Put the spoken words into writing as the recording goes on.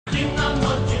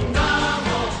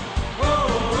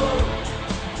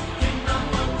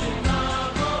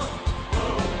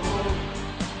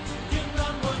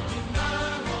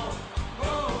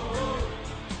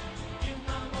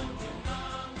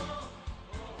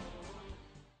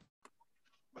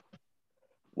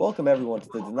Welcome everyone to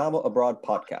the Dynamo Abroad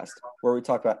podcast, where we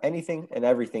talk about anything and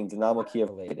everything Dynamo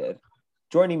Kiev related.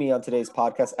 Joining me on today's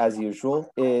podcast, as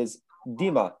usual, is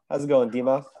Dima. How's it going,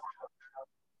 Dima?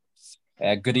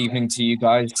 Good evening to you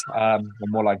guys. Or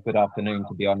more like good afternoon,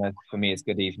 to be honest. For me, it's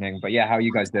good evening. But yeah, how are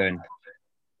you guys doing?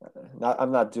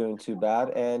 I'm not doing too bad.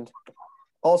 And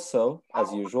also,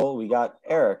 as usual, we got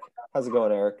Eric. How's it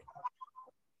going, Eric?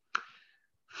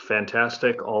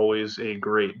 Fantastic. Always a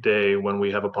great day when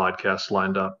we have a podcast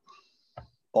lined up.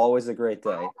 Always a great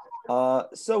day.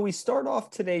 So we start off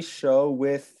today's show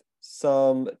with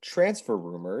some transfer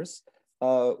rumors.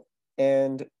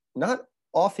 And not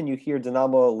often you hear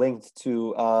Dynamo linked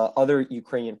to other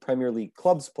Ukrainian Premier League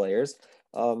clubs players.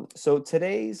 So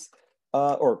today's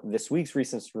or this week's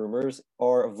recent rumors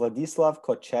are Vladislav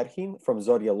Kocherhin from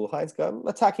Zorya Luhansk,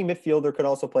 attacking midfielder, could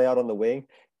also play out on the wing,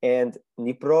 and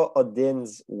Dnipro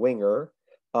Odin's winger,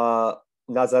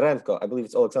 Nazarenko. I believe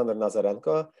it's Alexander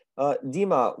Nazarenko.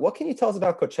 Dima, what can you tell us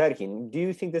about Kocherhin? Do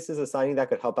you think this is a signing that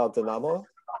could help out Dynamo?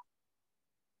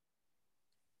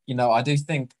 I do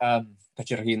think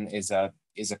Kocherhin is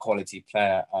a quality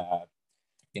player.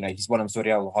 He's one of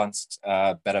Zorya Luhansk's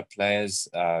better players.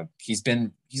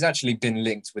 He's actually been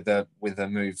linked with a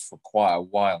move for quite a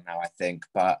while now, I think.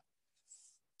 But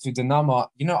to Dynamo,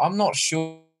 I'm not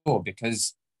sure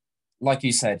because, like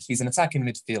you said, he's an attacking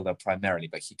midfielder primarily,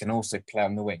 but he can also play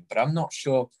on the wing. But I'm not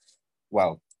sure.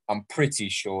 Well, I'm pretty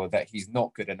sure that he's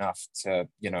not good enough to,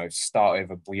 start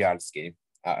over Buyalski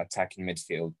at attacking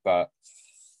midfield. But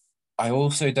I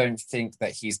also don't think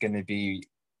that he's going to be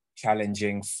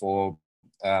challenging for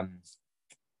a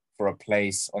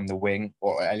place on the wing,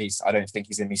 or at least I don't think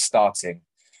he's going to be starting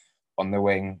on the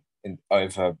wing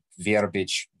over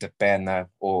Verbic, Depena,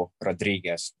 or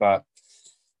Rodriguez. But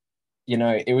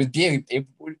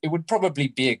it would probably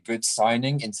be a good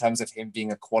signing in terms of him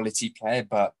being a quality player.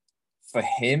 But for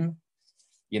him,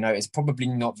 it's probably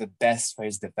not the best for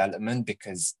his development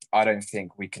because I don't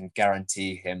think we can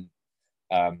guarantee him,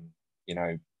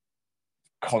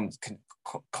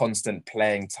 constant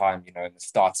playing time, in the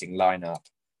starting lineup,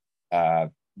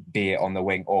 be it on the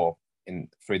wing or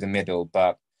through the middle.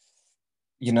 But,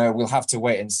 we'll have to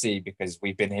wait and see because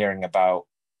we've been hearing about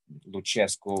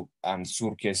Lucescu and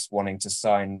Surkis wanting to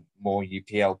sign more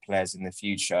UPL players in the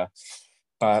future.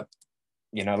 But,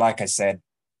 like I said,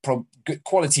 good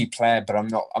quality player, but I'm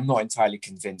not entirely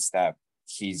convinced that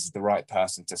he's the right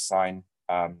person to sign,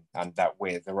 and that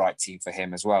we're the right team for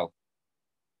him as well.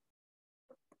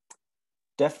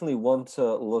 Definitely one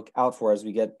to look out for as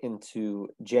we get into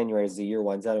January, as the year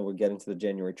winds down and we get into the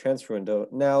January transfer window.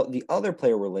 Now, the other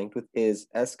player we're linked with is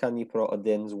SK Dnipro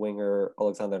Odin's winger,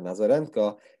 Alexander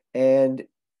Nazarenko. And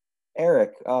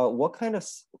Eric, what kind of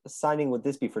signing would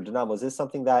this be for Dynamo? Is this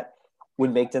something that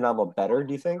would make Dynamo better,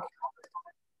 do you think?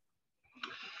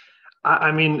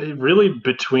 I mean, really,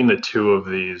 between the two of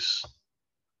these,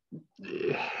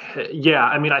 yeah,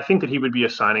 I mean, I think that he would be a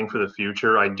signing for the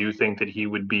future. I do think that he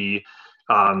would be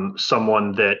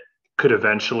someone that could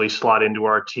eventually slot into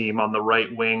our team on the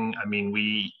right wing. I mean,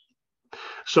 we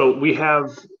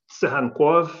have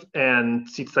Tsehankov and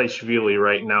Tsitsaishvili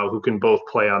right now who can both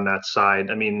play on that side.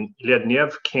 I mean,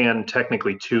 Lednev can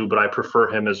technically too, but I prefer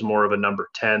him as more of a number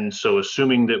 10. So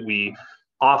assuming that we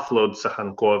offload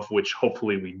Tsehankov, which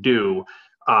hopefully we do,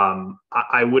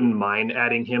 I wouldn't mind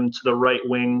adding him to the right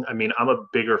wing. I mean, I'm a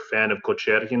bigger fan of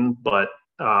Kocherhin, but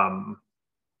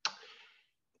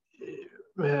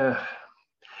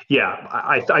yeah,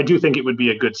 I do think it would be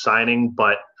a good signing,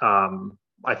 but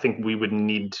I think we would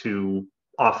need to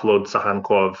offload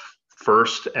Sahankov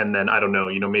first, and then I don't know,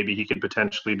 maybe he could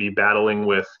potentially be battling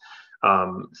with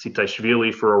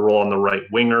Tsitaishvili for a role on the right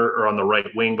winger or on the right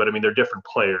wing. But I mean, they're different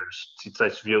players.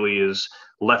 Tsitaishvili is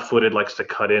left-footed, likes to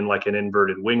cut in like an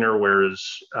inverted winger, whereas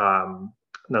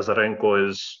Nazarenko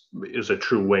is a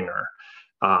true winger.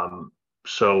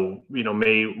 So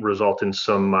may result in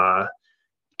some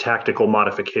tactical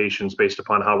modifications based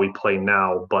upon how we play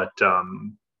now.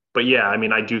 But yeah, I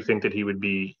mean, I do think that he would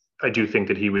be a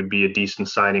decent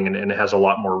signing and has a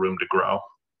lot more room to grow.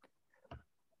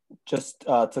 Just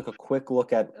took a quick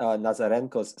look at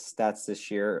Nazarenko's stats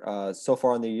this year. So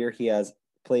far in the year, he has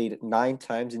played 9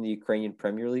 times in the Ukrainian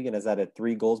Premier League and has added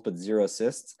 3 goals but 0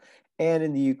 assists. And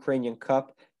in the Ukrainian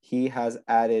Cup, he has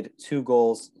added 2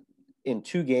 goals in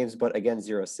 2 games, but again,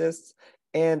 0 assists.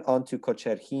 And on to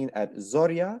Kocherhin at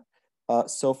Zorya.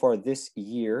 So far this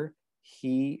year,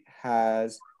 he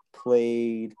has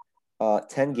played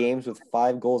 10 games with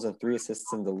 5 goals and 3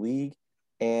 assists in the league.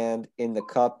 And in the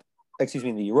Cup,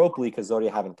 in the Europa League, because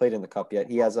Zorya haven't played in the Cup yet,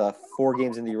 he has 4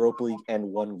 games in the Europa League and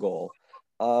 1 goal.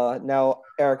 Now,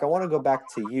 Eric, I want to go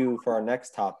back to you for our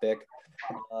next topic.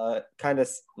 Kind of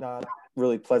not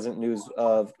really pleasant news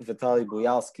of Vitaly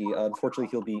Buyalski. Unfortunately,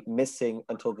 he'll be missing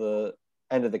until the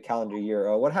end of the calendar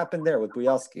year. What happened there with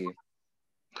Buyalski?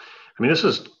 I mean, this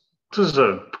is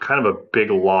a kind of a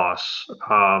big loss.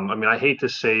 I mean, I hate to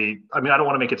say, I mean, I don't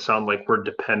want to make it sound like we're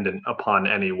dependent upon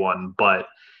anyone, but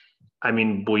I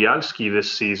mean, Buyalski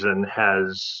this season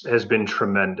has been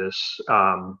tremendous.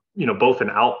 Both in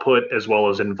output as well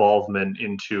as involvement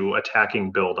into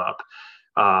attacking buildup.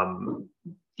 Um,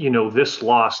 this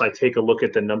loss, I take a look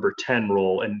at the number 10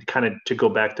 role and kind of to go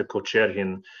back to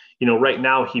Kocherhin, right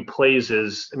now he plays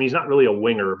as, I mean, he's not really a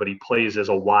winger, but he plays as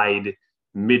a wide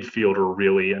midfielder,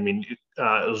 really. I mean,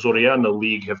 Zoria and the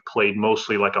league have played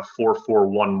mostly like a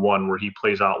 4-4-1-1 where he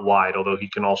plays out wide, although he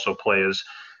can also play as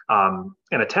an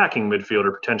attacking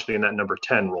midfielder, potentially in that number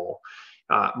 10 role.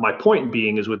 My point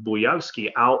being is with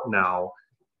Buyalski out now,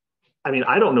 I mean,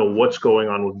 I don't know what's going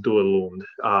on with Duelund.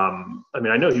 I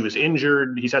mean, I know he was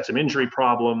injured. He's had some injury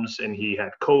problems and he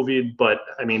had COVID, but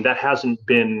I mean, that hasn't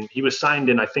been, he was signed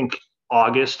in, I think,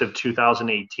 August of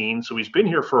 2018. So he's been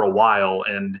here for a while.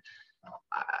 And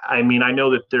I mean, I know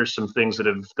that there's some things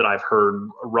that I've heard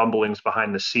rumblings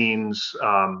behind the scenes,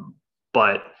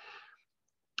 but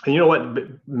and you know what?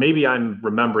 Maybe I'm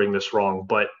remembering this wrong,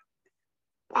 but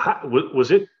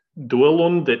was it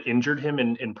Duelund that injured him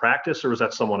in practice, or was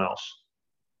that someone else?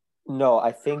 No,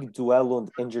 I think Duelund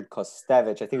injured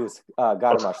Kostevich. I think it was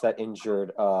Garmash that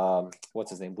injured,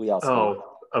 what's his name, Buyalski.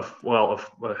 Oh,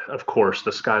 of course,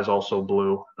 the sky's also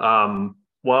blue.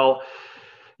 Well,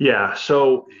 yeah,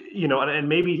 so, and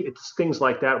maybe it's things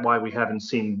like that why we haven't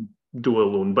seen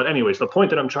Duelund. But anyways, the point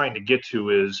that I'm trying to get to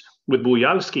is with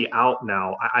Buyalski out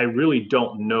now, I really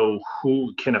don't know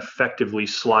who can effectively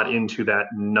slot into that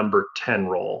number 10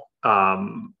 role.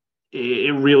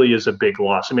 It really is a big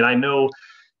loss. I mean, I know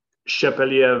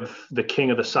Shepeliev, the king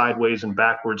of the sideways and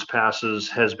backwards passes,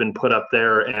 has been put up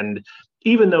there. And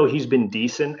even though he's been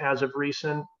decent as of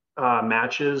recent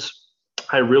matches,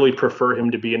 I really prefer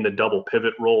him to be in the double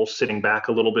pivot role, sitting back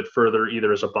a little bit further,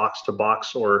 either as a box to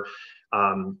box or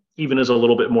even as a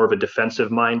little bit more of a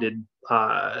defensive minded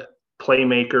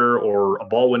playmaker or a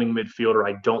ball winning midfielder.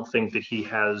 I don't think that he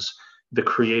has the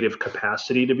creative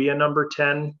capacity to be a number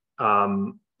 10.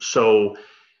 So,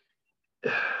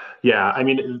 yeah, I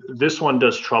mean, this one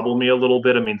does trouble me a little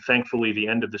bit. I mean, thankfully, the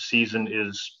end of the season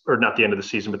is, or not the end of the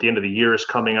season, but the end of the year is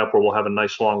coming up where we'll have a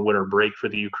nice long winter break for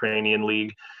the Ukrainian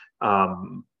league.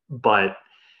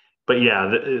 But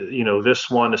yeah, this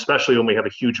one, especially when we have a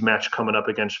huge match coming up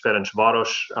against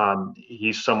Ferencvaros,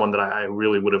 he's someone that I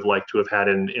really would have liked to have had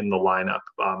in the lineup,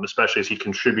 especially as he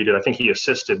contributed. I think he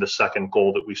assisted the second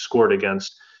goal that we scored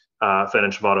against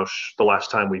Ferencvaros the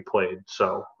last time we played.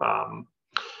 So,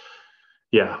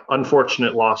 yeah,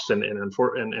 unfortunate loss and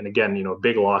again, a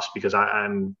big loss because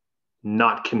I'm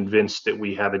not convinced that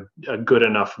we have a good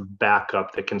enough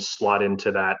backup that can slot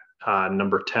into that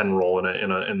number 10 role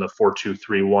in the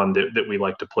 4-2-3-1 that we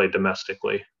like to play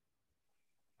domestically.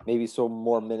 Maybe some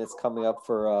more minutes coming up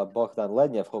for Bogdan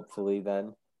Lednev, hopefully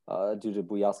then, due to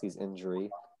Buyalski's injury.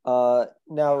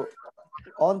 Now,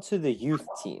 on to the youth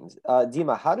teams.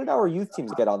 Dima, how did our youth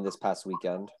teams get on this past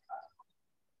weekend?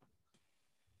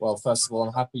 Well, first of all,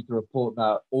 I'm happy to report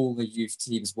that all the youth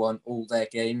teams won all their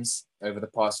games over the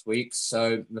past week.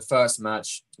 So the first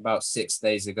match about 6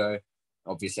 days ago,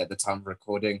 obviously at the time of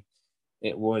recording,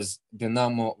 it was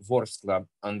Dynamo Vorskla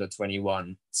under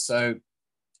 21. So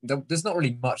there's not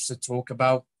really much to talk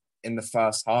about in the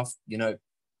first half.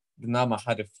 Dynamo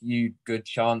had a few good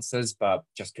chances, but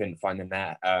just couldn't find the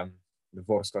net. The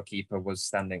Vorskla keeper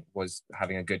was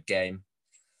having a good game.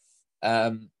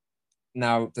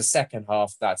 Now the second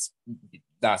half, that's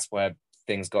where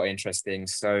things got interesting.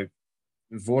 So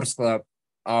Vorskla,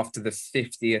 after the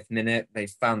 50th minute, they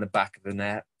found the back of the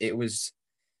net. It was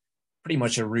pretty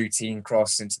much a routine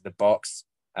cross into the box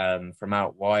from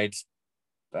out wide.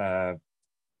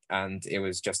 And it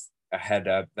was just a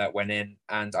header that went in.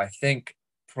 And I think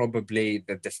probably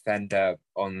the defender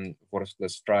on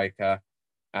Vorskla striker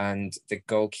and the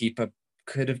goalkeeper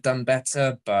could have done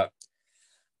better, but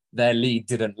their lead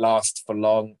didn't last for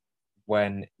long.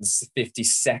 When the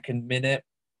 52nd minute,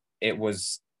 it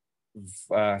was,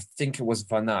 I think it was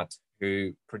Vanat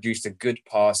who produced a good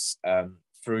pass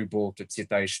through ball to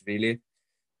Tsitaishvili.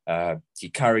 He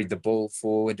carried the ball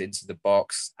forward into the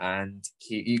box and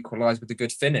he equalized with a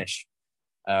good finish.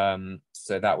 So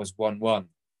that was 1-1.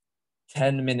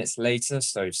 10 minutes later,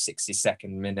 so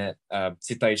 62nd minute,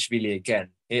 Tsitaishvili again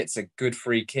hits a good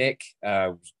free kick,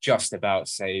 just about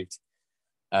saved.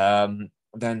 Then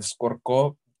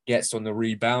Skorko gets on the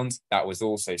rebound. That was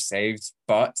also saved.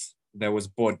 But there was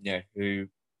Bodnia who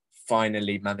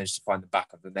finally managed to find the back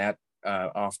of the net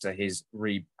after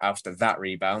that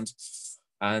rebound,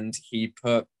 and he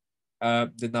put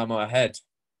Dynamo ahead.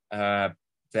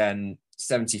 Then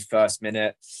 71st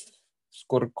minute,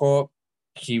 Skorko,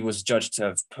 he was judged to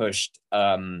have pushed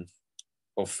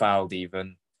or fouled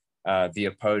even the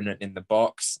opponent in the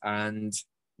box, and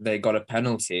they got a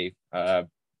penalty.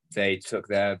 They took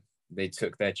their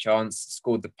chance,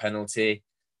 scored the penalty.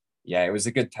 Yeah, it was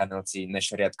a good penalty.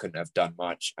 Neshariat couldn't have done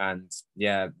much, and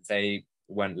yeah, they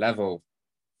went level.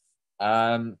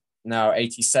 Now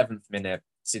 87th minute,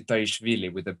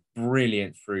 Sitoishvili with a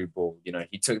brilliant through ball. You know,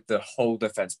 he took the whole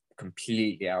defense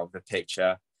completely out of the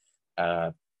picture.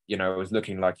 You know, it was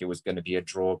looking like it was going to be a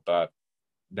draw, but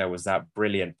there was that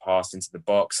brilliant pass into the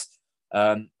box.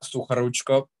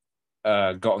 Sukharuchko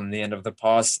got on the end of the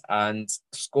pass and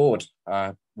scored,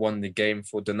 won the game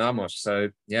for Dynamo. So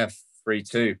yeah,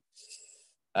 3-2.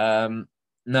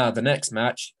 Now the next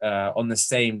match, on the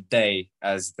same day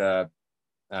as the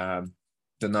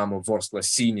Dynamo Vorskla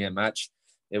senior match,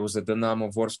 it was a Dynamo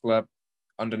Vorskla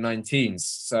under 19s.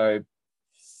 So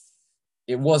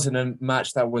it wasn't a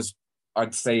match that was,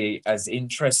 I'd say, as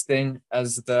interesting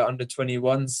as the under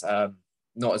 21s.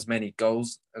 Not as many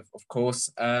goals, of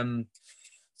course. So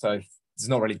there's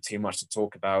not really too much to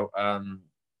talk about.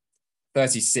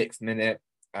 36th minute,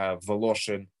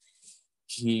 Voloshin,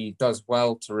 he does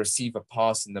well to receive a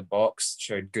pass in the box,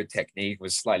 showed good technique,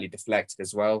 was slightly deflected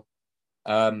as well.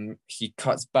 He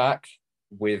cuts back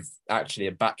with actually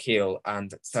a back heel,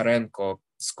 and Tsarenko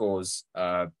scores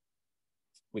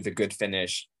with a good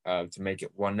finish to make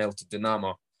it 1-0 to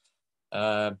Dynamo.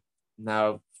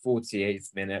 Now,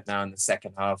 48th minute, now in the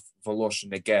second half,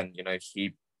 Voloshin again, you know,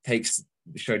 he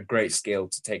showed great skill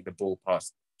to take the ball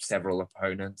past several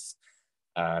opponents.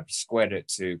 Squared it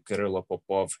to Kirilo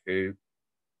Popov, who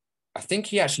I think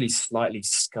he actually slightly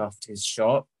scuffed his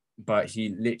shot, but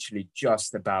he literally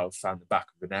just about found the back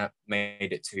of the net,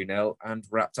 made it 2-0 and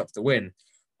wrapped up the win.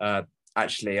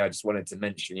 Actually, I just wanted to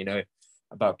mention, you know,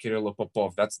 about Kirilo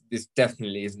Popov, this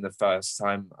definitely isn't the first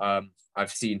time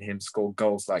I've seen him score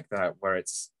goals like that, where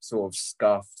it's sort of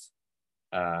scuffed,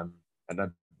 and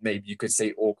then maybe you could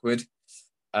say awkward.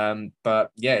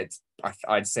 But yeah,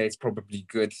 I'd say it's probably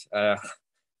good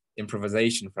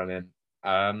improvisation from him.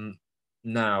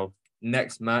 Now,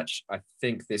 next match, I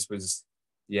think this was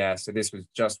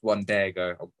just one day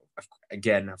ago.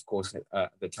 Again, of course,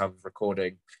 at the time of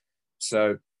recording.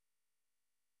 So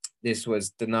this was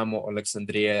Dynamo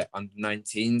Alexandria under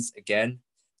 19s again.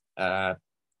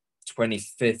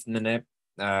 25th minute,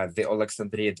 the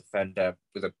Alexandria defender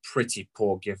with a pretty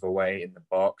poor giveaway in the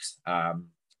box.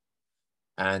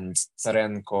 And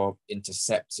Tsarenko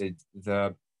intercepted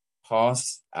the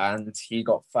pass and he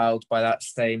got fouled by that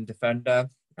same defender.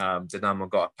 Dynamo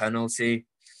got a penalty.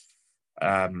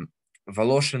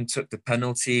 Voloshin took the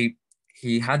penalty.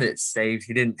 He had it saved.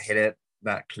 He didn't hit it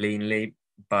that cleanly,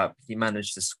 but he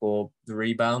managed to score the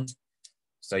rebound.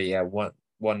 So yeah,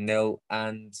 1-0.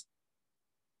 And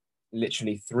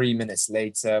literally 3 minutes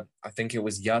later, I think it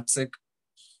was Jacek.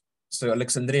 So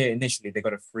Alexandria, initially, they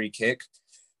got a free kick.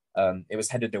 It was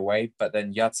headed away, but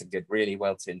then Jacek did really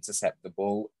well to intercept the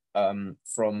ball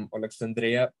from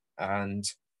Alexandria and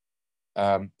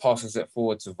passes it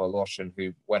forward to Voloshin,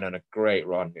 who went on a great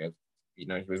run. You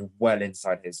know, he was well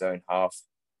inside his own half.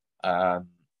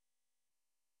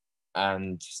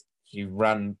 And he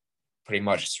ran pretty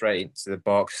much straight into the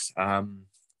box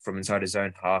from inside his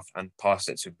own half and passed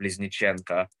it to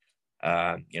Bliznichenko.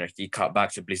 You know, he cut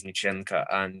back to Bliznichenko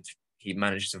and he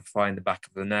managed to find the back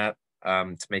of the net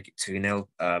to make it 2-0.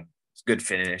 Good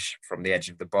finish from the edge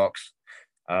of the box,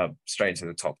 straight into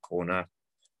the top corner.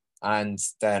 And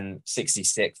then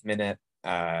 66th minute,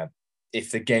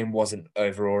 if the game wasn't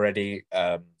over already,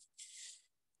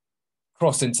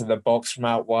 cross into the box from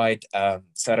out wide.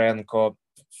 Tsarenko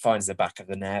finds the back of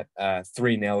the net.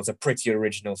 3-0 is a pretty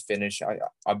original finish.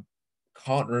 I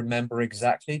can't remember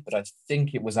exactly, but I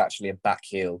think it was actually a back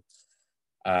heel.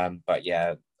 But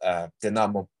yeah,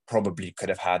 Dynamo probably could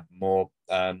have had more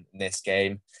in this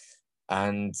game.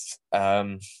 And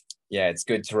yeah, it's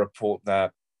good to report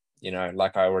that, you know,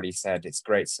 like I already said, it's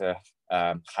great to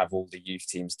have all the youth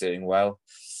teams doing well.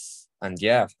 And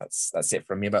yeah, that's it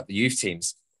from me about the youth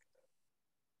teams.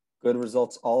 Good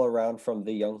results all around from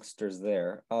the youngsters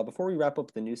there. Before we wrap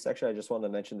up the news section, I just want to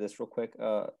mention this real quick.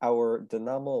 Our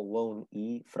Dynamo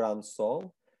loanee, Fran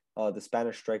Sol, the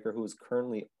Spanish striker who is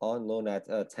currently on loan at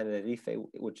Tenerife,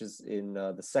 which is in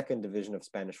the second division of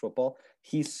Spanish football.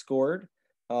 He scored,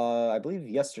 I believe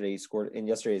yesterday, he scored in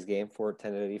yesterday's game for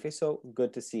Tenerife. So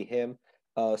good to see him.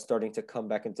 starting to come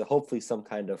back into hopefully some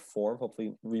kind of form,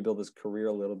 hopefully rebuild his career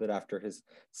a little bit after his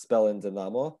spell in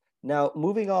Dynamo. Now,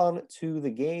 moving on to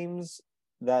the games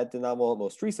that Dynamo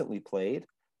most recently played,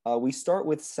 we start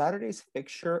with Saturday's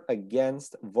fixture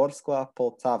against Vorskla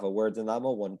Poltava, where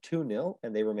Dynamo won 2-0,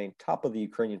 and they remain top of the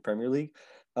Ukrainian Premier League.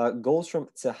 Goals from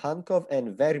Tsehankov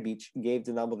and Verbic gave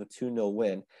Dynamo the 2-0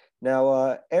 win.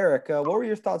 Now, Eric, what were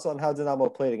your thoughts on how Dynamo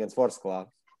played against Vorskla?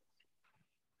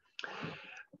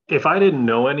 If I didn't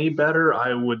know any better,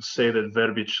 I would say that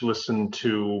Verbic listened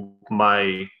to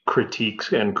my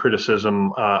critiques and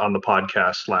criticism on the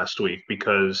podcast last week,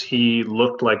 because he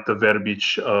looked like the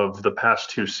Verbic of the past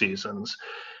 2 seasons.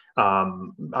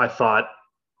 I thought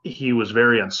he was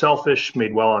very unselfish,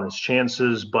 made well on his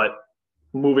chances, but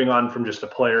moving on from just a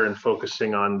player and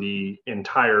focusing on the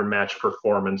entire match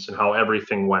performance and how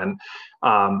everything went.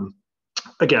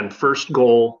 Again, first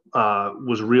goal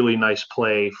was really nice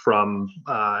play from,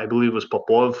 I believe it was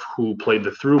Popov, who played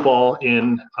the through ball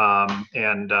in,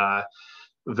 and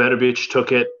Verbic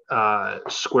took it,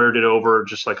 squared it over,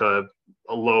 just like a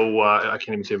low, I can't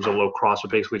even say it was a low cross,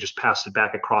 but basically just passed it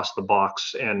back across the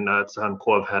box, and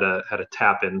Tsahankov had a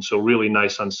tap in. So really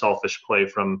nice, unselfish play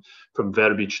from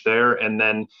Verbic there. And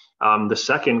then the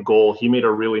second goal, he made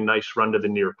a really nice run to the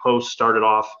near post, started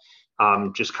off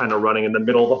just kind of running in the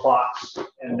middle of the box,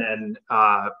 and then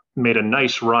made a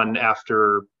nice run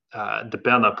after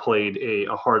Debena played a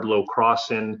hard low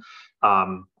cross in.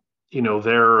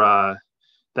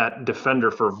 That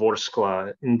defender for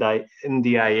Vorskla,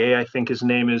 Ndiaye, I think his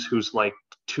name is, who's like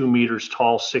 2 meters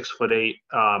tall, 6'8".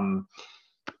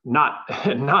 Not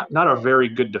a very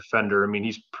good defender. I mean,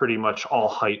 he's pretty much all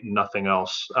height and nothing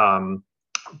else.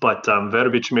 But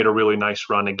Verbic made a really nice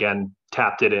run again,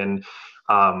 tapped it in.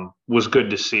 Was good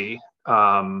to see.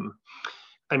 I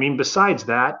mean, besides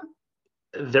that,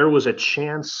 there was a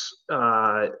chance,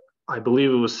 I believe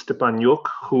it was Stepanyuk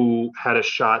who had a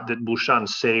shot that Bouchan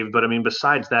saved. But I mean,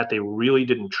 besides that, they really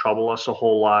didn't trouble us a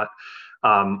whole lot.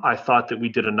 I thought that we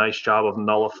did a nice job of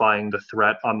nullifying the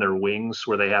threat on their wings,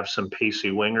 where they have some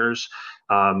pacey wingers.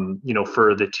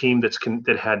 For the team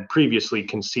that had previously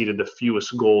conceded the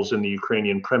fewest goals in the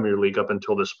Ukrainian Premier League up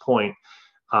until this point,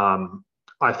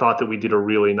 I thought that we did a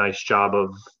really nice job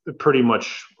of pretty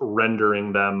much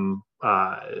rendering them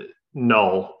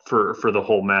null for the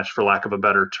whole match, for lack of a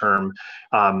better term.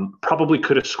 Probably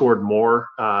could have scored more.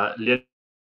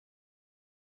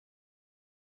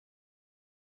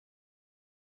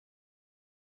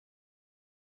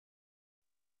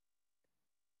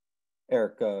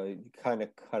 Eric, you kind of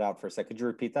cut out for a second. Could you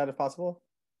repeat that if possible?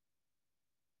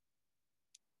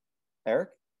 Eric?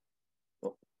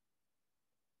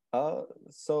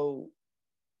 So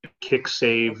kick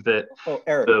save that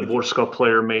Eric, the Vorskla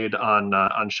player made on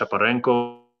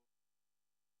Shaparenko.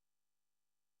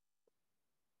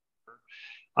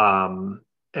 And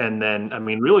then, I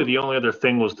mean, really the only other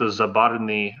thing was the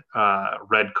Zabarny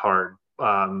red card.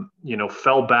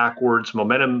 Fell backwards,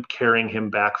 momentum carrying him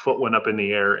back, foot went up in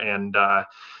the air, and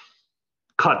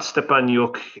caught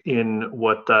Stepanyuk in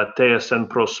what TSN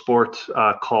Pro Sport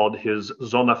called his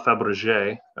Zona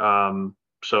Fabergé.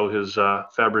 So his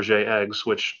Fabergé eggs,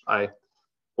 which I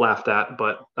laughed at,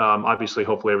 but obviously,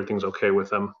 hopefully everything's okay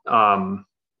with him.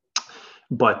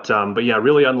 But yeah,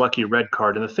 really unlucky red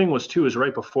card. And the thing was too, is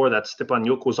right before that,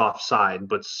 Stepanyuk was offside,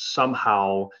 but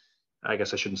somehow, I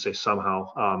guess I shouldn't say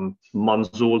somehow,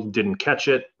 Manzul didn't catch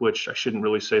it, which I shouldn't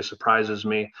really say surprises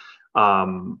me.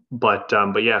 But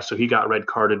yeah, so he got red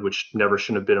carded, which never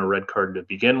should have been a red card to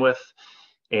begin with.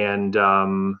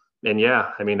 And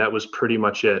yeah, I mean, that was pretty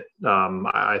much it.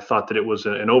 I thought that it was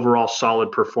an overall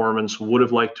solid performance. Would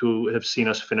have liked to have seen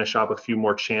us finish up a few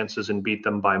more chances and beat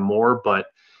them by more, but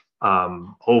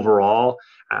overall,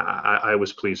 I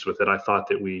was pleased with it. I thought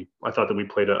that we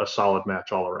played a solid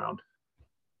match all around.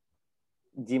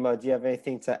 Dima, do you have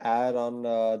anything to add on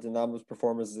Dynamo's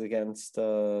performances against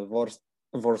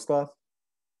Vorskla?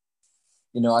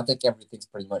 I think everything's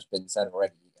pretty much been said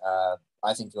already.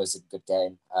 I think it was a good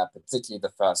game, particularly the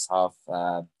first half.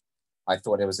 I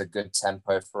thought it was a good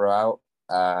tempo throughout.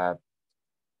 The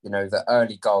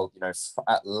early goal,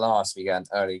 at last we got an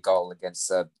early goal against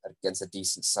a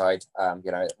decent side.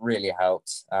 It really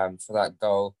helped for that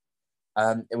goal.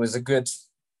 It was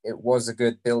a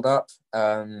good build up.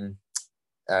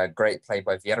 Great play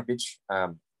by Verbic.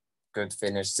 Good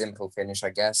finish, simple finish, I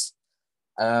guess.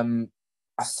 I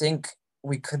think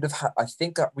we could have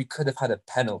had a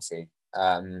penalty.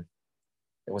 It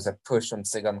was a push on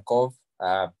Tsigankov.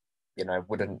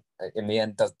 Wouldn't in the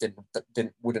end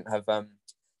wouldn't have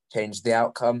changed the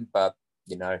outcome, but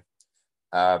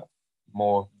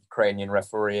more Ukrainian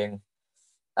refereeing.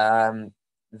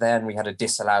 Then we had a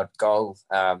disallowed goal.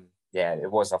 Yeah,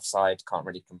 it was offside. Can't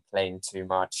really complain too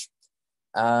much.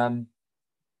 And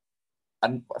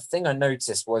a thing I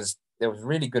noticed was there was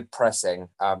really good pressing,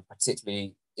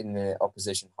 particularly in the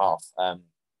opposition half.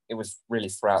 It was really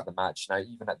throughout the match. You know,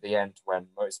 even at the end when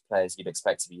most players you'd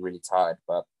expect to be really tired,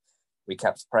 but we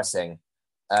kept pressing.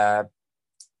 Then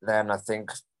I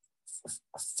think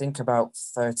about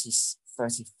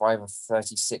 35 or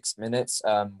 36 minutes,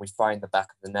 we find the back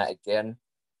of the net again.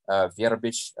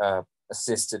 Vjerovic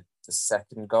assisted the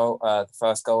second goal, the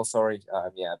first goal, sorry.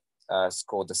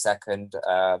 Scored the second.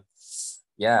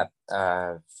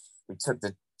 We took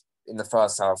in the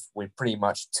first half, we pretty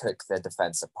much took their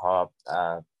defense apart.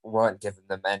 Weren't giving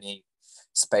them any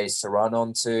space to run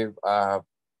onto.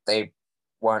 They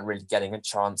weren't really getting a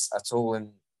chance at all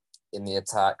in the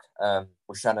attack.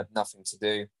 Bushan had nothing to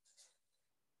do.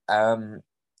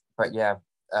 But yeah,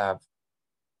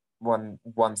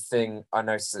 one thing I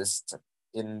noticed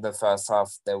in the first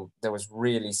half, there was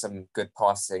really some good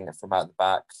passing from out the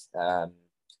back,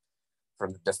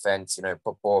 from the defense. You know,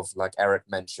 Popov, like Eric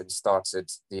mentioned, started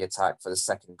the attack for the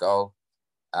second goal.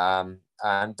 And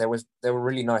there were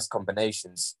really nice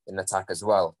combinations in attack as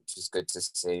well, which is good to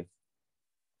see.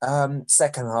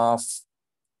 Second half,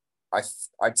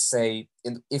 I'd say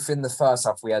if in the first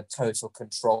half we had total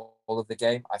control of the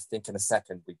game, I think in the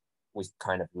second we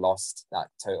kind of lost that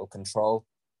total control.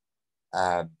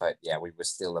 But yeah, we were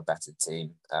still a better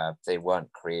team. They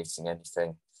weren't creating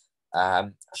anything.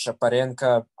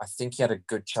 Shaparenko, I think he had a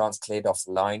good chance cleared off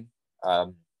the line.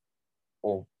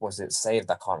 Or was it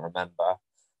saved? I can't remember.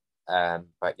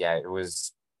 But yeah,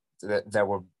 there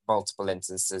were multiple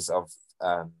instances of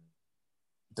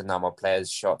Dynamo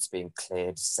players' shots being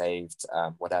cleared, saved,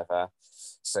 whatever.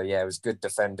 So yeah, it was good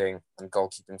defending and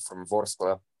goalkeeping from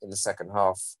Vorskla in the second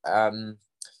half.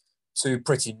 Two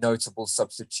pretty notable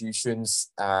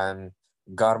substitutions.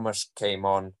 Garmash came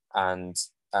on and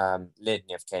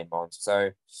Lednev came on.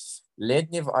 So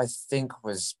Lednev, I think,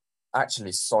 was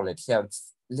actually solid. He had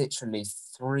literally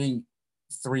three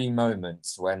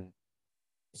moments when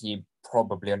he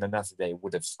probably on another day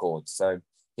would have scored. So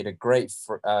he had a great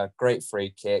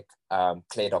free kick,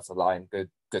 cleared off the line.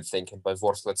 Good thinking by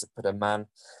Vorskla to put a man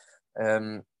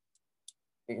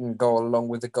in goal along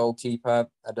with the goalkeeper,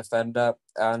 a defender,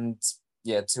 and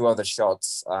yeah, two other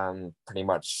shots, pretty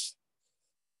much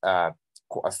quite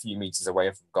a few meters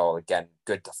away from goal. Again,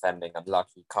 good defending.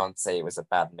 Unlucky. Can't say it was a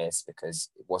bad miss because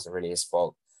it wasn't really his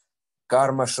fault.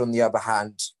 Garmash, on the other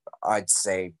hand, I'd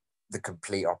say the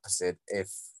complete opposite.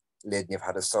 If Lednev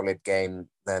had a solid game,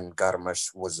 then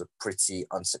Garmash was a pretty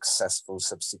unsuccessful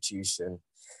substitution.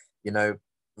 You know,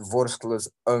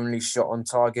 Vorskla's only shot on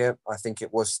target, I think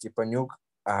it was Stepanyuk.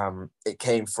 It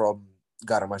came from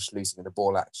Garmash losing the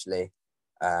ball, actually.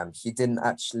 He didn't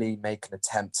actually make an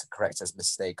attempt to correct his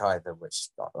mistake either, which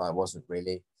I wasn't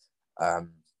really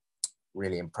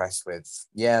impressed with.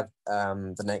 Yeah,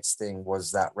 the next thing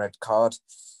was that red card.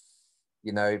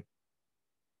 You know,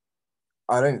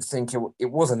 I don't think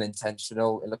it wasn't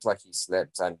intentional. It looked like he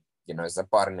slipped, and you know,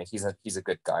 Zabarny, he's a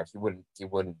good guy. He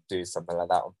wouldn't do something like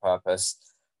that on purpose.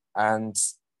 And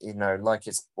you know, like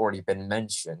it's already been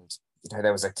mentioned, you know,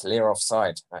 there was a clear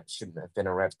offside. That shouldn't have been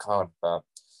a red card, but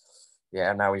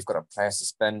yeah, now we've got a player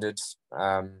suspended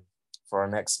for our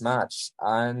next match,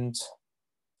 and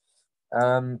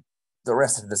the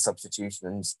rest of the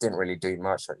substitutions didn't really do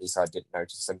much, or at least I didn't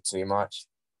notice them too much.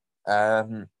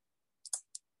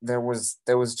 There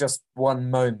was just one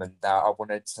moment that I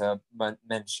wanted to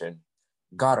mention.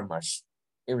 Garmash,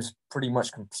 it was pretty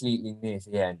much completely near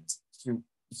the end.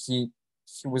 He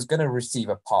was going to receive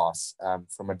a pass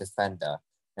from a defender,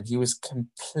 and he was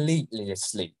completely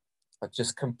asleep, but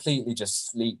completely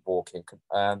sleepwalking,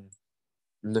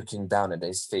 looking down at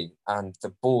his feet, and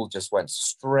the ball just went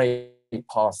straight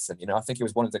past him. You know, I think it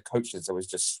was one of the coaches that was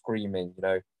just screaming, you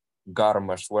know,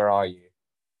 Garmash, where are you?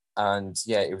 And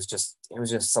yeah, it was just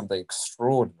something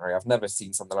extraordinary. I've never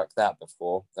seen something like that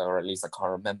before, or at least I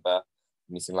can't remember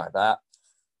anything like that.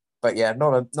 But yeah,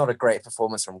 not a great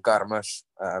performance from Garmash.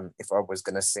 If I was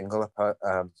going to single a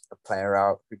player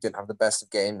out who didn't have the best of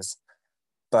games,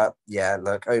 but yeah,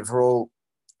 look, overall,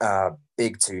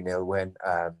 big 2-0 win.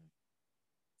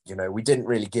 You know, we didn't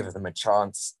really give them a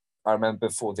chance. I remember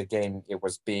before the game, it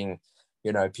was being,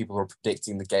 you know, people were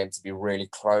predicting the game to be really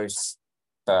close.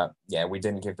 But yeah, we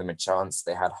didn't give them a chance.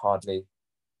 They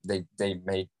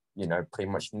made, you know, pretty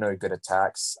much no good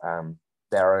attacks.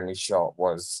 Their only shot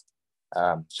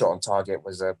on target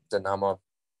was a Dynamo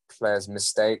player's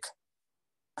mistake.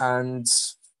 And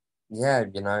yeah,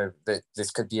 you know,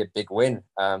 this could be a big win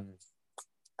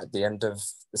at the end of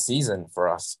the season for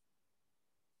us.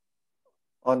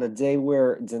 On a day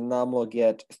where Dynamo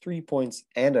get 3 points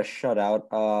and a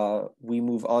shutout, we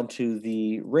move on to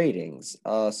the ratings.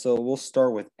 So we'll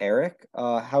start with Eric.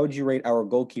 How would you rate our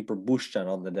goalkeeper Bushchan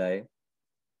on the day?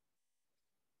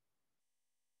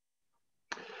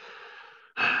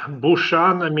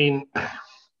 Bouchon, I mean,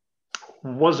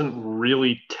 wasn't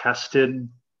really tested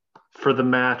for the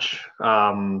match.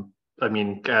 I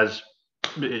mean, as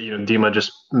Dima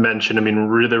just mentioned, I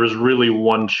mean, there was really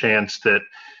one chance that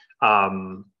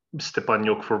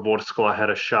Stepanjuk for Vorskla had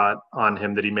a shot on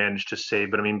him that he managed to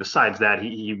save. But I mean, besides that,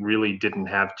 he really didn't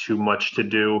have too much to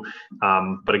do.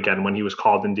 But again, when he was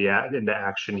called into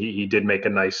action, he did make a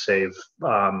nice save.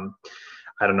 I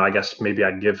don't know. I guess maybe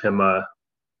I'd give him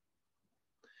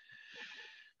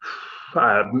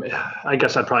I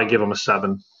guess I'd probably give him a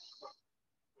 7.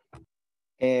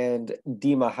 And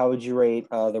Dima, how would you rate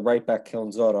the right back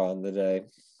Kilnzora on the day?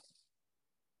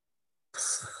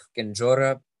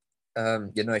 Ginjora,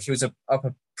 he was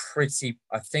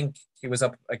I think he was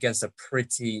up against a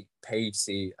pretty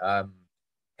pacey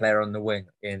player on the wing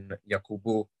in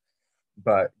Yakubu,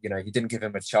 but he didn't give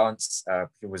him a chance.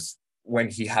 He was when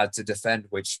he had to defend,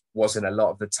 which wasn't a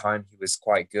lot of the time. He was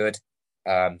quite good.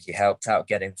 He helped out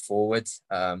getting forward.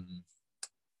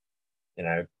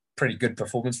 Pretty good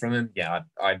performance from him. Yeah,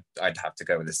 I'd have to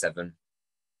go with a 7.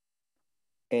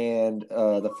 And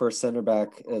the first center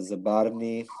back is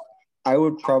Zabarny. I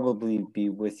would probably be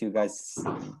with you guys.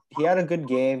 He had a good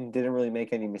game, didn't really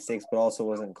make any mistakes, but also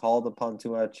wasn't called upon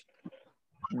too much.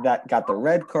 That got the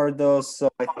red card though, so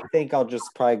I think I'll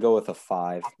just probably go with a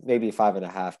 5, maybe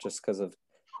 5.5, just because of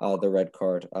the red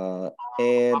card.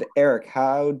 And Eric,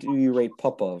 how do you rate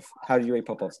Popov? How do you rate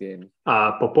Popov's game?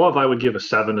 Popov, I would give a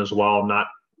 7 as well. Not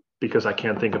because I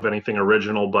can't think of anything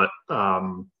original, but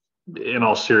in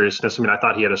all seriousness, I mean, I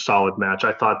thought he had a solid match.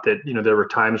 I thought that there were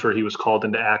times where he was called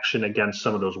into action against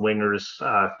some of those wingers,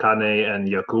 Kane and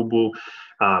Yakubu.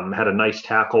 Had a nice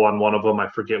tackle on one of them. I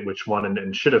forget which one,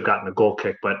 and should have gotten a goal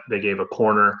kick, but they gave a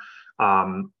corner.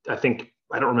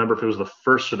 I don't remember if it was the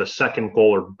first or the second goal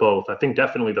or both. I think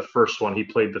definitely the first one. He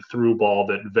played the through ball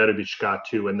that Verbic got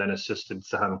to and then assisted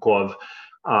Sahankov.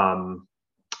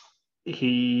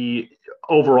 He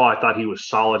overall, I thought he was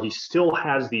solid. He still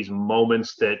has these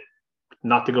moments that,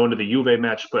 not to go into the Juve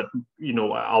match, but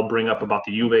I'll bring up about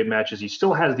the Juve matches. He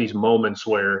still has these moments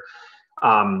where,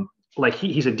 like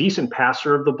he's a decent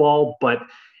passer of the ball, but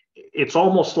it's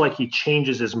almost like he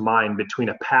changes his mind between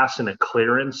a pass and a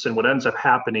clearance. And what ends up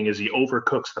happening is he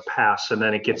overcooks the pass, and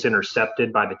then it gets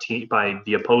intercepted by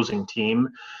the opposing team.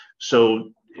 So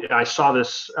I saw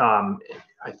this.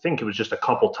 I think it was just a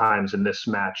couple times in this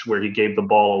match where he gave the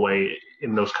ball away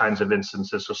in those kinds of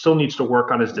instances. So still needs to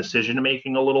work on his decision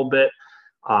making a little bit.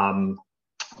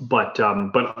 But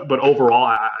overall,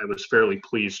 I was fairly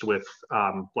pleased with,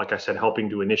 like I said,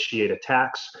 helping to initiate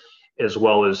attacks as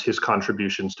well as his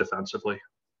contributions defensively.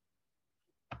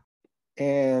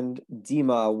 And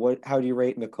Dima, how do you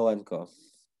rate Mikolenko?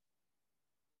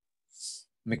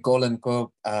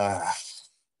 Mikolenko,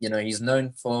 he's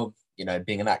known for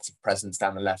being an active presence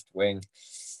down the left wing.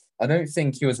 I don't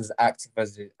think he was as active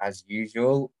as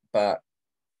usual, but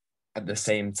at the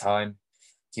same time,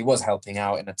 he was helping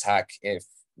out in attack.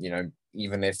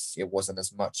 Even if it wasn't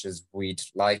as much as we'd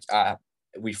like.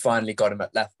 We finally got him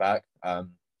at left back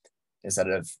instead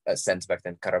of at centre back,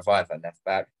 then Karavayev at left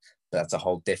back. That's a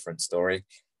whole different story.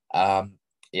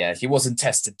 He wasn't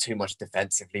tested too much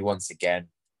defensively once again,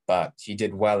 but he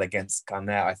did well against Kane,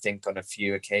 I think, on a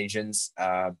few occasions.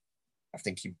 I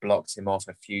think he blocked him off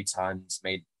a few times,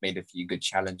 made a few good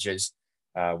challenges,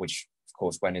 which of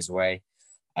course went his way.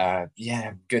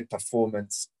 Good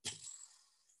performance.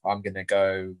 I'm gonna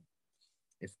go.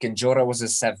 If Ginjora was a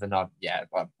 7, I'd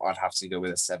have to go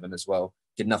with a 7 as well.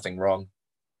 Did nothing wrong.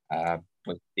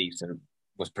 Was decent.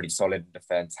 Was pretty solid in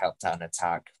defense. Helped out in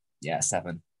attack.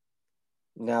 7.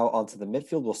 Now onto the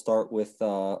midfield. We'll start with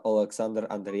Alexander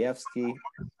Andrievsky.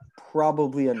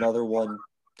 Probably another one.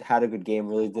 Had a good game.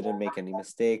 Really didn't make any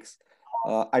mistakes.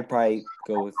 I'd probably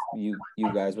go with you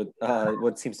guys with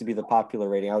what seems to be the popular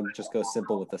rating. I would just go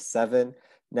simple with a 7.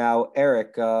 Now,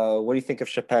 Eric, what do you think of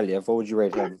Shepeliev? What would you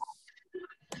rate him?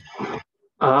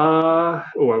 I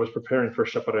was preparing for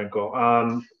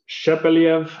Shaparenko.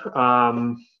 Shepeliev,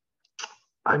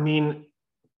 I mean,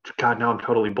 God, now I'm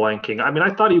totally blanking. I mean,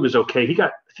 I thought he was okay.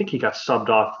 I think he got subbed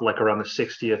off like around the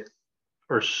 60th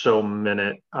or so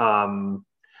minute. I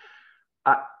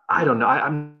don't know.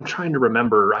 I'm trying to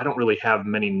remember. I don't really have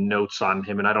many notes on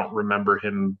him, and I don't remember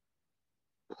him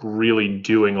really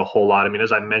doing a whole lot. I mean,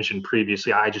 as I mentioned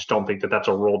previously, I just don't think that that's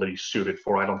a role that he's suited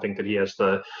for. I don't think that he has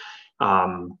the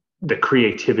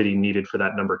creativity needed for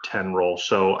that number 10 role.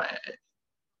 So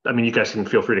I mean, you guys can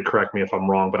feel free to correct me if I'm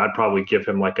wrong, but I'd probably give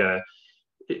him like a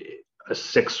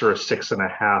 6 or a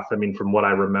 6.5. I mean, from what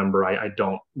I remember, I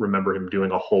don't remember him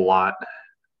doing a whole lot.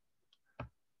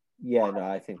 Yeah, no,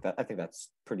 I think that's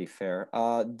pretty fair.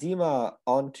 Dima,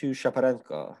 on to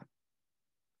Shaparenko.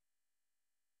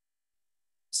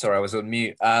 Sorry, I was on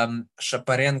mute.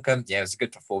 Shaparenko, yeah, it was a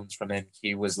good performance from him.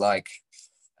 He was like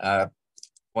uh,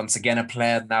 once again a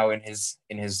player now in his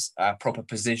proper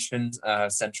position,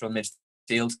 central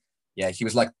midfield. Yeah, he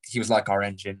was like our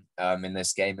engine in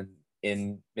this game and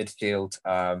in midfield.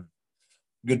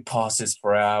 Good passes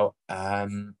throughout. I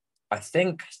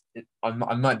think I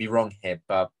might be wrong here,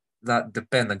 but that the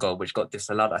Pena goal which got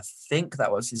disallowed, I think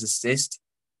that was his assist,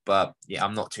 but yeah,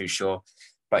 I'm not too sure.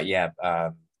 But yeah,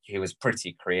 he was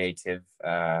pretty creative.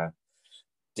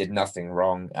 Did nothing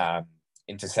wrong.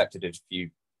 Intercepted a few,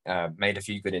 made a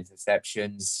few good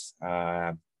interceptions.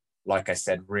 Like I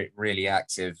said, really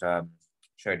active.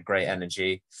 Showed great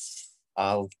energy.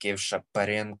 I'll give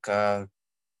Shaparenko.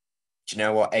 Do you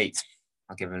know what? 8.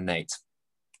 I'll give him an 8.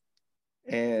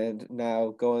 And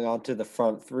now going on to the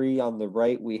front three on the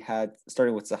right, we had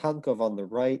starting with Zahankov on the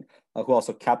right, who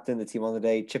also captained the team on the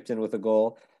day, chipped in with a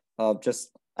goal.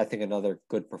 Just I think another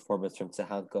good performance from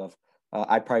Zahankov.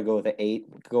 I'd probably go with an 8.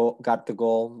 Got the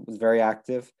goal, was very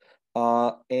active.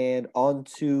 And on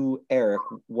to Eric.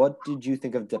 What did you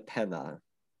think of Depena?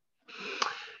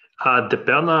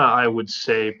 Depena, I would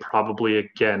say probably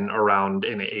again around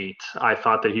an 8. I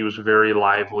thought that he was very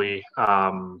lively.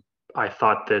 I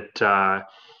thought that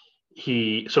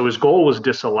so his goal was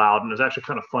disallowed, and it was actually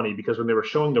kind of funny because when they were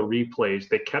showing the replays,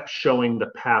 they kept showing the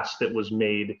pass that was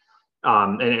made.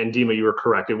 And Dima, you were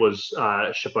correct. It was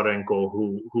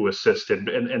Shaparenko who assisted,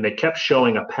 and they kept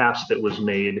showing a pass that was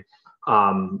made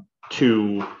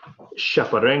to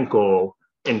Shaparenko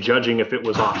and judging if it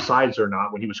was offsides or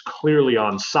not when he was clearly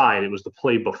onside. It was the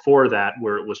play before that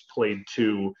where it was played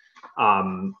to,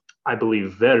 I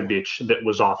believe, Verbic that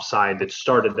was offside that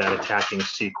started that attacking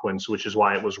sequence, which is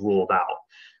why it was ruled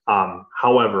out.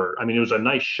 However, I mean, it was a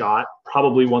nice shot,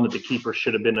 probably one that the keeper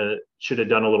should have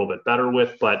done a little bit better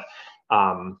with, but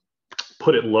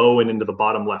put it low and into the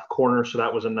bottom left corner. So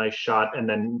that was a nice shot. And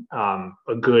then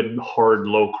a good hard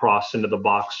low cross into the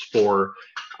box for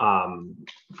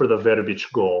the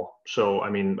Verbic goal. So, I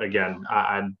mean, again,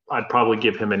 I'd probably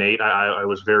give him an 8. I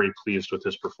was very pleased with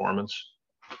his performance.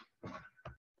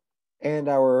 And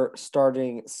our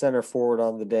starting center forward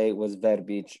on the day was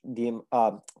Verbic.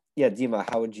 Dima,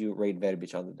 how would you rate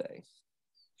Verbic on the day?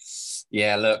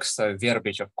 Yeah, look, so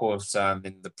Verbic, of course,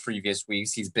 in the previous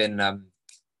weeks, he's been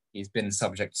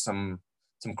subject to some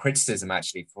criticism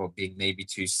actually for being maybe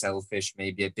too selfish,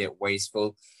 maybe a bit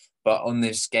wasteful. But on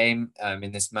this game,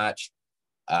 in this match,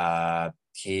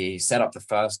 he set up the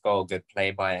first goal, good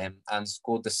play by him, and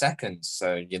scored the second.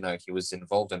 So he was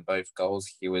involved in both goals.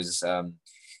 He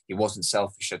wasn't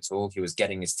selfish at all. He was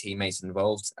getting his teammates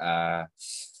involved. I'm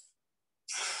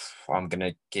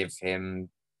gonna give him,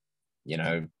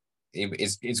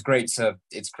 it's great to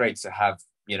have,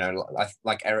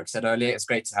 like Eric said earlier, it's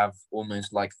great to have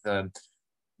almost like the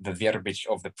Verbic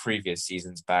of the previous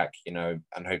seasons back, and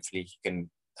hopefully he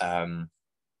can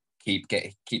keep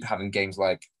having games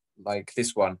like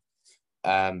this one.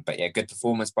 But yeah, good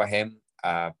performance by him.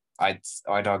 I'd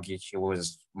argue he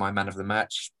was my man of the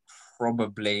match,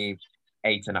 probably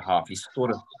 8.5. He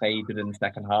sort of faded in the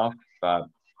second half, but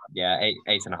yeah,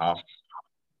 8.5.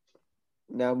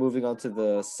 Now moving on to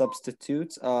the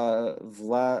substitutes,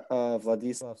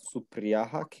 Vladislav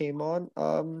Supriyaha came on.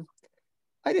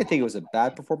 I didn't think it was a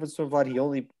bad performance from Vlad. He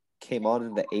only came on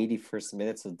in the 81st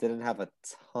minute, so didn't have a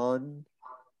ton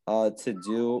to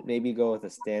do. Maybe go with a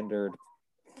standard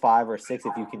 5 or 6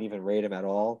 if you can even rate him at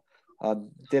all.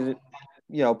 Didn't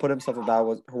put himself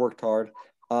about, worked hard.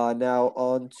 Now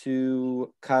on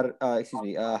to Garmash.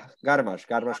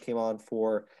 Garmash came on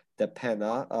for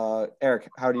Depena. Eric,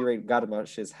 how do you rate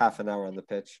Garmash's half an hour on the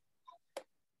pitch?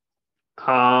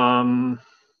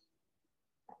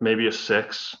 Maybe a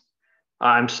 6.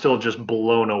 I'm still just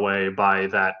blown away by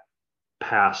that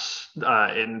pass.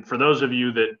 And for those of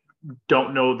you that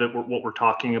don't know what we're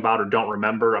talking about or don't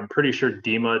remember, I'm pretty sure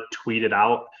Dima tweeted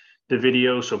out the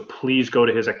video. So please go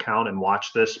to his account and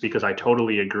watch this because I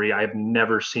totally agree. I've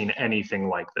never seen anything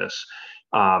like this.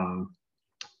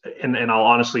 And I'll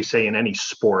honestly say in any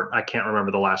sport, I can't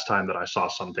remember the last time that I saw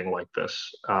something like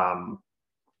this.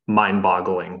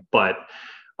 Mind-boggling. But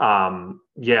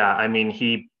yeah, I mean,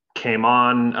 he came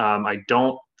on. I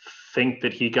don't think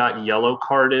that he got yellow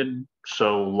carded,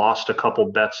 so lost a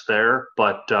couple bets there.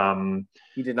 But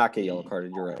he did not get yellow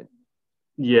carded. You're right.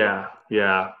 Yeah.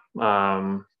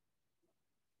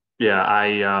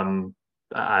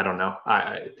 I don't know.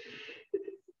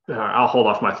 I'll hold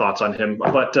off my thoughts on him,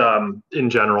 but in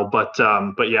general, but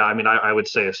yeah, I mean, I would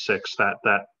say a 6.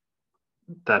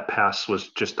 That pass was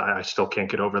just, I still can't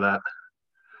get over that.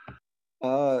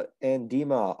 And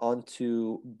Dima, on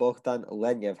to Bogdan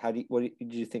Lenyev. What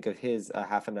did you think of his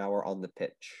half an hour on the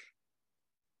pitch?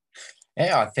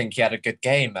 Yeah, I think he had a good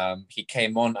game. He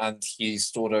came on and he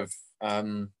sort of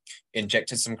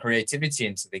injected some creativity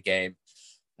into the game.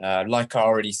 Like I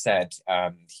already said,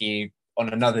 he on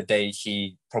another day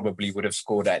he probably would have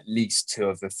scored at least 2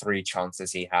 of the 3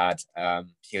 chances he had.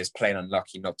 He was plain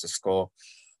unlucky not to score.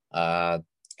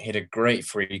 Hit a great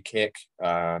free kick.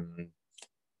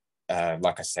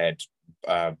 Like I said,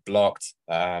 blocked,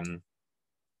 and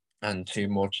 2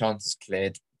 more chances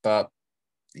cleared. But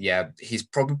yeah, he's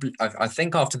probably. I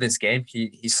think after this game,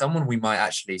 he's someone we might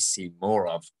actually see more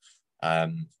of.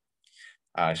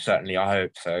 Certainly, I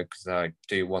hope so, because I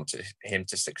do want him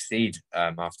to succeed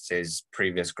after his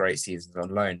previous great seasons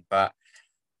on loan. But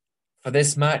for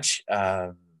this match,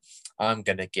 I'm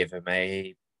going to give him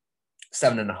a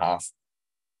 7.5.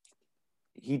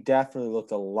 He definitely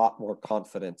looked a lot more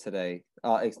confident today.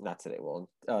 Not today. Well,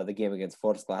 the game against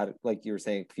Vorskla had, like you were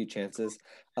saying, a few chances.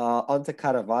 Onto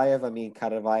Karavayev. I mean,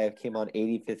 Karavayev came on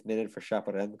 85th minute for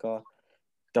Shaparenko.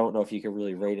 Don't know if you can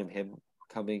really rate him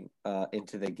coming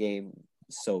into the game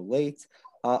so late.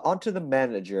 Onto the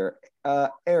manager.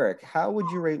 Eric, how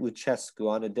would you rate Lucescu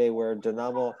on a day where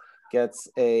Dynamo gets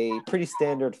a pretty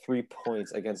standard 3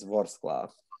 points against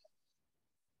Vorskla?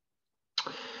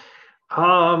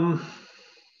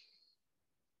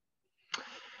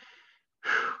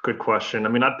 Good question. I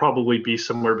mean, I'd probably be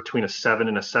somewhere between a 7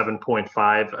 and a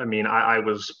 7.5. I mean, I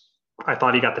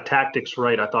thought he got the tactics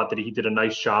right. I thought that he did a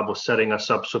nice job of setting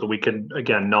us up so that we could,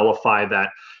 again, nullify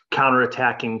that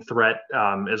counterattacking threat,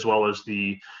 as well as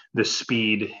the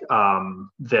speed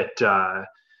that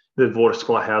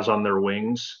Vorskla has on their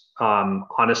wings.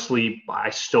 Honestly,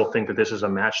 I still think that this is a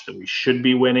match that we should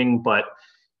be winning, but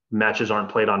matches aren't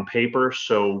played on paper.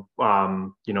 So,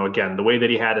 again, the way that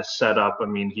he had it set up, I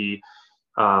mean,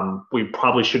 we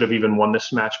probably should have even won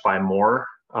this match by more.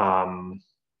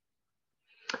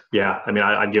 Yeah, I mean,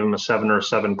 I'd give him a 7 or a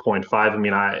 7.5. I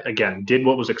mean, I again did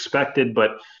what was expected,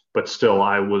 but still,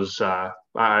 I was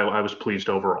pleased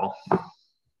overall.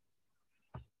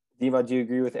 Dima, do you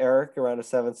agree with Eric around a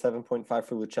 7.5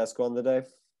 for Lucescu on the day?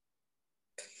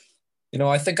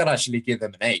 I think I'd actually give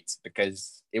him an 8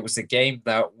 because it was a game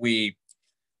that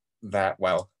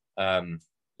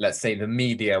let's say the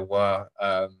media were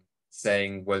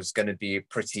saying was going to be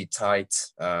pretty tight,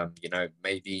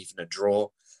 maybe even a draw.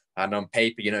 And on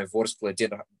paper, Vorskla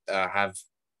did have,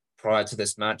 prior to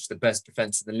this match, the best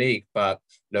defense in the league. But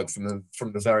look,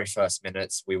 from the very first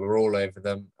minutes, we were all over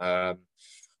them.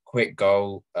 Quick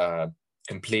goal,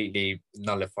 completely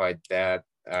nullified their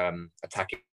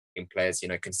attacking players,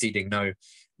 conceding no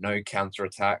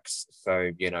counterattacks.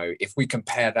 So, if we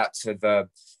compare that to the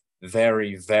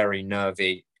very, very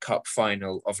nervy cup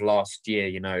final of last year,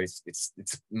 it's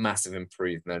a massive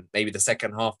improvement. Maybe the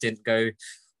second half didn't go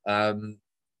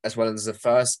as well as the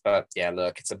first, but yeah,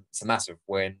 look, it's a massive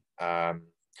win.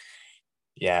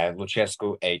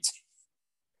 Lucescu 8.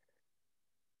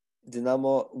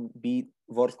 Dynamo beat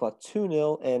Vorskla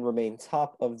 2-0 and remain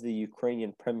top of the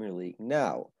Ukrainian Premier League.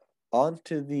 Now, on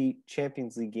to the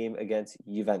Champions League game against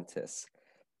Juventus.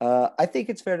 I think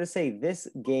it's fair to say this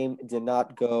game did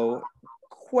not go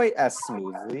quite as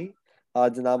smoothly.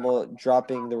 Dynamo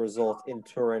dropping the result in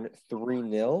Turin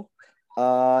 3-0.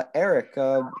 Eric,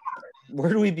 where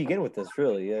do we begin with this,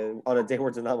 really, on a day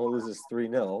where Dynamo loses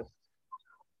 3-0?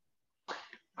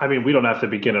 I mean, we don't have to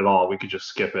begin at all. We could just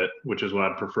skip it, which is what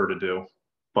I'd prefer to do.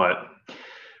 But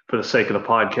for the sake of the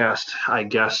podcast, I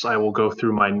guess I will go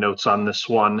through my notes on this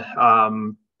one.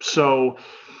 So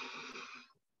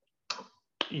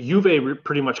Juve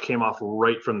pretty much came off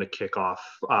right from the kickoff,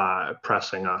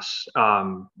 pressing us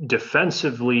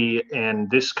defensively, and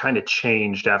this kind of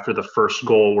changed after the first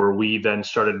goal, where we then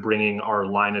started bringing our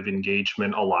line of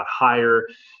engagement a lot higher,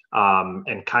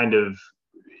 and kind of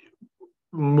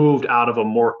moved out of a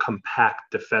more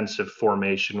compact defensive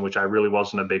formation, which I really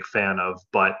wasn't a big fan of.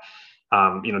 But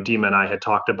Dima and I had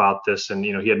talked about this, and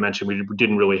he had mentioned we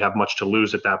didn't really have much to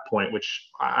lose at that point, which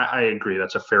I agree,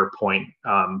 that's a fair point.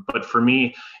 But for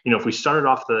me, if we start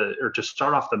off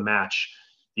the match,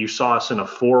 you saw us in a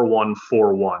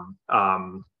 4-1-4-1.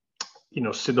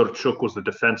 Sidorchuk was the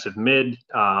defensive mid,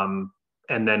 and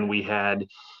then we had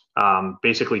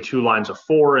basically 2 lines of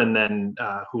 4, and then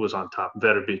who was on top?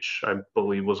 Verbic, I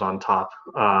believe, was on top.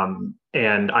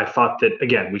 And I thought that,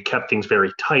 again, we kept things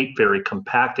very tight, very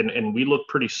compact, and we looked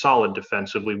pretty solid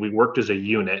defensively. We worked as a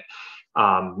unit.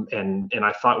 And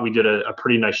I thought we did a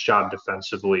pretty nice job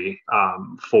defensively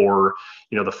for,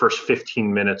 the first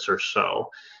 15 minutes or so.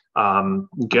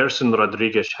 Gerson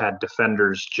Rodriguez had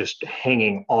defenders just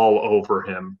hanging all over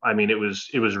him. I mean, it was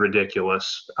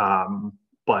ridiculous.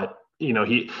 But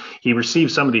he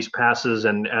received some of these passes,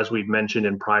 and as we've mentioned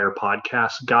in prior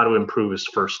podcasts, got to improve his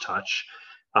first touch.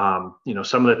 Some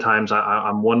of the times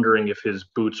I'm wondering if his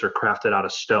boots are crafted out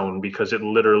of stone, because it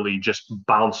literally just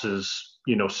bounces,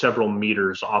 several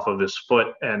meters off of his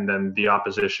foot, and then the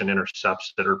opposition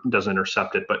intercepts it, or doesn't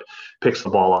intercept it, but picks the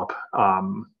ball up.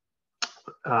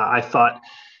 I thought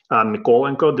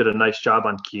Mikolenko did a nice job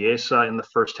on Chiesa in the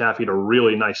first half. He had a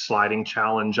really nice sliding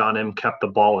challenge on him, kept the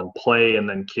ball in play, and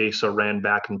then Chiesa ran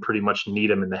back and pretty much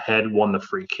kneed him in the head, won the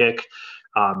free kick.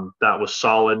 That was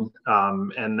solid.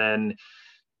 And then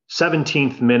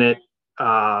 17th minute,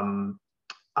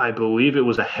 I believe it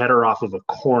was a header off of a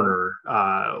corner.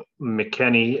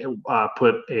 McKennie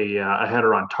put a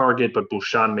header on target, but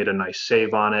Bouchan made a nice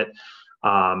save on it.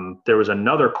 There was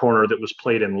another corner that was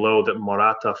played in low that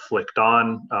Morata flicked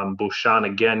on. Bouchan,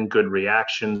 again, good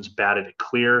reactions, batted it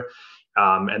clear.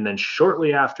 And then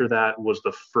shortly after that was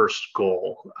the first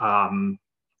goal. For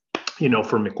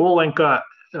Mikolenko,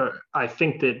 I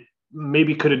think that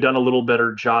maybe could have done a little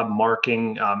better job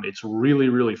marking. It's really,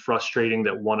 really frustrating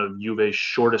that one of Juve's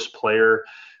shortest player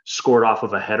scored off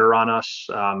of a header on us.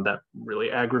 That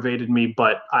really aggravated me.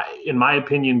 But in my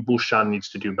opinion, Bouchan needs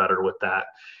to do better with that.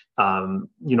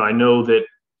 I know that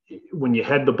when you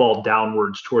head the ball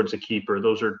downwards towards a keeper,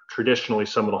 those are traditionally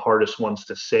some of the hardest ones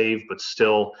to save, but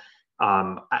still,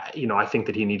 I think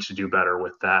that he needs to do better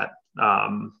with that.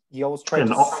 He almost tried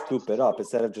to scoop it up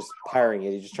instead of just firing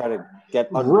it. He just tried to get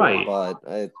under right.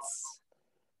 it,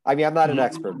 but I'm not an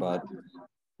expert, but.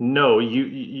 No,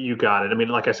 you got it. I mean,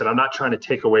 like I said, I'm not trying to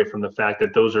take away from the fact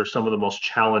that those are some of the most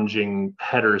challenging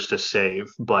headers to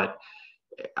save, but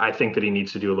I think that he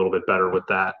needs to do a little bit better with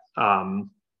that.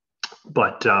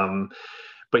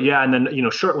 But yeah, and then,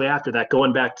 shortly after that,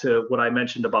 going back to what I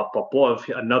mentioned about Popov,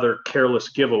 another careless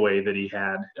giveaway that he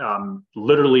had,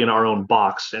 literally in our own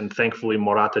box, and thankfully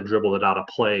Morata dribbled it out of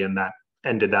play, and that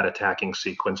ended that attacking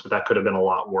sequence, but that could have been a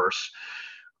lot worse.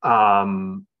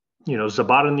 Zabarny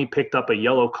picked up a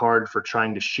yellow card for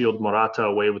trying to shield Morata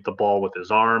away with the ball with his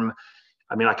arm.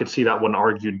 I mean, I could see that one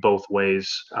argued both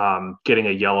ways. Getting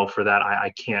a yellow for that,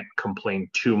 I can't complain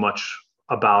too much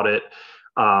about it.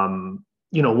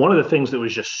 One of the things that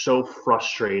was just so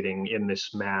frustrating in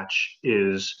this match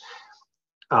is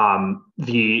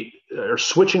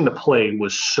switching the play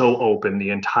was so open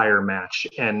the entire match.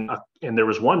 And there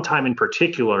was one time in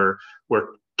particular where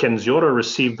Kenziora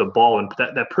received the ball, and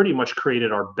that pretty much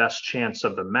created our best chance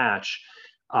of the match.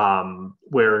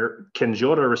 Where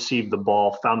Kenziora received the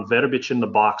ball, found Verbic in the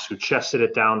box, who chested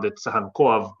it down to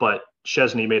Tsahankov, but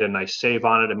Szczesny made a nice save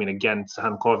on it. I mean, again,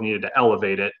 Tsahankov needed to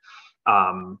elevate it.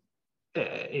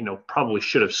 Probably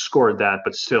should have scored that,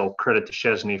 but still credit to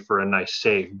Szczesny for a nice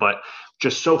save. But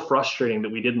just so frustrating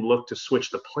that we didn't look to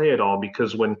switch the play at all,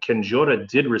 because when Kenziora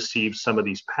did receive some of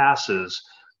these passes,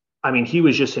 I mean, he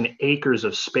was just in acres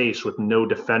of space with no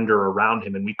defender around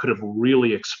him, and we could have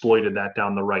really exploited that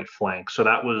down the right flank. So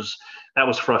that was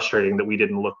frustrating that we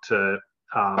didn't look to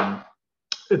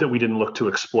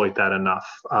exploit that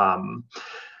enough.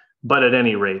 But at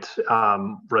any rate,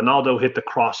 Ronaldo hit the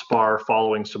crossbar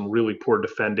following some really poor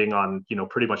defending on,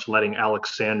 pretty much letting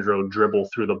Alexandro dribble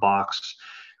through the box.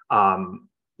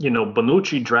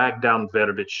 Bonucci dragged down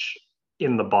Verbic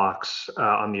in the box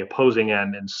on the opposing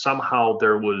end, and somehow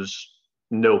there was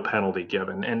no penalty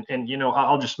given. And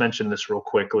I'll just mention this real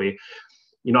quickly.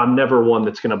 I'm never one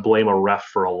that's going to blame a ref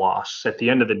for a loss. At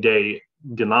the end of the day,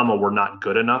 Dynamo were not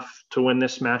good enough to win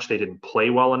this match. They didn't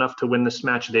play well enough to win this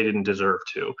match. They didn't deserve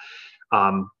to.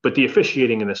 But the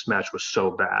officiating in this match was so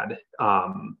bad.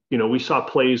 We saw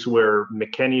plays where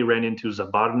McKennie ran into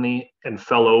Zabarny and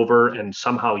fell over, and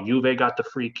somehow Juve got the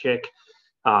free kick.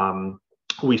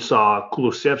 We saw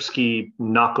Kulusevski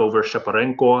knock over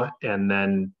Shaparenko, and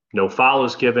then no foul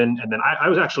is given. And then I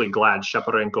was actually glad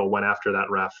Shaparenko went after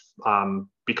that ref,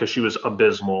 because she was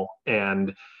abysmal,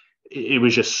 and it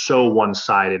was just so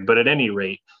one-sided. But at any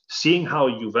rate, seeing how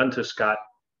Juventus got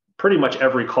pretty much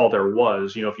every call there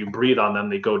was, if you breathe on them,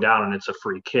 they go down and it's a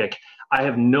free kick. I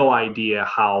have no idea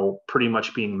how pretty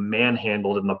much being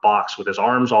manhandled in the box with his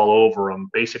arms all over him,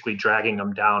 basically dragging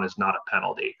him down, is not a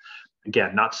penalty.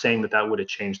 Again, not saying that would have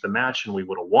changed the match and we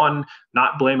would have won,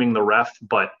 not blaming the ref,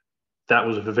 but that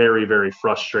was very, very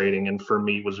frustrating, and for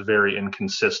me was very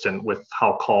inconsistent with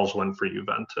how calls went for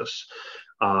Juventus.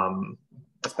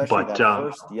 Especially that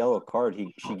first yellow card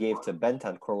she gave to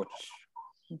Bentancur, which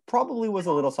probably was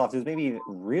a little soft. It was maybe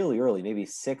really early, maybe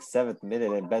 6th, 7th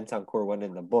minute, and Bentancur went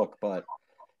in the book. But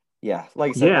yeah, like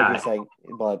you said, like you're Yeah, saying,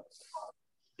 but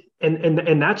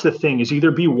and that's the thing, is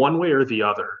either be one way or the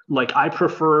other. Like, I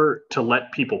prefer to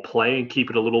let people play and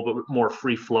keep it a little bit more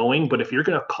free flowing. But if you're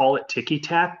going to call it ticky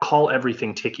tack, call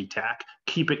everything ticky tack.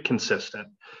 Keep it consistent.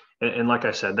 And like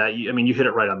I said, I mean, you hit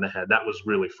it right on the head. That was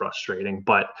really frustrating.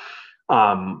 But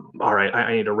all right,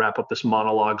 I need to wrap up this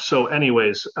monologue. So,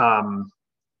 anyways, the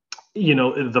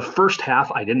first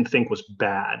half I didn't think was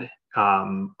bad.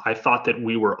 I thought that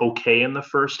we were okay in the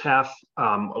first half.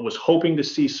 I was hoping to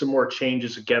see some more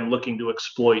changes, again, looking to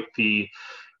exploit the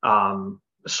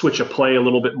switch of play a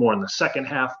little bit more in the second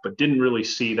half, but didn't really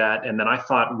see that. And then I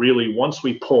thought, really, once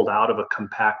we pulled out of a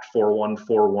compact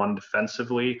 4-1-4-1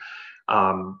 defensively,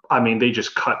 I mean, they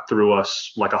just cut through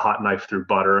us like a hot knife through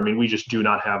butter. I mean, we just do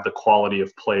not have the quality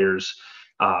of players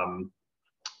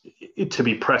to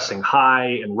be pressing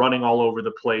high and running all over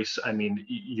the place. I mean,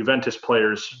 Juventus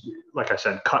players, like I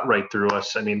said, cut right through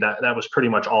us. I mean, that was pretty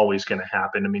much always going to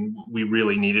happen. I mean, we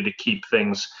really needed to keep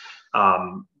things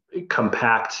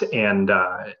compact and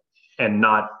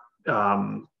not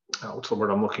what's the word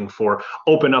I'm looking for?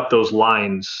 Open up those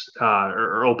lines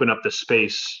or open up the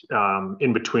space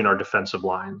in between our defensive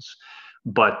lines.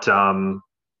 But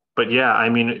yeah, I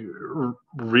mean,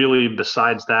 really,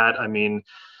 besides that, I mean,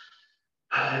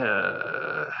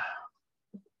 I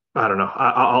don't know.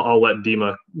 I'll let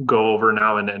Dima go over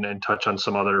now and touch on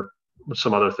some other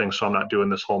things, so I'm not doing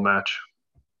this whole match.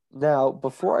 now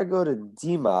before I go to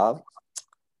Dima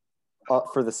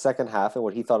for the second half and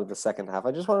what he thought of the second half,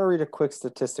 I just want to read a quick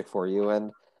statistic for you.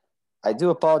 And I do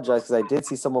apologize because I did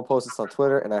see someone post this on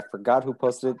Twitter and I forgot who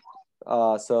posted it.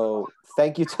 So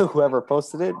thank you to whoever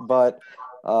posted it. But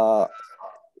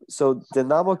so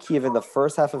Dynamo Kiev in the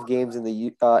first half of games in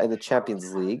the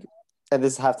Champions League, and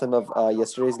this is halftime of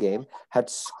yesterday's game, had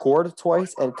scored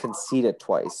twice and conceded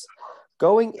twice.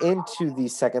 Going into the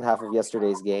second half of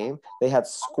yesterday's game, they had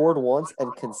scored once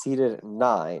and conceded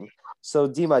 9. So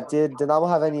Dima, did Dynamo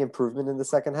have any improvement in the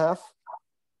second half?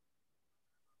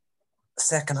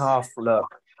 Second half, look.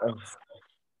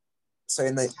 So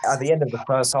at the end of the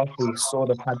first half, we sort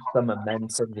of had some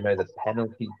momentum. The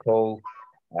penalty call,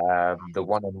 the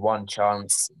one-on-one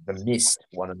chance, the missed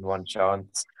one-on-one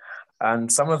chance,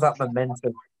 and some of that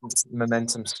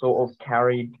momentum sort of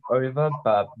carried over.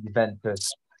 But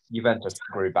Juventus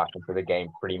grew back into the game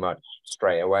pretty much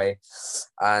straight away,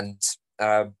 and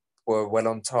were well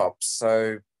on top.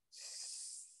 So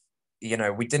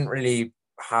we didn't really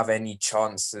have any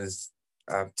chances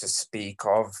to speak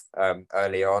of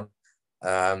early on.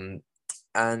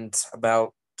 And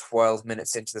about 12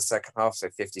 minutes into the second half, so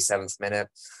 57th minute,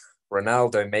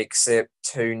 Ronaldo makes it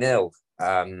 2-0,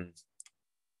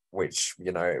 which,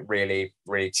 really,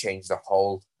 really changed the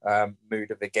whole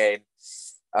mood of the game.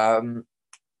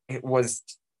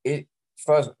 First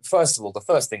of all, the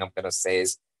first thing I'm going to say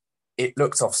is it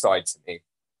looked offside to me.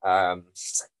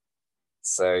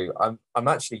 So I'm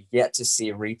actually yet to see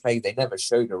a replay. They never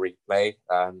showed a replay.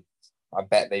 I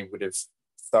bet they would have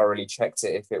thoroughly checked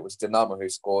it if it was Dynamo who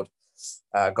scored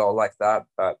a goal like that.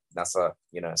 But that's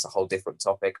it's a whole different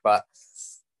topic. But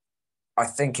I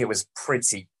think it was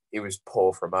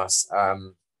poor from us.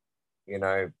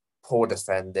 Poor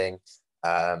defending,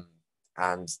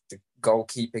 and the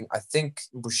goalkeeping. I think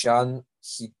Bushan,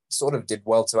 he sort of did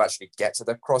well to actually get to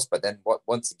the cross, but then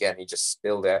once again he just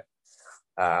spilled it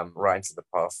right into the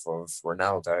path of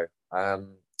Ronaldo.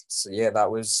 So yeah, that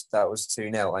was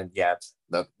 2-0. And yeah,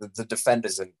 the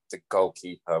defenders and the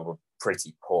goalkeeper were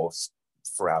pretty poor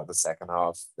throughout the second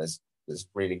half. There's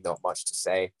really not much to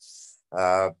say.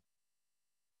 There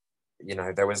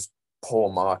was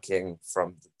poor marking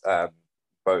from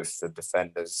both the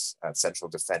defenders, central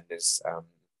defenders.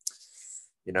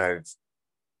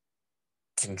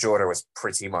 Kinjora was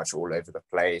pretty much all over the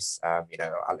place.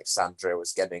 Alexandra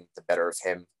was getting the better of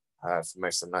him for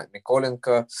most of the night.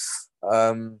 Nikolenko,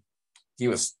 he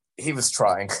was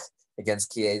trying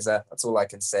against Chiesa. That's all I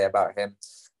can say about him.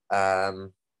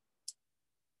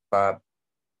 But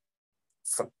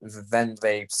then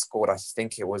they scored, I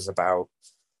think it was about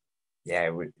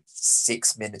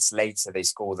 6 minutes later, they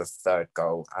scored the third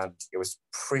goal, and it was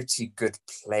pretty good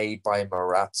play by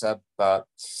Morata, but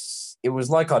it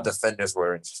was like our defenders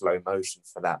were in slow motion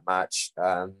for that match,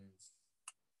 for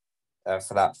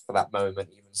that moment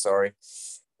even, sorry.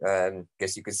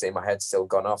 Guess you could say my head's still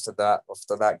gone after that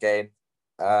game.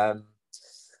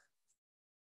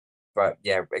 But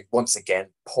yeah, once again,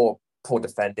 poor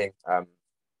defending.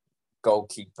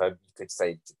 Goalkeeper, you could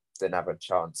say, didn't have a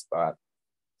chance, but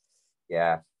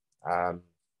yeah.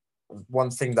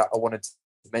 One thing that I wanted to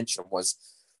mention was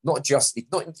not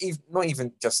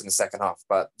even just in the second half,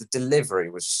 but the delivery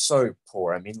was so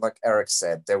poor. I mean, like Eric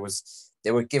said, they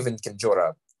were giving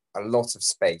Kanjura a lot of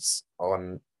space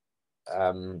on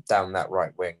down that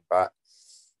right wing, but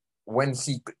when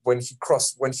he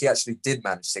actually did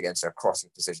manage to get into a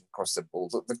crossing position, cross the ball,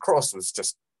 the cross was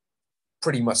just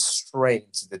pretty much straight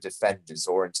into the defenders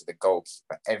or into the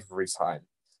goalkeeper every time.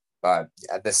 But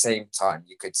at the same time,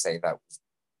 you could say that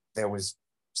there was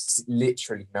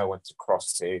literally no one to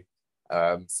cross to.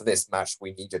 For this match,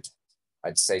 we needed,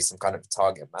 I'd say, some kind of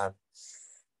target man.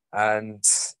 And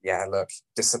yeah, look,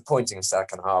 disappointing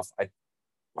second half. I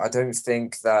don't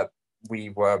think that we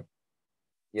were,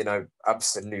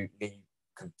 absolutely,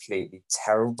 completely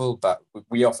terrible, but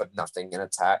we offered nothing in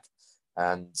attack,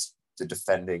 and the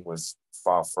defending was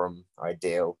far from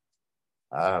ideal.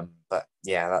 But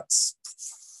yeah, that's,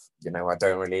 I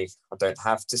don't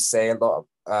have to say a lot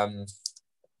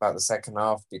about the second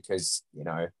half because,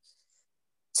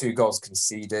 2 goals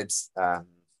conceded.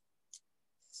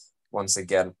 Once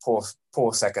again,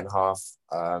 poor second half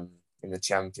in the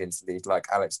Champions League, like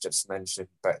Alex just mentioned.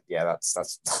 But yeah,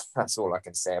 that's all I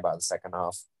can say about the second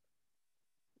half.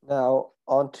 Now,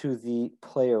 on to the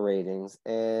player ratings,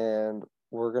 and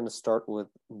we're going to start with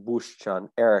Bushchan.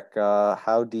 Eric,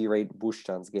 how do you rate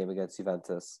Bushchan's game against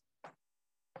Juventus?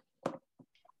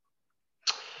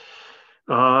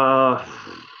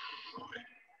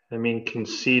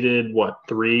 Conceded,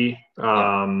 3?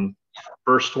 Yeah.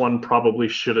 First one probably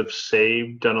should have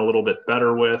saved, done a little bit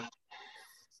better with.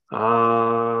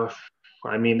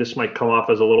 This might come off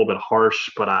as a little bit harsh,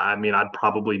 but I'd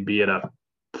probably be at a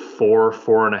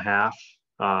 4.5.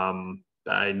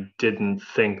 I didn't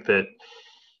think that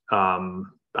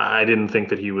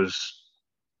he was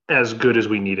as good as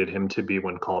we needed him to be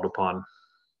when called upon.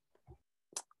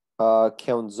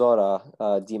 Keonzora,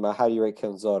 Dima, how do you rate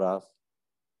Keonzora?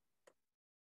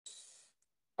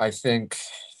 I think,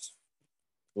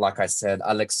 like I said,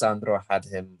 Alexandro had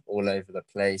him all over the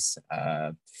place.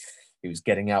 He was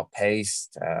getting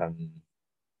outpaced.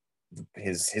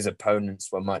 His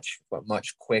opponents were much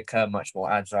quicker, much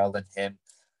more agile than him.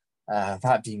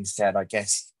 That being said, I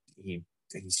guess he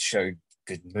showed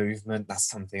good movement.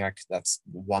 That's one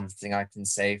thing I can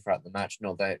say throughout the match.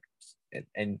 Not that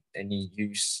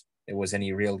there was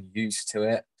any real use to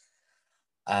it.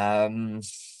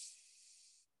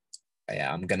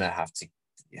 Yeah, I'm gonna have to.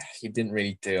 Yeah, he didn't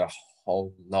really do a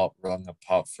whole lot wrong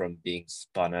apart from being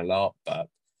spun a lot, but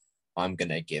I'm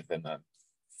gonna give him a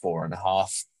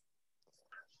 4.5.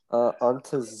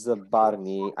 Onto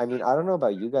Zabarny. I don't know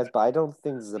about you guys, but I don't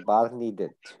think Zabarny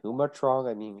did too much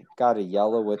wrong. Got a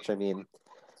yellow, which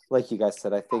like you guys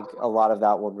said, I think a lot of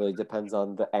that one really depends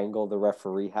on the angle the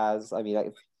referee has.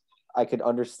 I could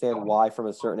understand why from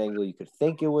a certain angle you could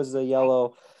think it was a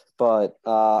yellow, but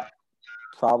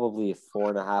probably a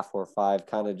 4.5 or 5,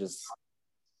 kind of just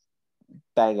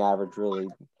bang average, really.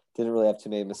 Didn't really have too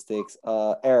many mistakes.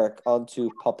 Eric, on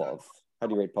to Popov. How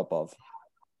do you rate Popov?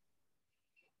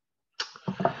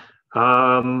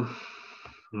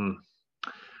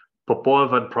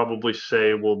 Popov, I'd probably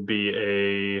say will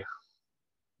be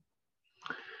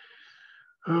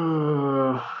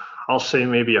I'll say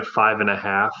maybe a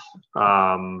 5.5.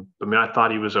 I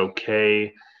thought he was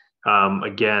okay.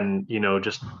 Again,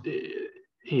 just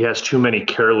he has too many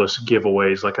careless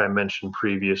giveaways, like I mentioned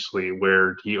previously,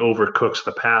 where he overcooks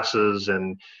the passes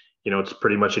and, it's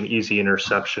pretty much an easy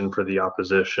interception for the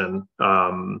opposition.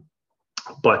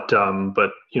 But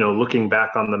looking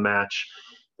back on the match,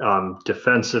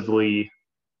 defensively,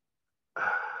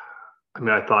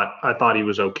 I thought he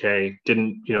was okay.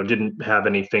 Didn't have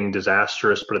anything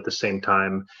disastrous, but at the same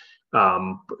time,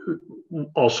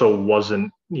 also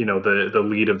wasn't the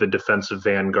lead of the defensive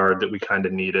vanguard that we kind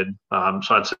of needed. So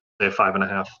I'd say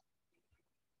 5.5.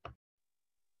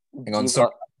 Hang on,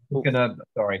 sorry.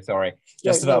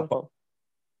 Just about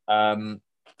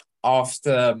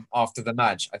after the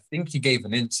match, I think he gave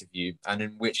an interview and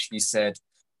in which he said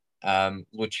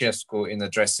Lucescu in the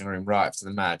dressing room right after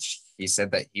the match, he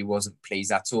said that he wasn't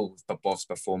pleased at all with Popov's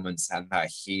performance and that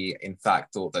he in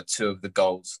fact thought that 2 of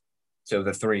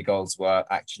the 3 goals were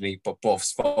actually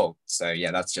Popov's fault. So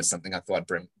yeah, that's just something I thought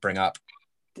I'd bring up.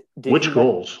 Which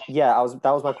goals? Yeah,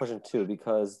 that was my question too,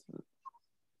 because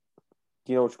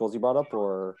do you know which goals he brought up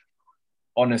or?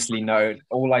 Honestly, no.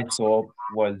 All I saw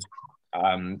was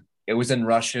it was in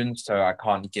Russian, so I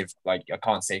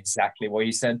can't say exactly what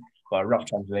he said, but rough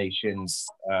translation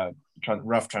of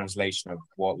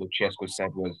what Lucescu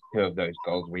said was 2 of those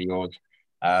goals were yours.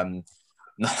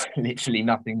 Literally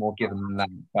nothing more given than that.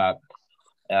 But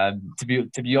to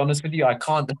be honest with you, I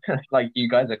can't like you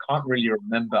guys. I can't really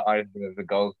remember either of the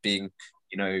goals being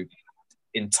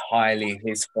entirely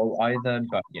his fault either.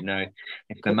 But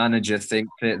if the manager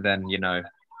thinks it, then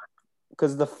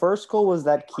Because the first goal was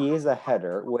that Chiesa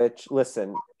header, which,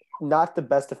 listen, not the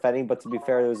best defending, but to be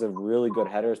fair, it was a really good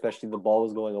header, especially the ball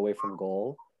was going away from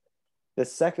goal. The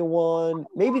second one,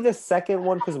 maybe the second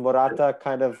one, because Morata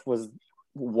kind of was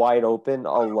wide open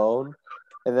alone,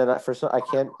 and then I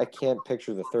can't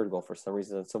picture the third goal for some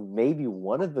reason. So maybe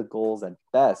one of the goals at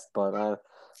best, but I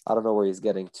don't know where he's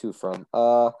getting two from.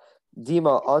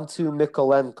 Dima, onto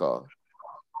Mikolenko.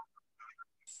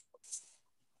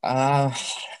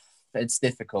 It's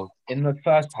difficult. In the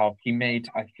first half, he made,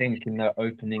 I think, in the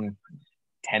opening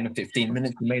 10 or 15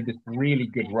 minutes, he made this really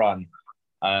good run.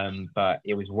 But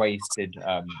it was wasted.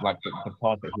 Like the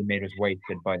pass that he made was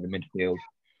wasted by the midfield.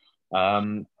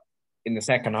 In the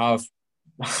second half,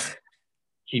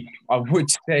 I would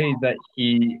say that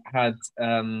he had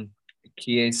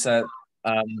Chiesa.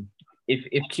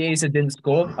 If Chiesa didn't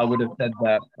score, I would have said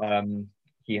that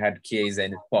he had Chiesa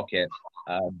in his pocket.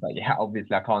 But yeah,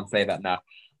 obviously I can't say that now.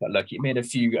 But look, he made a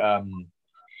few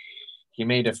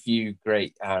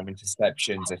great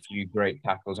interceptions, a few great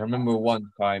tackles. I remember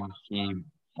one time he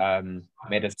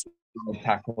made a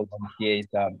tackle on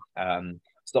Chiesa,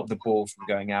 stopped the ball from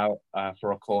going out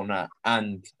for a corner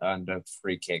and a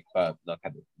free kick. But look,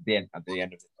 at the end of the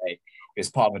day, he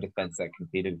was part of a defense that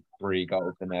conceded 3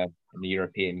 goals in a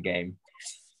European game.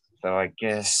 So I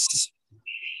guess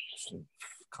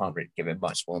can't really give it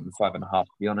much more than 5.5,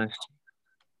 to be honest.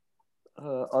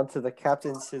 Onto the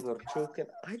captain, Sidorchuk. And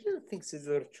I didn't think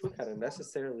Sidorchuk had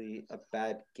necessarily a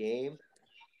bad game.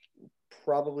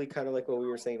 Probably kind of like what we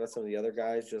were saying about some of the other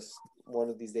guys, just one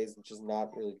of these days just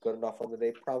not really good enough on the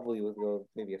day. Probably would go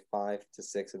maybe a 5 to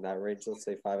 6 in that range. Let's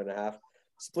say 5.5.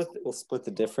 We'll split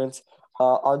the difference.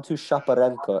 Onto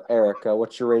Shaparenko. Erica,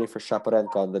 what's your rating for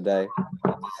Shaparenko on the day?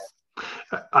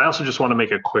 I also just want to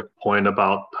make a quick point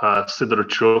about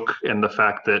Sidorchuk and the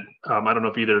fact that I don't know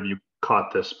if either of you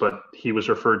caught this, but he was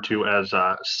referred to as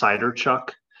Cider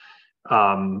Chuck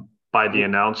by the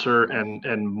announcer,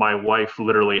 and my wife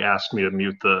literally asked me to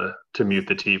mute the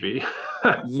TV.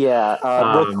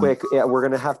 Yeah, real quick, yeah, we're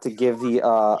gonna have to give the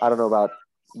I don't know about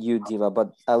you, Dima,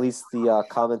 but at least the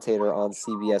commentator on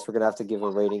CBS, we're gonna have to give a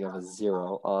rating of a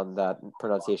 0 on that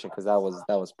pronunciation because that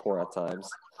was poor at times.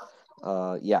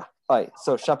 Yeah. All right.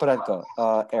 So Shaparenko,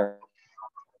 Eric.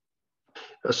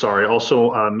 Sorry.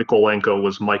 Also, Mikolenko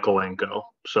was Michaelenko,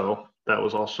 so that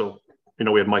was also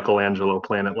we had Michelangelo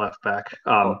playing at left back.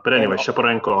 But anyway,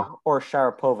 Shaparenko or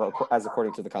Sharapova, as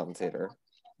according to the commentator.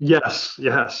 Yes,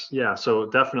 yeah. So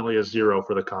definitely a 0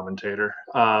 for the commentator.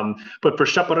 But for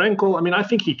Shaparenko, I mean, I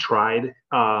think he tried.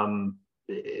 I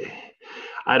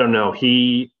don't know.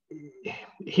 He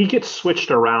gets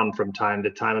switched around from time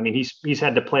to time. I mean, he's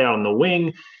had to play out on the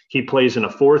wing. He plays in a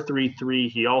 4-3-3.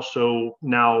 He also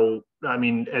now, I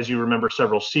mean, as you remember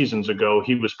several seasons ago,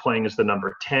 he was playing as the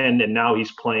number 10, and now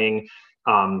he's playing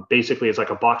basically as like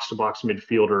a box-to-box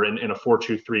midfielder in a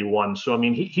 4-2-3-1. So, I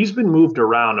mean, he's been moved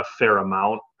around a fair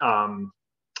amount.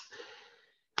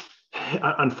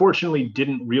 Unfortunately,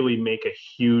 didn't really make a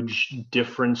huge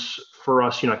difference for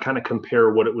us. I kind of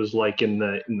compare what it was like in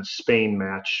the Spain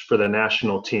match for the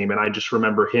national team, and I just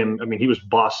remember him. I mean, he was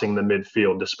bossing the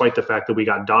midfield, despite the fact that we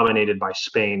got dominated by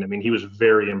Spain. I mean, he was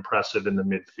very impressive in the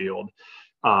midfield.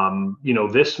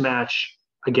 This match,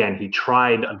 again, he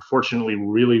tried. Unfortunately,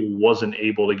 really wasn't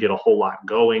able to get a whole lot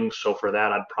going. So for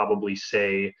that, I'd probably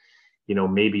say,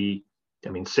 maybe. I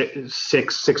mean,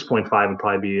 6.5 would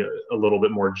probably be a little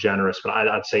bit more generous, but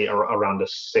I'd say around a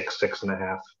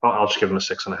 6.5. I'll just give him a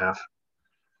 6.5.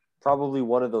 Probably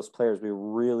one of those players we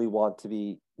really want to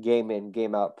be game in,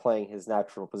 game out, playing his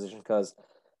natural position because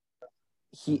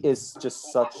he is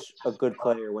just such a good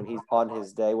player when he's on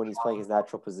his day, when he's playing his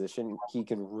natural position. He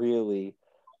can really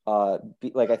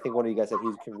be like I think one of you guys said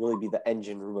he can really be the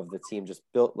engine room of the team. Just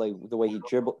built like the way he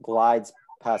glides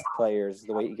past players,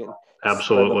 the way he can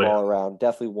spread the ball around.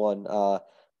 Definitely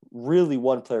really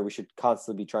one player we should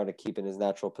constantly be trying to keep in his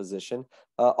natural position.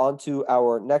 On to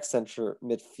our next center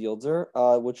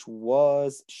midfielder, which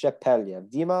was Shepeliev.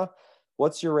 Dima,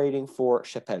 what's your rating for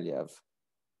Shepeliev?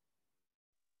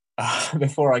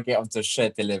 Before I get onto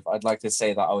Shepeliev, I'd like to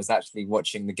say that I was actually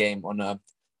watching the game on a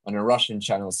Russian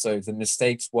channel, so the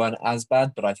mistakes weren't as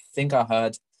bad. But I think I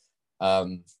heard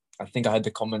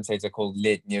the commentator called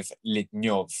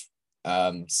Litnyov.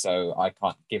 So I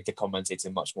can't give the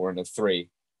commentator much more than a 3.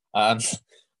 But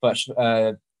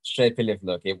Shepeliev,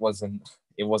 look, it wasn't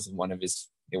a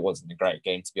great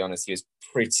game, to be honest. He was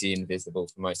pretty invisible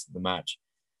for most of the match.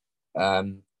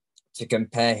 To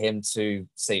compare him to,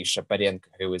 say, Shaparenko,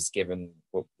 who was given,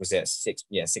 what was it,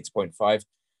 6.5.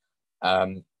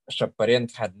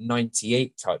 Shaparenko had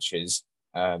 98 touches,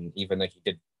 even though he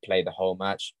did play the whole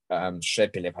match.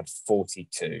 Shepelev had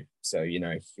 42. So, he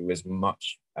was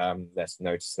much less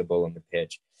noticeable on the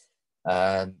pitch.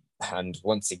 And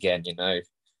once again,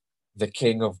 the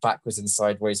king of backwards and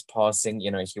sideways passing,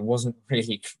 he wasn't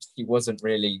really,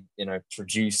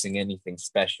 producing anything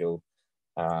special.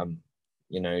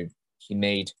 He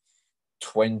made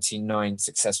 29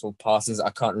 successful passes. I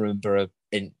can't remember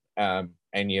in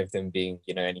any of them being,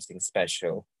 anything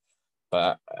special.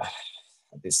 But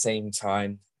at the same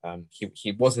time,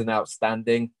 he wasn't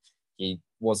outstanding. He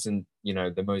wasn't,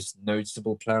 the most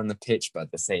noticeable player on the pitch. But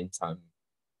at the same time,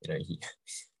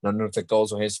 none of the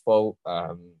goals were his fault.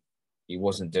 He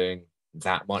wasn't doing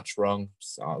that much wrong.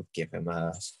 So I'll give him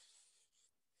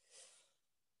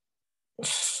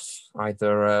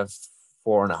either a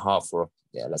 4.5 or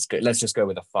let's just go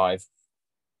with a 5.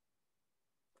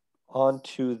 On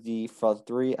to the front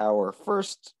three. Our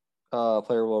first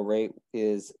player we'll rate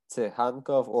is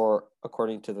Tsikhankov, or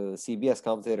according to the CBS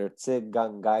commentator,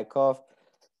 Tsigangaikov.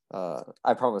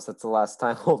 I promise that's the last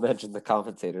time we'll mention the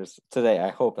commentators today,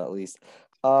 I hope at least.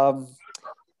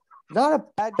 Not a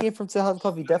bad game from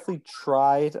Tsikhankov. He definitely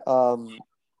tried.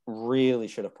 Really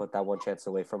should have put that one chance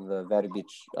away from the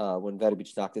Verbic when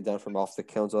Verbic knocked it down from off the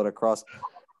Kilnzota cross.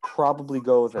 Probably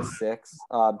go with a 6.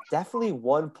 Definitely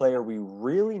one player we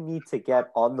really need to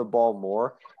get on the ball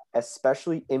more,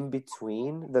 especially in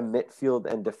between the midfield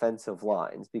and defensive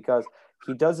lines, because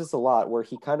he does this a lot where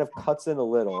he kind of cuts in a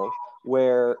little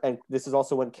and this is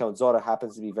also when Kilnzota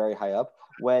happens to be very high up,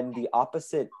 when the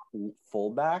opposite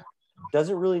fullback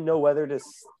doesn't really know whether to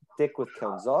stick with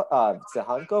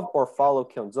Tsikhankov or follow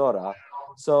Kilnzota.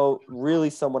 So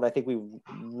really someone I think we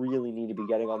really need to be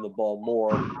getting on the ball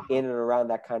more in and around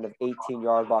that kind of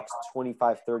 18-yard box,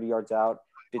 25, 30 yards out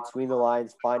between the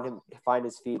lines, find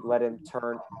his feet, let him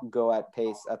turn, go at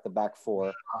pace at the back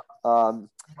four. On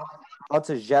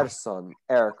to Gerson.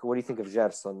 Eric, what do you think of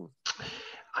Gerson?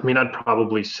 I mean, I'd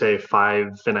probably say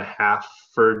 5.5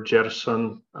 for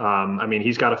Gerson.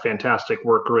 He's got a fantastic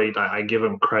work rate. I give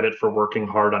him credit for working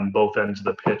hard on both ends of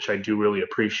the pitch. I do really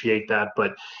appreciate that,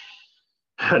 but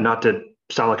not to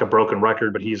sound like a broken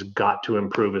record, but he's got to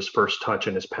improve his first touch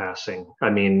and his passing.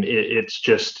 It's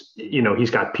just,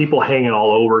 he's got people hanging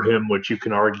all over him, which you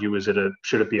can argue,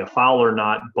 should it be a foul or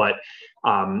not? But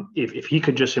if he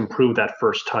could just improve that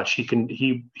first touch,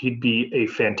 he'd be a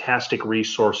fantastic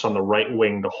resource on the right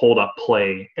wing to hold up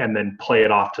play and then play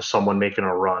it off to someone making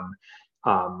a run.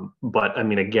 But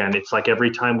again, it's like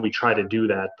every time we try to do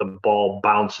that, the ball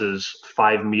bounces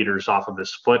 5 meters off of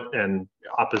his foot and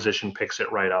opposition picks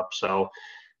it right up. So,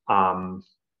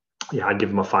 I'd give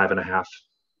him a 5.5.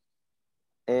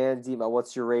 And Dima,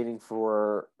 what's your rating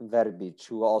for Verbic,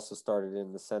 who also started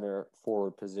in the center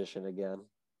forward position again?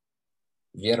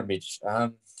 Verbic,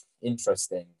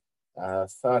 interesting.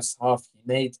 First half,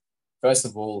 first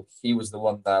of all, he was the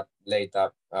one that laid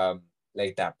that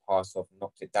pass off,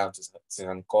 knocked it down to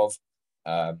Tsikhankov,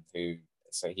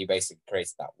 so he basically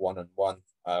created that one-on-one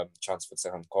chance for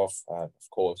Tsikhankov, of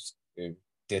course, who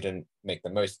didn't make the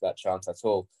most of that chance at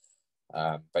all.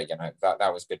 But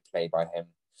that was good play by him.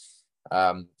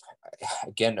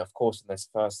 Again, of course, in this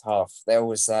first half, there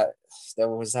was that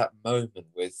moment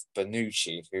with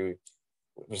Bonucci, who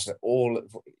was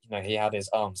he had his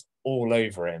arms all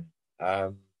over him.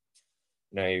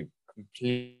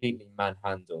 Completely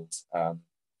manhandled,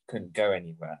 couldn't go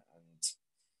anywhere,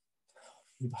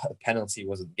 and the penalty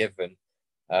wasn't given.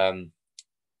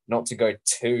 Not to go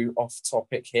too off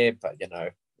topic here, but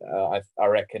I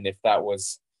reckon if that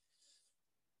was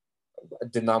a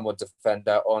Dynamo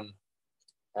defender on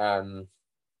a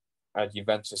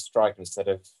Juventus striker instead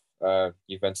of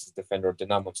Juventus defender or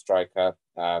Dynamo striker,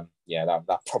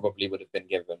 that probably would have been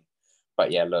given.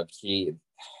 But look, he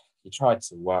tried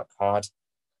to work hard.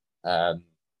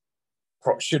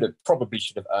 Probably should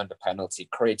have earned a penalty,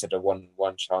 created a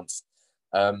 1-1 chance.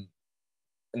 An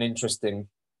interesting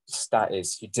stat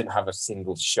is he didn't have a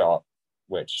single shot,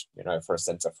 which for a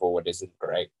centre forward isn't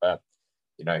great, but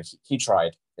he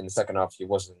tried. In the second half, he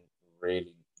wasn't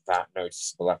really that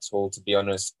noticeable at all, to be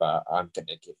honest. But I'm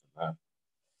gonna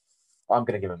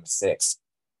give him a 6.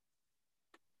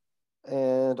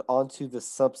 And on to the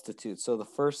substitute. So the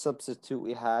first substitute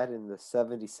we had in the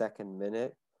 72nd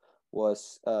minute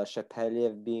was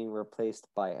Shepelev being replaced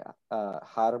by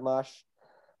Harmash.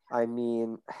 I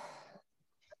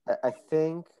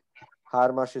think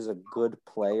Harmash is a good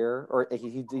player, or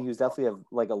he was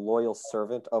definitely a loyal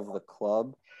servant of the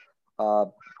club.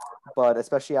 But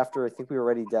especially after, I think we were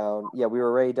already down. Yeah, we were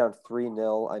already down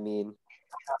 3-0.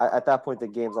 At that point, the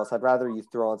game's lost. I'd rather you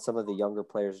throw on some of the younger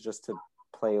players just to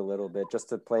play a little bit just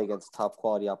to play against top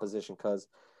quality opposition because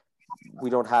we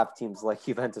don't have teams like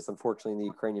Juventus, unfortunately, in the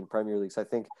Ukrainian Premier League. So I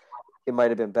think it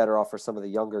might have been better off for some of the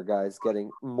younger guys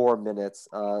getting more minutes.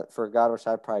 For Garosh,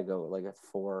 I'd probably go like a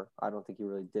 4. I don't think he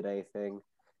really did anything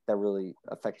that really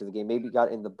affected the game. Maybe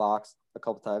got in the box a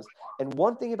couple times. And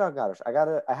one thing about Garosh,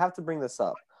 I have to bring this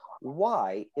up.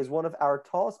 Why is one of our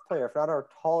tallest player, if not our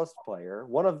tallest player,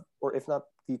 or if not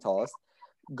the tallest,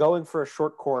 going for a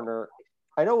short corner?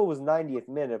 I know it was 90th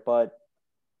minute, but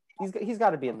he's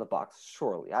got to be in the box,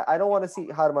 surely. I don't want to see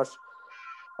how much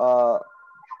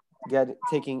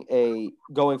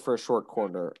going for a short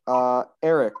corner.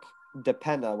 Eric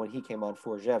Depena, when he came on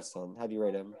for Gerson, how do you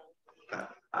rate him?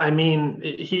 I mean,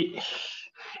 he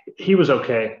was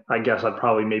okay. I guess I'd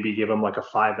probably maybe give him like a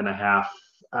 5.5.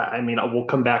 I mean, we'll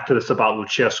come back to this about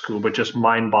Lucescu, but just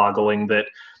mind-boggling that,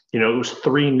 it was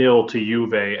 3-0 to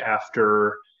Juve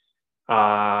after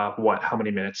how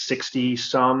many minutes?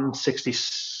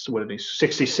 66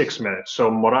 minutes.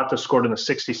 So Morata scored in the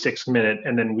 66th minute,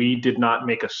 and then we did not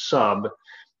make a sub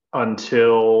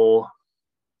until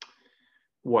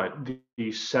the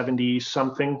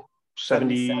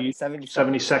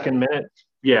 72nd minute.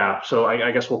 Yeah. So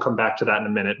I guess we'll come back to that in a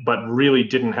minute, but really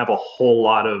didn't have a whole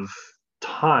lot of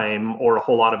time or a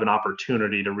whole lot of an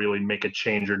opportunity to really make a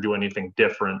change or do anything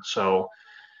different. So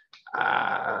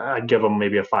I'd give him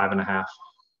maybe a 5.5.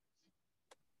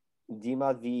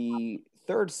 Dima, the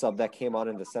third sub that came on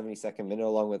in the 72nd minute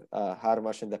along with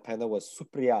Harmash and Dependa was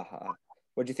Supriaha.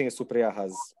 What do you think of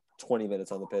Supriaha's 20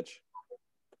 minutes on the pitch?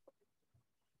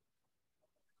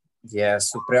 Yeah,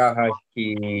 Supriaha,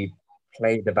 he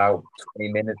played about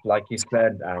 20 minutes, like you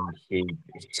said, and he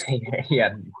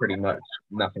had pretty much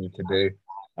nothing to do.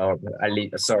 Or at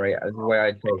least, sorry, the way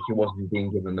I'd say he wasn't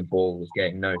being given the ball, was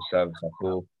getting no service at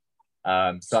all.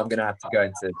 So I'm going to have to go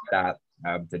into that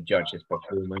to judge his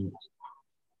performance.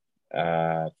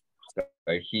 So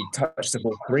he touched the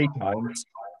ball 3 times,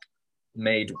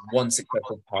 made 1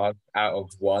 successful pass out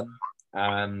of 1,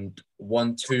 and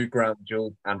won 2 ground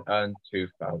duels and earned 2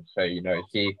 fouls. So he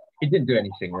didn't do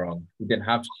anything wrong. He didn't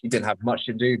have much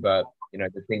to do, but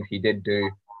the things he did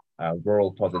do were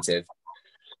all positive.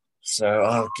 So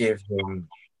I'll give him,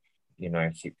 he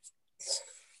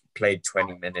played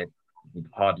 20 minutes. He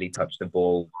hardly touched the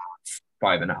ball,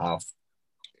 5.5.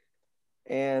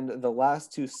 And the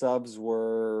last 2 subs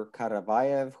were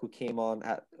Karavayev, who came on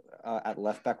at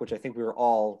left back, which I think we were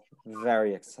all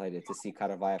very excited to see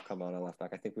Karavayev come on at left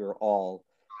back. I think we were all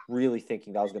really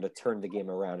thinking that was going to turn the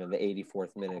game around in the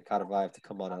 84th minute, Karavayev to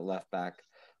come on at left back.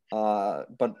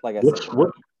 But like I said,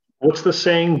 what's the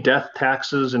saying? Death,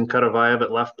 taxes, and Karavayev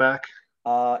at left back.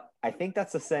 I think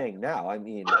that's a saying now. I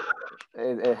mean,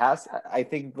 it has. I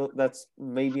think that's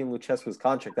maybe in Lucescu's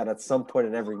contract that at some point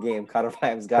in every game,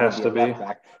 Karavayev's got to be a left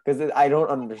back, because I don't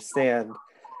understand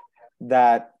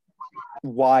that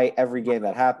why every game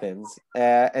that happens.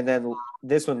 And then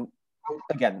this one,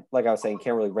 again, like I was saying,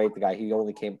 can't really rate the guy. He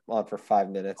only came on for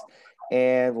 5 minutes,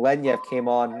 and Lenyev came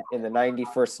on in the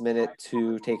 91st minute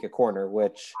to take a corner,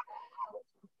 which.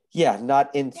 Yeah,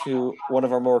 not into one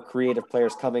of our more creative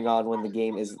players coming on when the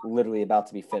game is literally about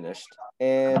to be finished.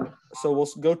 And so we'll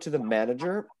go to the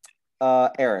manager.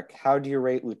 Eric, how do you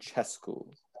rate Lucescu?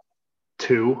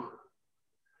 2.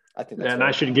 I think that's and right.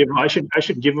 I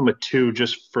should give him a 2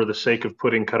 just for the sake of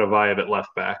putting Karavayev at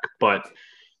left back. But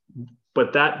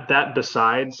that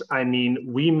besides, I mean,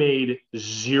 we made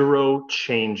 0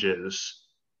 changes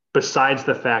besides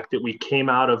the fact that we came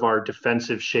out of our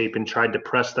defensive shape and tried to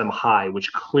press them high,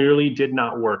 which clearly did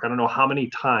not work. I don't know how many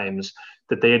times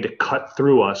that they had to cut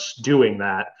through us doing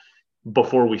that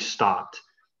before we stopped.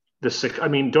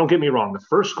 Don't get me wrong. The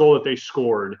first goal that they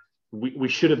scored, we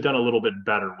should have done a little bit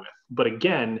better with. But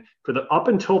again, up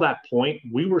until that point,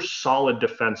 we were solid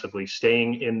defensively,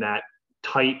 staying in that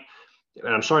tight.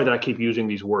 And I'm sorry that I keep using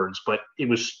these words, but it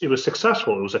was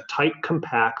successful. It was a tight,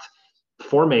 compact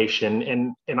formation,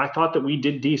 and I thought that we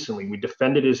did decently. We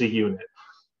defended as a unit.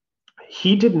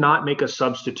 He did not make a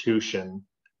substitution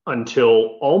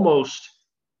until almost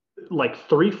like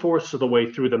 3/4 of the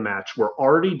way through the match. We're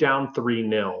already down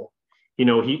 3-0.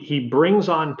 He brings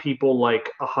on people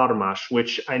like a Harmash,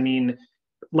 which, I mean,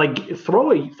 like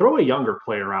throw a younger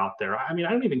player out there. I mean,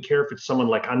 I don't even care if it's someone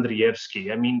like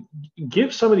Andrievsky. I mean,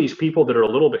 give some of these people that are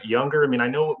a little bit younger. I mean, I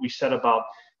know what we said about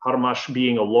Harmash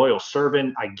being a loyal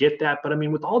servant. I get that. But I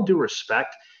mean, with all due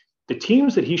respect, the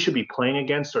teams that he should be playing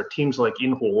against are teams like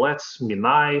Inhulets,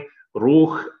 Minai,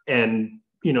 Ruch, and,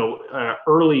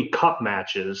 early cup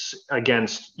matches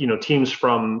against, teams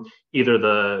from either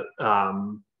the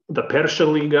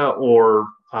Persha Liga or,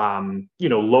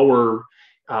 lower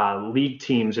league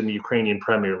teams in the Ukrainian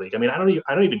Premier League. I mean, I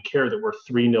don't even care that we're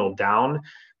 3-0 down.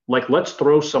 Like, let's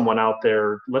throw someone out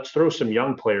there. Let's throw some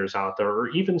young players out there, or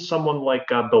even someone like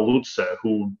Belutsa,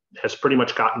 who has pretty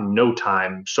much gotten no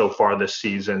time so far this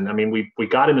season. I mean, we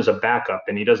got him as a backup,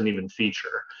 and he doesn't even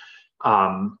feature.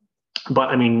 But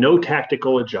I mean, no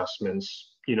tactical adjustments.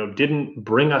 Didn't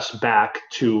bring us back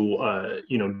to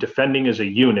defending as a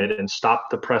unit and stop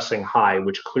the pressing high,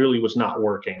 which clearly was not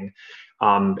working.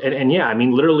 And yeah, I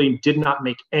mean, literally did not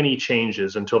make any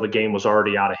changes until the game was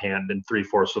already out of hand and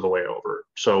 3/4 of the way over.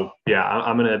 So yeah,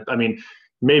 I mean,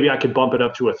 maybe I could bump it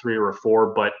up to a 3 or a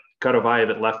 4, but Karavaya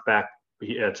at left back,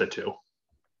 it's a 2.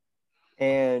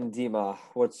 And Dima,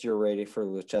 what's your rating for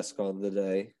Lucescu on the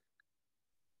day?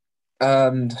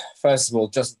 First of all,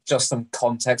 just some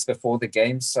context before the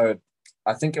game. So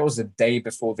I think it was the day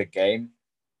before the game.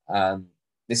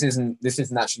 This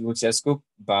isn't actually Lucescu,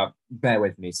 but bear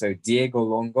with me. So Diego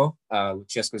Longo,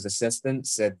 Lucescu's assistant,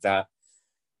 said that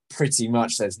pretty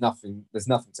much there's nothing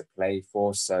to play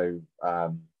for. So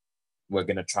we're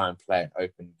gonna try and play an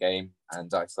open game.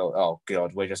 And I thought, oh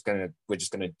God, we're just gonna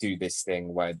do this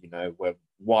thing where we're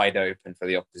wide open for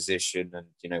the opposition,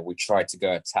 and we try to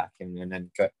go attacking and then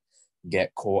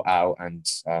get caught out and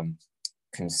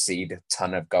concede a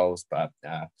ton of goals, but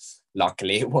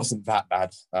luckily it wasn't that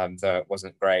bad, though it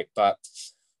wasn't great. But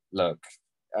look,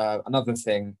 another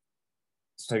thing,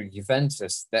 so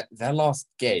Juventus, their last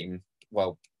game,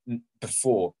 well,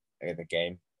 before the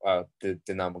game, the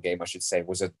Dynamo game, I should say,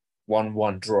 was a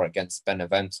 1-1 draw against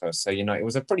Benevento. So, it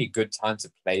was a pretty good time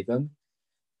to play them.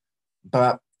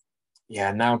 But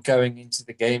yeah, now going into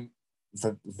the game,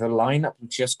 the lineup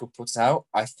Lucescu puts out,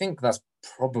 I think that's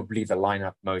probably the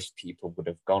lineup most people would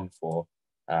have gone for,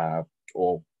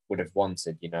 or would have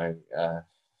wanted.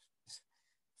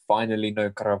 Finally, no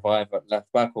Karavayev at left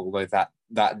back, although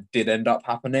that did end up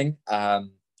happening. I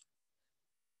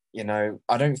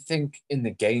don't think in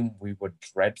the game we were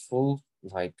dreadful.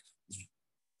 Like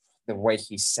the way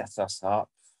he set us up,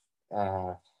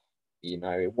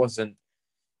 it wasn't.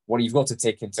 What you've got to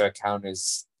take into account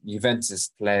is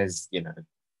Juventus players,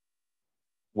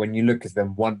 when you look at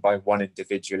them one by one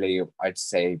individually, I'd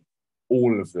say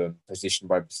all of them, position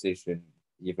by position,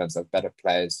 Juventus are better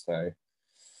players. So,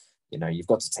 you've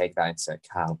got to take that into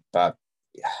account. But,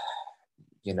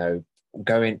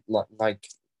 going like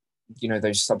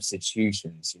those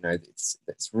substitutions,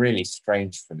 it's really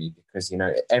strange for me because,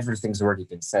 everything's already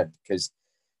been said because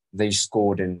they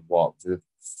scored in the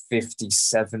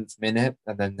 57th minute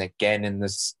and then again in the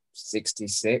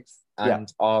 66th.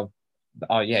 And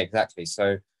yeah, exactly.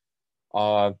 So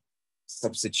our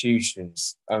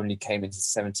substitutions only came into the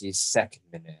 72nd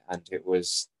minute, and it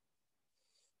was,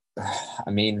 I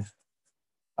mean,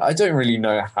 I don't really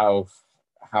know how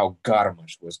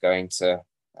Garmash was going to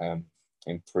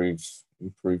improve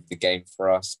the game for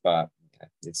us, but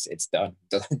it's done.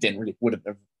 Didn't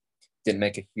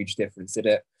make a huge difference, did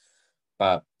it?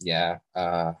 But yeah,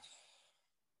 I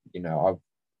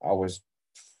was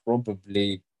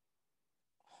probably,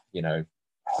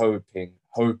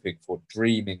 hoping for,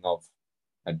 dreaming of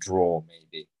a draw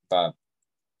maybe, but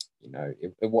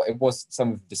it was,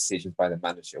 some of the decisions by the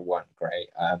manager weren't great.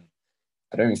 I'm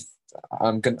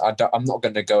not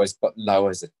gonna go as low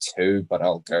as a 2, but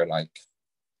I'll go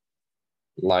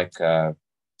like a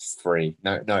 3.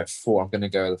 No, 4. I'm gonna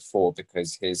go with 4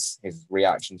 because his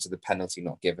reaction to the penalty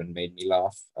not given made me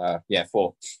laugh.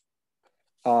 4.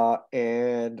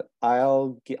 And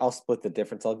I'll split the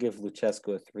difference. I'll give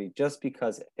Lucescu a 3 just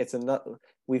because it's enough.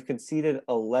 We've conceded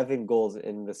 11 goals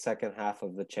in the second half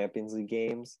of the Champions League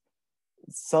games.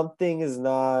 Something is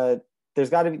not. There's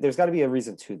got to be a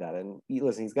reason to that. And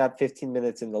listen, he's got 15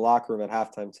 minutes in the locker room at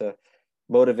halftime to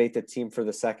motivate the team for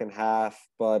the second half.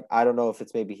 But I don't know if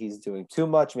it's maybe he's doing too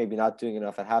much, maybe not doing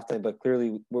enough at halftime. But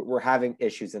clearly, we're having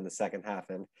issues in the second half,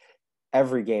 and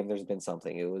every game there's been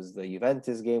something. It was the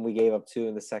Juventus game we gave up 2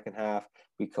 in the second half.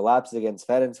 We collapsed against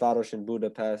Ferencváros in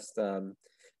Budapest.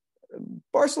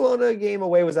 Barcelona game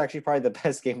away was actually probably the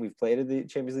best game we've played in the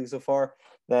Champions League so far.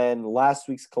 Then last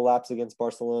week's collapse against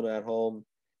Barcelona at home,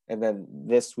 and then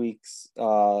this week's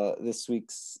loss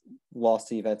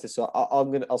to Juventus. So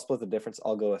I'll split the difference.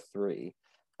 I'll go a 3.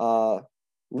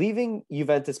 Leaving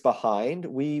Juventus behind,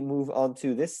 we move on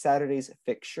to this Saturday's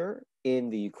fixture in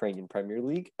the Ukrainian Premier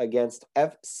League against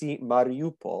FC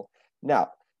Mariupol.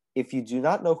 Now, if you do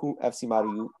not know who FC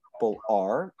Mariupol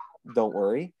are, don't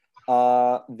worry.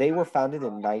 They were founded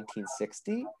in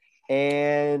 1960,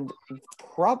 and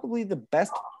probably the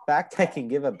best fact I can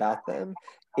give about them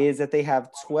is that they have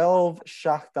 12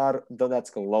 Shakhtar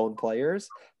Donetsk loan players.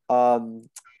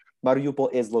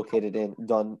 Mariupol is located in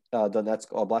Donetsk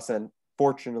Oblast, and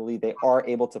unfortunately, they are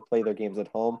able to play their games at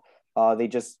home. They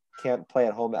just can't play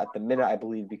at home at the minute, I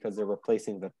believe, because they're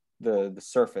replacing the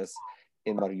surface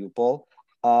in Mariupol.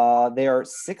 They are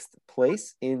sixth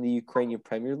place in the Ukrainian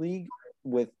Premier League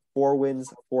with 4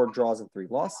 wins, 4 draws, and 3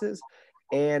 losses,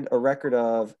 and a record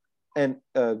of and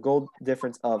a goal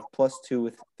difference of +2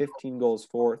 with 15 goals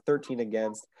for, 13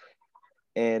 against,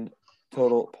 and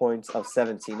total points of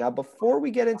 17. Now, before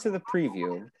we get into the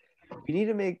preview, we need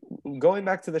to going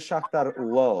back to the Shakhtar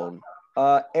loan.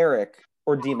 Eric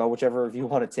or Dima, whichever of you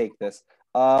want to take this.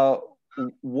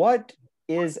 What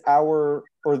is or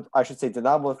I should say,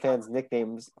 Dynamo fans'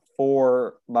 nicknames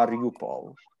for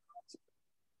Mariupol?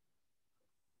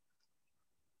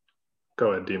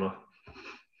 Go ahead, Dima.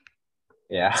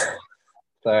 Yeah.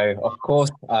 So, of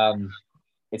course,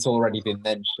 it's already been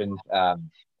mentioned,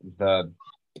 the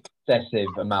excessive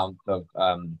amount of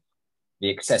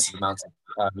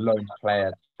loan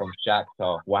players from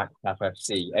Shakhtar whacked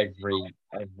FFC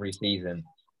every season.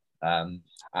 And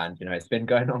it's been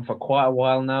going on for quite a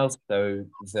while now. So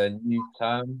the new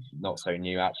term, not so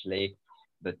new actually,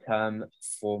 the term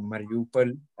for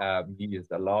Mariupol,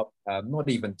 used a lot, not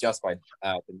even just by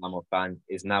the Dynamo fans,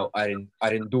 is now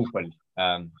Arendupol.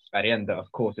 Arenda,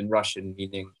 of course, in Russian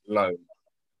meaning loan.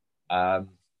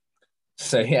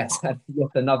 So yes, yet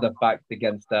another fact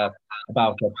against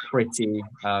about a pretty,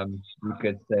 you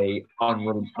could say,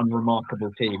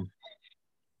 unremarkable team.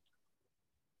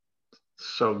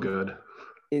 So good.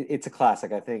 It's a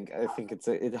classic. I think it's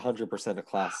 100% a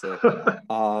classic.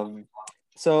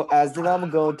 So as Dynamo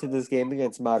go into this game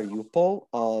against Mariupol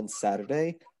on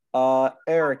Saturday,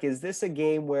 Eric, is this a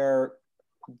game where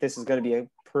this is going to be a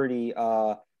pretty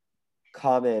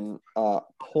common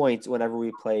point whenever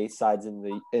we play sides in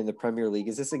the Premier League?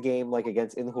 Is this a game like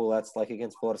against Inhulets, like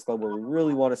against Flores Club, where we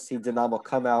really want to see Dynamo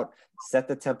come out, set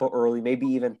the tempo early, maybe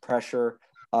even pressure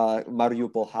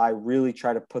Mariupol high, really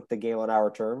try to put the game on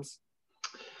our terms?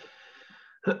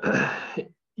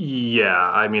 Yeah,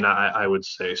 I mean, I would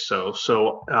say so.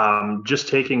 So just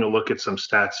taking a look at some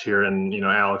stats here, and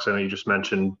Alex, I know you just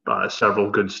mentioned several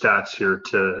good stats here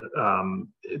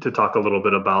to talk a little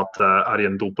bit about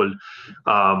Ariandupol.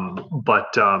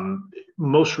 But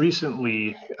most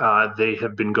recently, they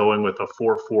have been going with a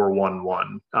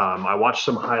 4-4-1-1. I watched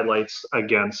some highlights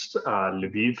against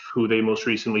Lviv, who they most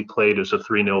recently played. It was a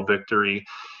 3-0 victory.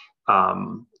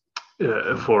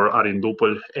 For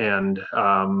Arindupol and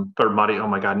for Mari. Oh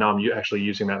my God, now I'm actually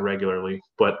using that regularly,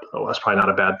 but that's probably not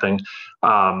a bad thing.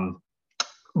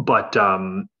 But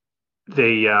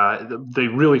they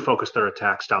really focus their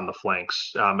attacks down the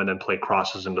flanks and then play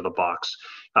crosses into the box.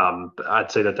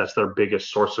 I'd say that's their biggest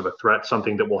source of a threat,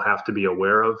 something that we'll have to be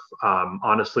aware of.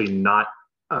 Honestly, not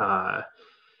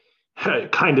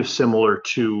kind of similar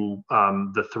to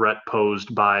the threat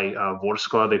posed by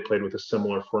Vorskla. They played with a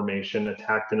similar formation,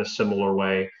 attacked in a similar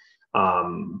way. I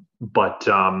mean,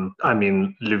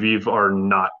 Lviv are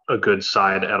not a good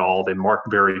side at all. They mark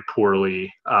very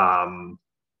poorly.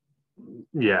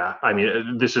 Yeah, I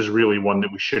mean, this is really one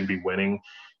that we should be winning.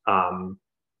 In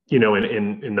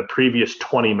the previous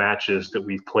 20 matches that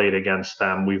we've played against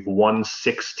them, we've won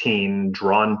 16,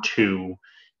 drawn 2,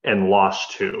 and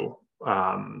lost 2.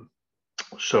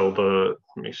 Let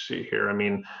me see here. I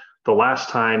mean, the last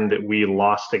time that we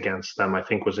lost against them, I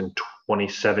think, was in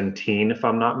 2017, if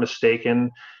I'm not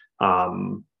mistaken.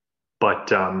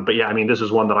 But yeah, I mean, this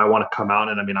is one that I want to come out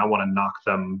and I mean, I want to knock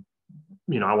them.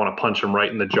 I want to punch them right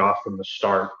in the jaw from the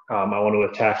start. I want to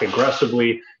attack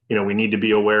aggressively. We need to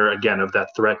be aware again of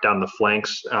that threat down the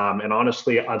flanks. And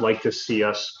honestly, I'd like to see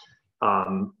us,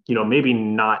 maybe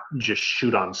not just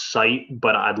shoot on sight,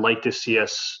 but I'd like to see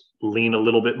us lean a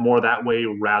little bit more that way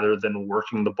rather than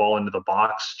working the ball into the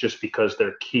box, just because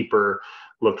their keeper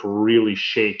looked really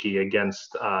shaky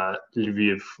against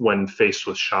Lviv when faced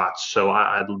with shots. So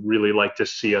I'd really like to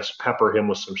see us pepper him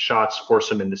with some shots,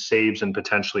 force him into saves, and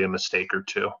potentially a mistake or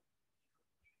two.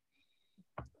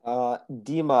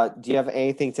 Dima, do you have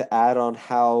anything to add on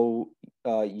how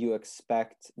you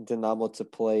expect Dynamo to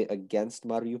play against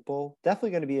Mariupol?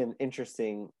 Definitely going to be an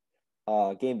interesting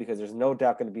game, because there's no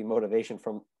doubt going to be motivation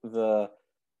from the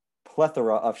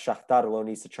plethora of Shakhtar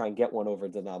loanees to try and get one over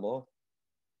Dynamo.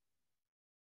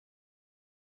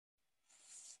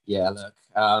 Yeah, look,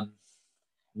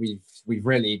 we've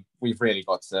really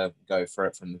got to go for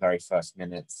it from the very first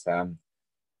minutes.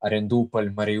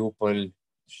 Arendupol, Mariupol,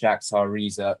 Shakhtar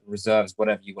reserves,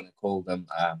 whatever you want to call them.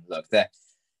 Look,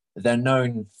 they're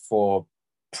known for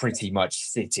pretty much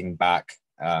sitting back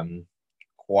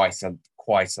quite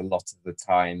a lot of the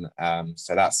time.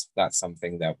 So that's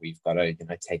something that we've got to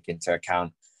take into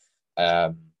account.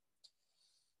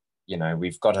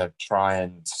 We've got to try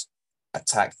and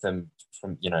attack them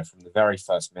from the very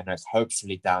first minute,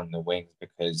 hopefully down the wings,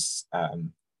 because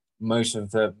most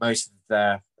of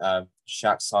their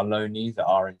shacks are lonely that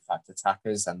are in fact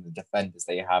attackers, and the defenders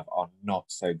they have are not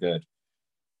so good.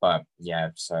 But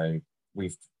yeah, so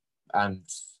we've and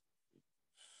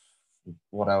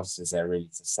what else is there really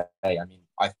to say? I mean,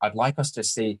 I'd like us to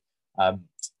see um,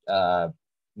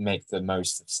 make the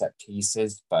most of set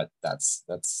pieces, but that's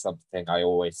something I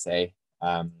always say.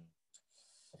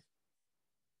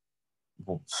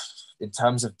 In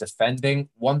terms of defending,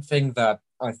 one thing that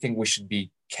I think we should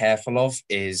be careful of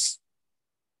is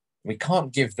we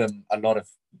can't give them a lot of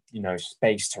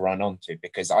space to run onto,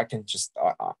 because I can just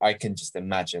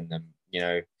imagine them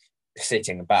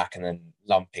sitting back and then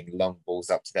lumping long balls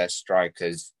up to their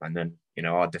strikers, and then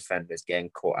our defenders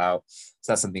getting caught out.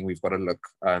 So that's something we've got to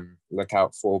look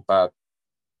out for. But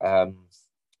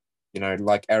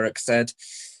like Eric said,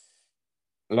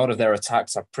 a lot of their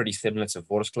attacks are pretty similar to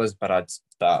Vorskla's, but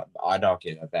I'd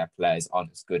argue that their players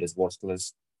aren't as good as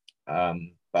Vorskla's.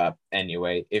 But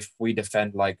anyway, if we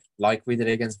defend like we did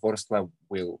against Vorskla,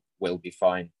 we'll be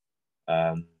fine.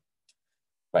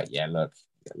 But yeah, look,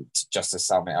 just to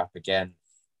sum it up again,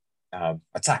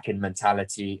 attacking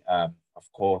mentality,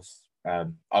 of course.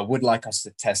 I would like us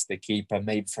to test the keeper,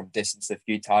 maybe from distance a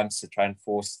few times to try and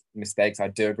force mistakes. I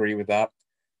do agree with that.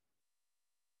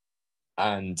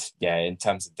 And yeah, in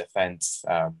terms of defense,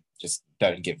 just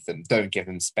don't give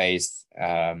them space,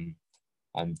 and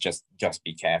just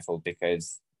be careful,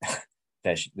 because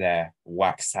they're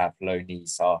wax tap low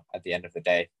knees are at the end of the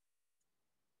day.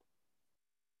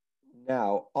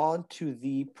 Now, on to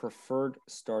the preferred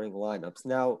starting lineups.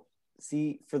 Now,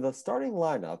 see, for the starting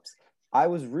lineups, I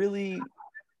was really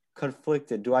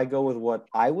conflicted. Do I go with what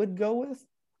I would go with,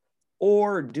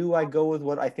 or do I go with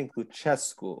what I think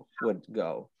Lucescu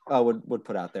would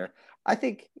put out there? I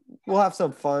think we'll have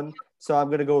some fun, so I'm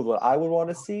going to go with what I would want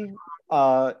to see.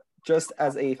 Just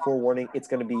as a forewarning, it's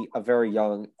going to be a very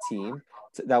young team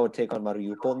that would take on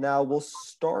Mariupol. Now, we'll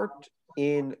start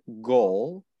in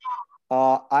goal.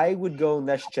 I would go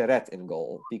Neshcheret in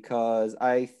goal, because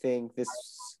I think this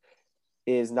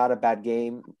is not a bad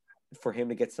game for him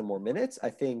to get some more minutes. I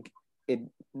think it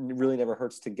really never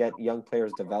hurts to get young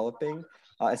players developing,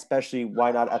 especially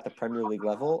why not at the Premier League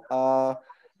level.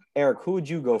 Eric, who would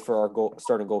you go for our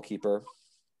starting goalkeeper?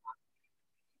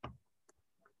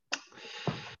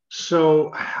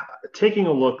 So, taking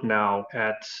a look now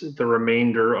at the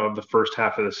remainder of the first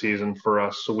half of the season for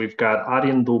us. So we've got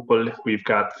Arjen Dupel, we've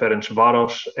got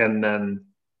Ferencvaros, and then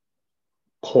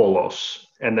Kolos.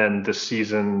 And then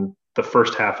the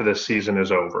first half of this season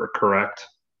is over, correct?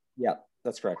 Yeah,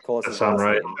 that's correct. Kolos That is sound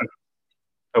right? game.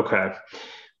 Okay.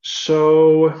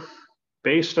 So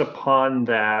based upon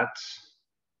that,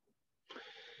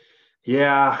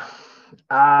 yeah,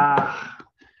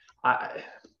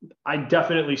 I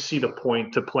definitely see the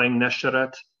point to playing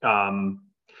Nesheret.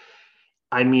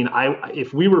 I mean,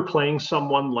 if we were playing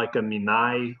someone like a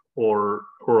Minai or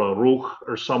a Ruch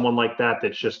or someone like that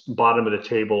that's just bottom of the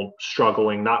table,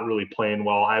 struggling, not really playing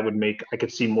well, I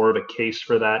could see more of a case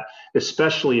for that,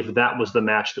 especially if that was the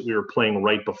match that we were playing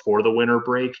right before the winter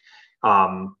break.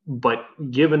 But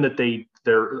given that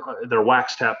their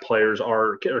wax tap players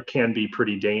are or can be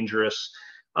pretty dangerous,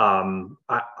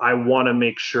 I want to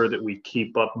make sure that we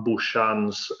keep up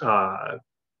Bouchan's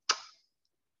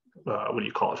what do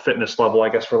you call it, fitness level, I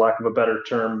guess, for lack of a better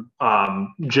term,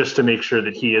 just to make sure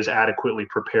that he is adequately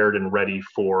prepared and ready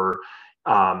for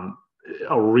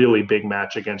a really big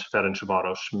match against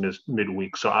Ferencvaros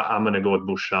midweek. So I'm going to go with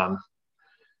Bouchan.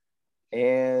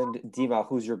 And Dima,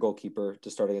 who's your goalkeeper to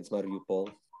start against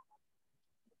Mariupol?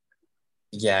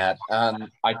 Yeah,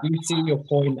 I do see your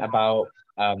point about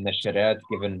Nesheret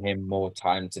giving him more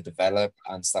time to develop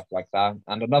and stuff like that.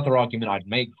 And another argument I'd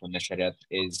make for Nesheret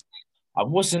is I've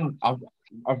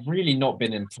really not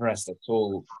been impressed at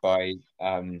all by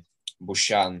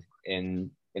Bouchan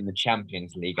in the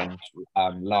Champions League,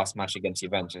 and last match against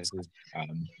Juventus is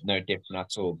no different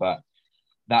at all. But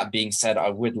that being said, I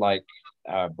would like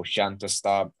Bouchan to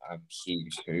start.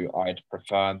 He's who I'd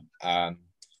prefer.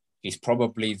 He's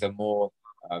probably the more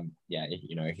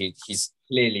he's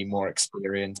clearly more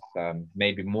experienced,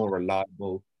 maybe more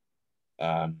reliable.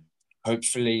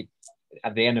 Hopefully,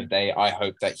 at the end of the day, I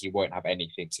hope that he won't have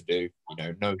anything to do.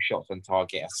 No shots on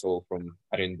target at all from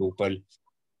Arjen Dupel.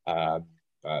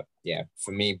 But yeah,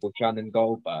 for me, Bouchan in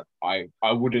goal. But I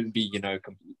wouldn't be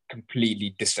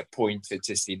completely disappointed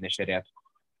to see Nesheret.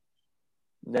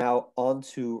 Now on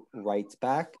to right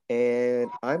back, and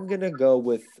I'm gonna go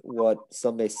with what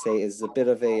some may say is a bit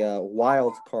of a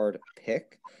wild card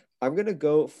pick. I'm gonna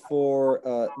go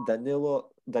for Danilo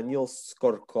Daniel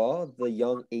Skorko, the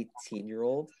young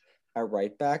 18-year-old at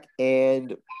right back.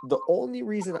 And the only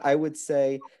reason I would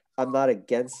say I'm not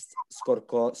against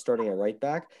Skorko starting at right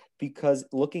back, because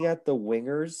looking at the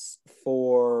wingers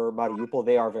for Mariupol,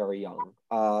 they are very young.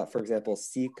 For example,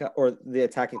 Sika, or the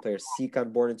attacking players,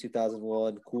 Sikan born in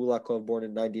 2001, Kulakov born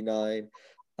in 99,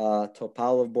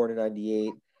 Topalov born in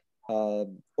 98.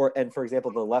 And for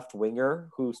example, the left winger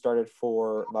who started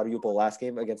for Mariupol last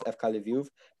game against FK Lviv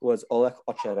was Oleg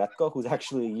Ocheretko, who's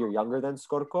actually a year younger than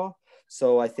Skorko.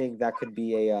 So I think that could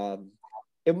be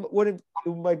it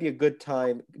might be a good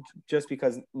time, just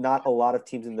because not a lot of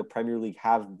teams in the Premier League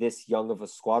have this young of a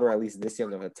squad, or at least this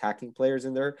young of attacking players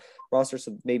in their roster.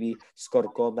 So maybe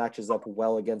Skorko matches up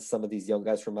well against some of these young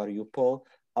guys from Mariupol.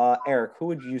 Eric, who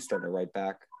would you start at right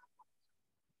back?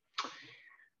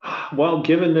 Well,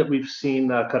 given that we've seen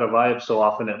Karavayev so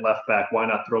often at left back, why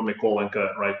not throw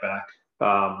Mikolenko at right back?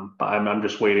 I'm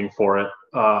just waiting for it.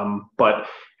 But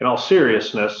in all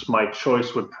seriousness, my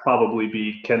choice would probably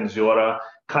be Ken Ziora.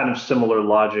 Kind of similar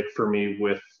logic for me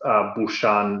with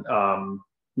Bouchan.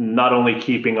 Not only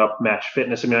keeping up match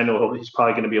fitness. I mean, I know he's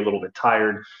probably going to be a little bit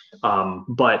tired,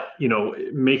 but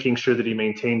making sure that he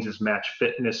maintains his match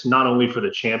fitness, not only for the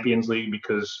Champions League,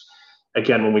 because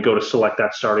again, when we go to select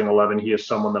that starting 11, he is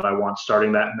someone that I want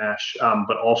starting that match,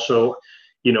 but also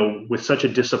with such a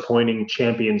disappointing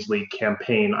Champions League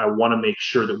campaign, I want to make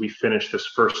sure that we finish this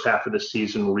first half of the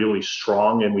season really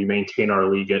strong and we maintain our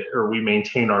lead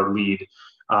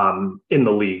in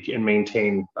the league and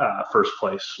maintain first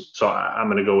place. So I'm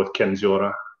going to go with Ken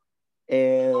Ziora.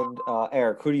 And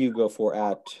Eric, who do you go for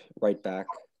at right back?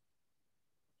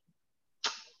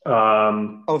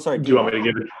 Sorry. Do you want me to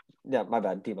give it? Yeah, my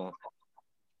bad, Dima.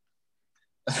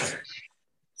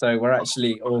 So we're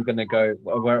actually all going to go.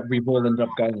 We've all ended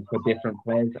up going for different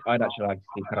players. I'd actually like to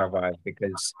see Karavayev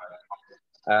because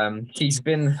he's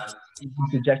been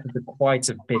subjected to quite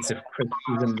a bit of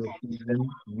criticism this season,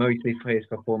 mostly for his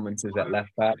performances at left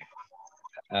back.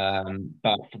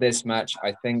 But for this match,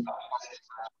 I think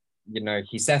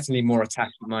he's certainly more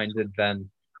attacking minded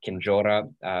than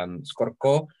Kinjora.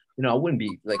 Skorko, I wouldn't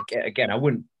be I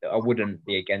wouldn't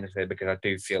be against it, because I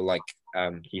do feel like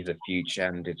he's a future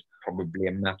and it's probably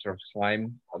a matter of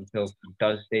time until he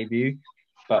does debut.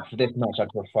 But for this match, I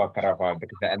prefer Karavayev,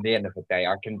 because at the end of the day,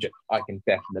 I can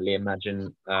definitely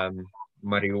imagine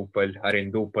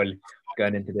Arindupol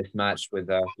going into this match with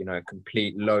a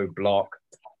complete low block,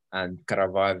 and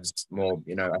Karavayev's more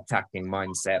attacking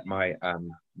mindset might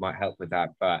help with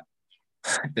that. But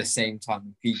at the same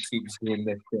time, he keeps doing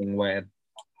this thing where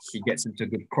he gets into a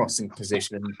good crossing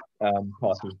position and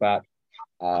passes back.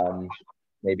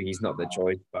 Maybe he's not the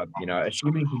choice, but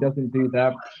assuming he doesn't do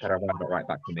that, Karavayev right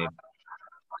back to me.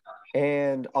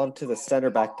 And onto the center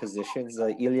back positions.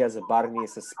 Ilya Zabarny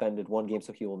is suspended one game,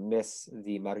 so he will miss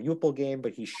the Mariupol game,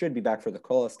 but he should be back for the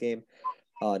Kolos game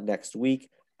next week.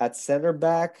 At center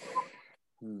back,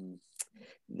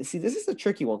 see, this is a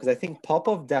tricky one, because I think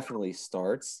Popov definitely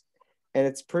starts, and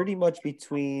it's pretty much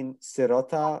between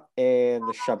Sirota and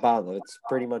Shabanov. It's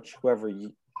pretty much whoever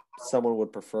someone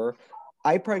would prefer.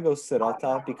 I'd probably go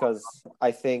Sirota, because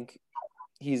I think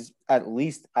he's at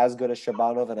least as good as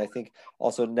Shabanov, and I think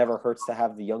also it never hurts to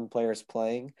have the young players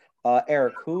playing.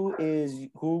 Eric, who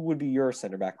would be your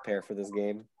center back pair for this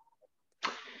game?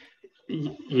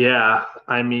 Yeah,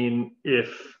 I mean, if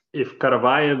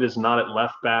Karavayev is not at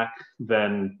left back,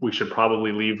 then we should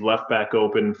probably leave left back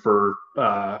open for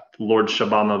Lord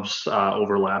Shabanov's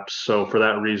overlaps. So for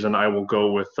that reason, I will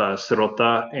go with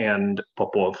Sirota and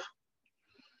Popov.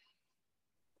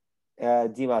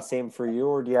 Dima, same for you,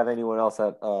 or do you have anyone else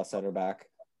at center back?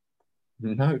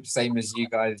 No, same as you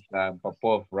guys.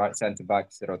 Popov, right centre back,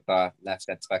 Sirota, left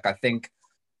centre back. I think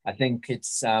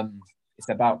it's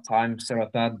about time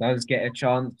Sirota does get a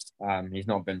chance. He's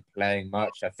not been playing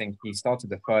much. I think he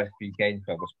started the first few games,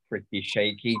 but was pretty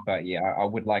shaky. But yeah, I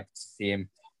would like to see him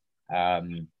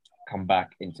come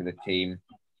back into the team.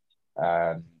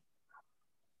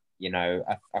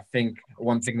 I think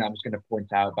one thing that I'm just going to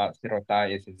point out about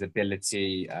Sirota is his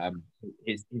ability,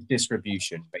 his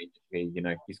distribution, basically.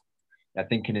 I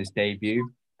think in his debut,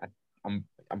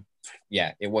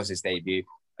 it was his debut.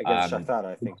 Against Shakhtar,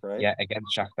 I think, right? Yeah,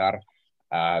 against Shakhtar,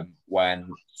 when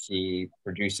he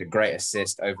produced a great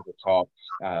assist over the top.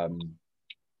 But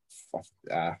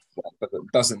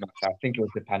it doesn't matter. I think it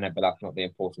was the penalty, but that's not the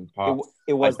important part.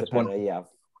 It was the penalty, yeah.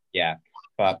 Yeah,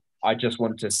 but I just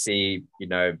want to see,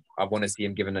 I want to see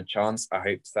him given a chance. I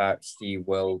hope that he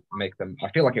will make them.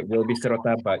 I feel like it will be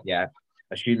Sirota, but yeah,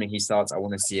 assuming he starts, I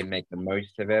want to see him make the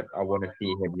most of it. I want to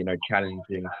see him,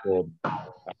 challenging for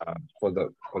a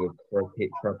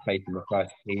place in the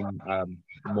first team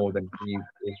more than he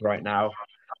is right now.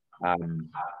 And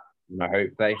I hope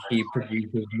that he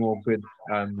produces more good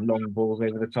long balls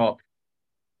over the top.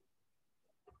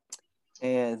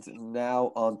 And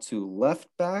now on to left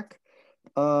back.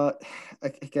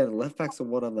 Again, left back's the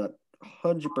one I'm not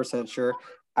 100% sure.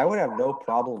 I would have no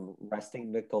problem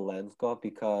resting Mikolenko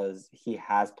because he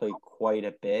has played quite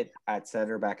a bit at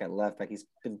center back, at left back. He's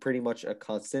been pretty much a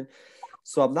constant.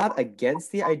 So I'm not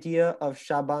against the idea of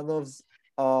Shabanov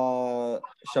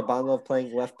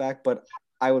playing left back, but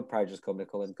I would probably just go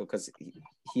Mikolenko because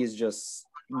he is just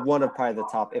one of probably the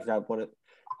top, if not one of,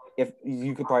 if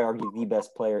you could probably argue the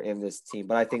best player in this team.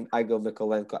 But I think I go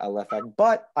Mikolenko at left back.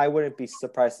 But I wouldn't be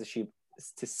surprised to see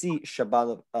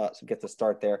Shabanov get the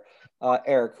start there.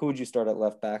 Eric, who would you start at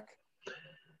left back?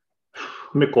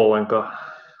 Mikolenko.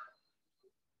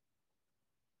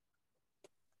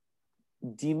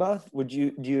 Dima,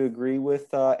 do you agree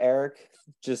with Eric?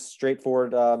 Just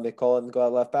straightforward Mikolenko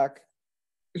at left back?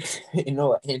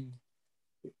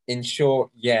 In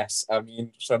short, yes. I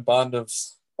mean,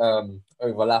 Shabanov's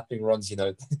overlapping runs,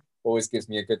 always gives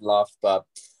me a good laugh. But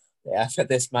yeah, for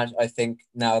this match, I think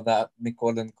now that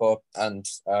Mikolenko and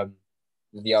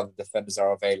the other defenders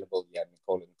are available,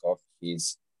 Mikolenko,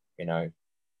 he's,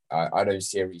 I don't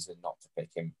see a reason not to pick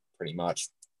him pretty much.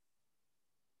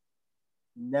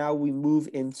 Now we move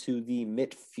into the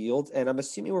midfield, and I'm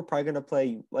assuming we're probably going to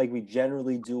play like we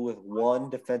generally do with one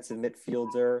defensive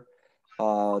midfielder,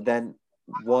 then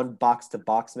one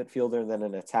box-to-box midfielder, and then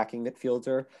an attacking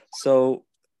midfielder. So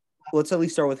let's at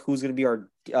least start with who's going to be our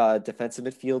defensive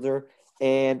midfielder.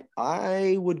 And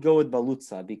I would go with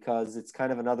Balutza because it's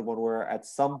kind of another one where at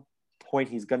some point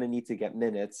he's going to need to get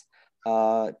minutes.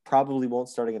 Probably won't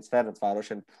start against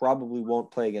Ferencváros and probably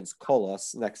won't play against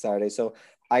Kolos next Saturday. So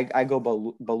I go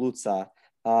Balutza.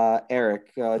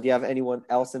 Eric, do you have anyone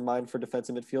else in mind for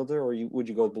defensive midfielder, or would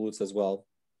you go with Balutza as well?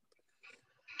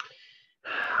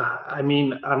 I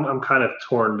mean, I'm kind of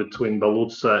torn between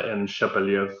Balutza and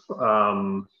Shepeliev.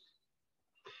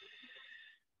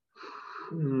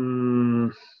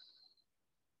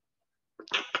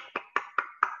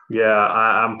 Yeah,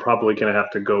 I'm probably gonna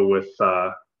have to go with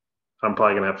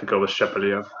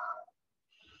Shepeliev.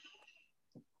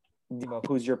 Dima,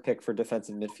 who's your pick for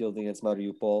defensive midfield against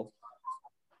Mariupol?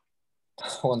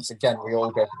 Once again, we all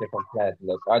go for different players.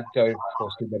 Look, I'd go for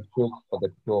Subarsuk for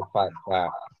the pure fact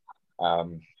that,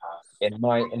 in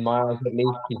my eyes at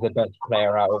least, he's the best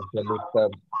player out of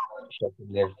Balutza,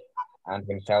 Shepeliev, and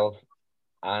himself.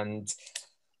 And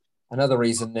another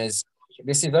reason is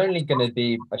this is only going to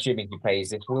be, assuming he plays,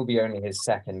 this will be only his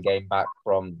second game back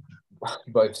from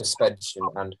both suspension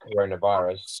and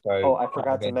coronavirus. So, I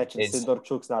forgot to mention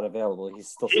Sidorchuk's not available. He's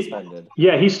still suspended. He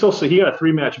got a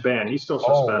 3-match ban. He's still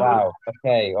suspended. Oh wow.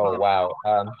 Okay. Oh wow.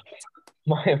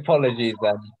 My apologies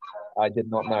then. I did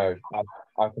not know.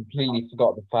 I completely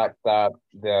forgot the fact that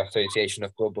the Association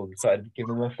of Football decided to give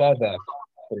him a further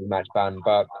 3-match ban.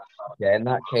 But yeah, in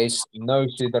that case, no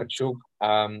Sidorchuk.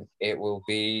 It will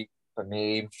be for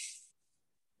me.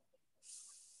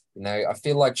 I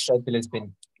feel like Sheffield has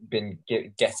been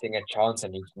getting a chance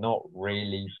and he's not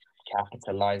really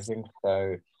capitalizing.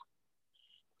 So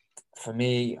for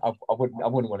me, I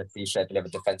wouldn't want to see Sheffield have a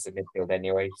defensive midfield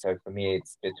anyway. So for me,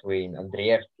 it's between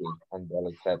Andrievski and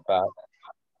Balutza. But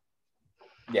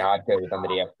yeah, I'd go with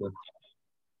Andrievski.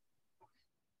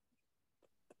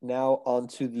 Now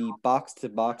onto the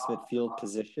box-to-box midfield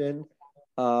position.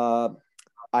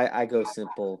 I go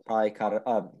simple. Probably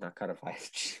not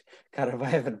Karavayev.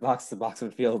 Karavayev and box-to-box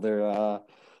midfielder.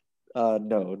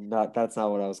 No, that's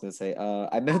not what I was going to say.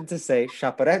 I meant to say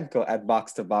Shaparenko at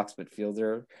box-to-box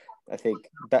midfielder. I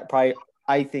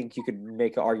think you could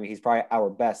make an argument he's probably our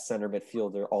best center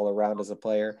midfielder all around as a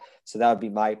player. So that would be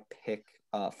my pick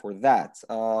for that.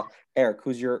 Eric,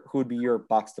 who would be your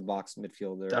box-to-box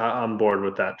midfielder? I'm bored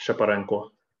with that.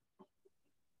 Shaparenko.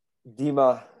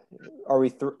 Dima, are we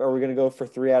going to go for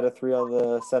 3 out of 3 on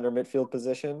the center midfield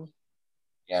position?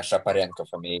 Yeah, Shaparenko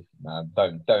for me.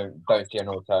 Don't see an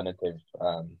alternative.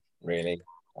 Really.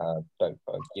 Don't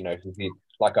he's,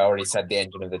 like I already said, the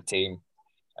engine of the team.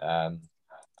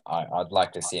 I'd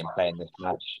like to see him play in this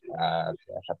match.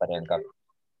 Shaparenko.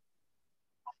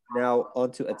 Now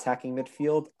onto attacking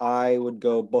midfield, I would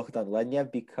go Bogdan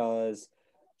Lenyev because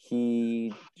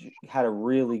he had a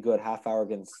really good half hour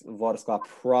against Vodosław.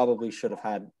 Probably should have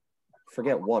had,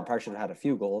 probably should have had a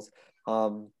few goals.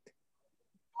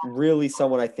 Really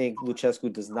someone I think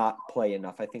Lucescu does not play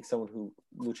enough. I think someone who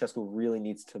Lucescu really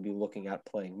needs to be looking at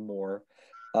playing more.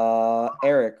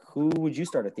 Eric, who would you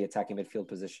start at the attacking midfield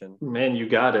position? Man, you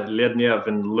got it. Lednev,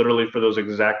 and literally for those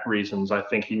exact reasons. I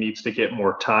think he needs to get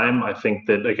more time. I think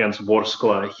that against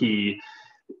Vorskla,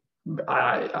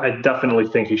 I definitely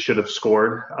think he should have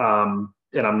scored.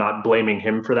 And I'm not blaming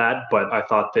him for that, but I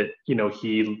thought that,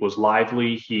 he was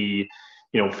lively.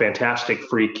 Fantastic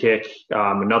free kick.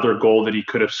 Another goal that he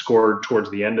could have scored towards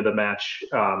the end of the match.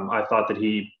 I thought that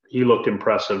he looked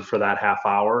impressive for that half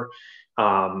hour.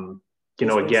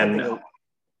 Again,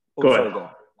 Oh, go sorry, ahead. go.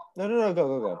 No,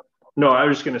 go. No, I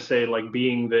was just going to say, like,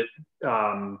 being that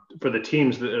for the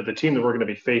team that we're going to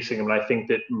be facing, and I think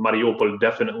that Mariupol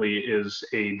definitely is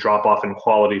a drop off in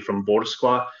quality from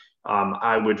Vorskla.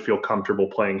 I would feel comfortable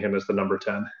playing him as the number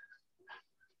 10.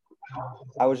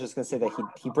 I was just going to say that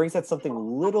he brings out something a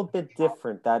little bit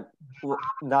different that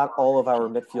not all of our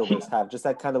midfielders have. Just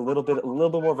that kind of a little bit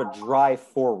more of a drive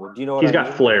forward. Do you know what I mean? He's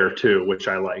got flair too, which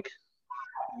I like.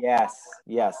 Yes,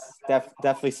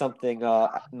 definitely something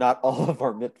not all of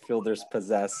our midfielders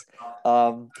possess.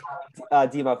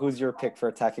 Dima, who's your pick for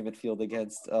attacking midfield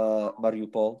against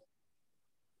Mariupol?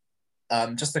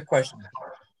 Just a question: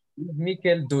 is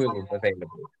Mikel Duilov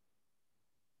available?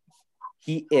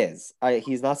 He is.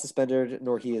 He's not suspended,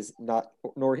 nor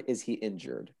is he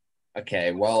injured.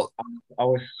 Okay, well, I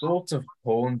was sort of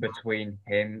torn between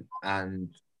him and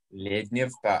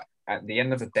Lednev, but at the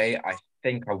end of the day, I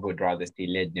think I would rather see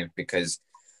Lednev because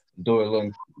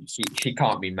Duilov, he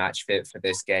can't be match fit for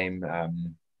this game.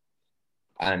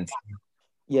 And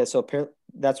yeah, so apparently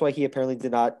that's why he apparently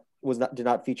did not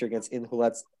feature against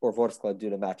Inhulets or Vorskla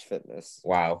due to match fitness.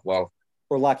 Wow, well,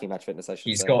 or lacking match fitness, I should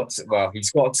he's say.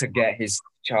 He's got to get his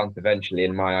chance eventually,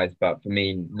 in my eyes. But for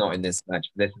me, not in this match.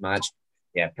 This match,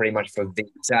 yeah, pretty much for the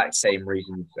exact same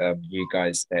reasons you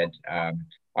guys said.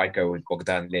 I go with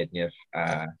Bogdan Lednev.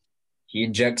 He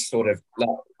injects sort of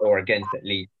or against at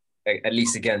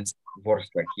least against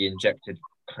Vorskla, he injected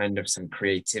kind of some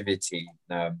creativity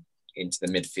into the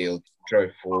midfield,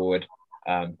 drove forward,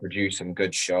 produced some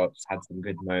good shots, had some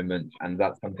good moments, and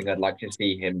that's something I'd like to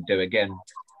see him do again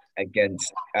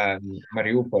against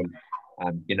Mariupol.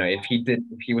 If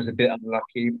he was a bit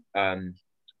unlucky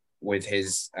with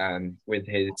his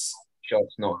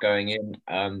shots not going in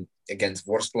against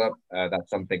Vorskla, that's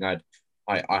something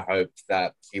I hope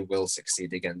that he will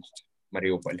succeed against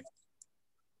Mariupol.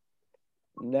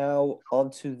 Now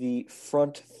onto the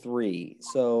front three.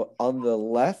 So on the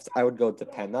left, I would go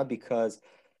Depena because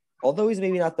although he's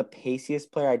maybe not the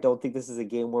paciest player, I don't think this is a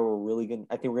game where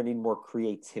I think we're gonna need more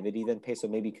creativity than pace. So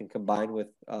maybe you can combine with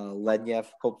Lednev,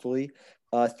 hopefully.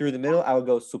 Through the middle, I would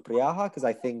go Supriyaha because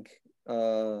I think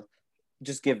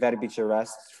just give Verbic a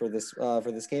rest for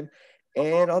this game.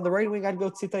 And on the right wing, I'd go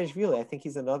Tsitaishvili. I think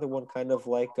he's another one kind of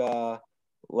like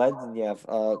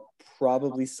Lednev,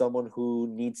 probably someone who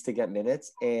needs to get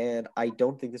minutes. And I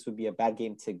don't think this would be a bad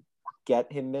game to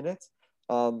get him minutes.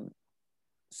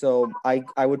 So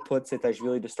I would put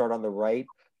Tsitaishvili to start on the right.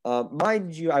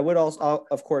 Mind you, I would also,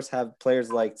 of course, have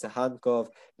players like Tsahankov,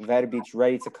 Verbic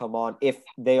ready to come on if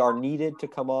they are needed to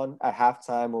come on at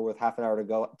halftime or with half an hour to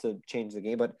go to change the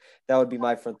game. But that would be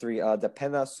my front three: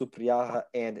 Depena, Supriyaha,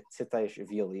 and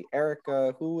Tsitaishvili.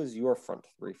 Erica, who is your front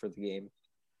three for the game?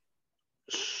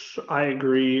 I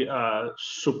agree.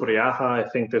 Supriyaha, I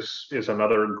think this is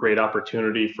another great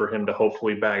opportunity for him to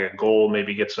hopefully bag a goal,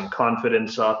 maybe get some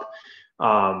confidence up.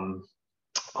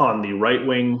 On the right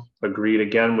wing, agreed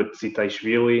again with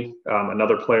Tsitaishvili,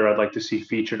 another player I'd like to see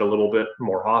featured a little bit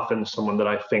more often, someone that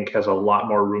I think has a lot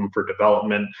more room for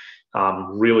development,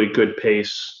 really good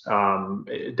pace,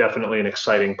 definitely an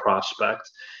exciting prospect.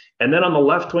 And then on the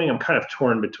left wing, I'm kind of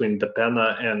torn between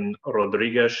Depena and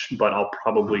Rodriguez, but I'll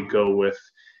probably go with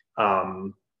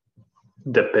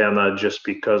Depena just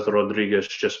because Rodriguez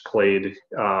just played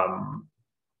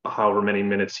however many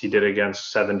minutes he did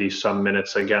against 70 some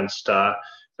minutes against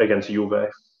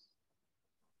Juve.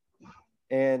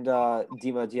 And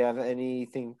Dima, do you have any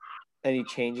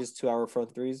changes to our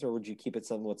front threes, or would you keep it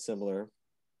somewhat similar?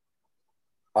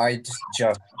 I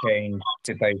just changed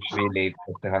Tsitaishvili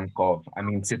to Tsahankov. I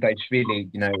mean,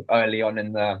 Tsitaishvili, early on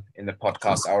in the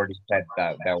podcast, I already said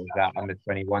that there was that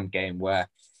under-21 game where,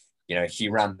 he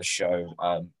ran the show,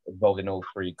 involved in all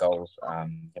three goals.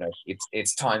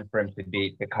 It's time for him to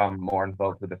become more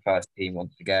involved with the first team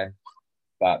once again.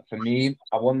 But for me,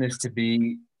 I want this to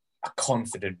be a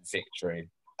confident victory.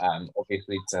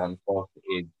 Obviously, Tsahankov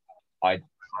is,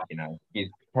 he's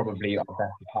probably our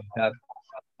best player.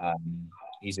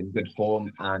 He's in good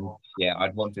form, and yeah,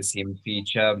 I'd want to see him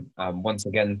feature once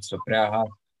again Supriyaha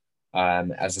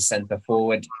as a centre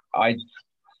forward.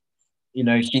 He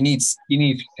needs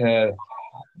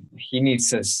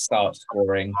to start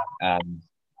scoring.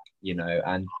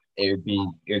 and it would be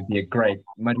a great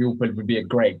Mariupol would be a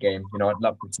great game. I'd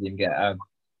love to see him get a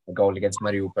goal against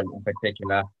Mariupol in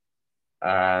particular.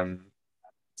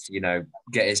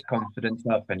 Get his confidence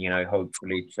up and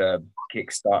hopefully to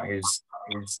kickstart his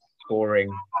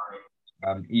scoring,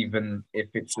 even if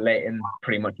it's late in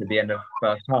pretty much at the end of the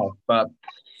first half. But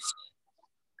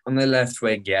on the left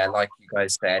wing, yeah, like you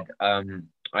guys said,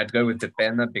 I'd go with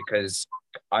defender because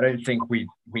I don't think we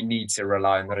need to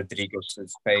rely on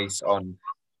Rodriguez's pace on,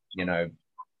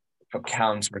 for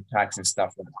counter attacks and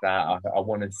stuff like that. I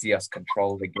want to see us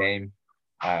control the game,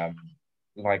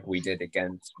 like we did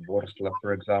against Warsaw,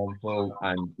 for example.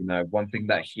 And one thing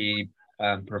that he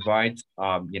provides,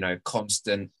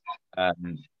 constant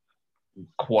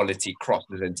quality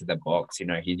crosses into the box.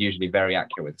 He's usually very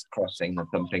accurate with crossing.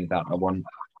 That's something that I want.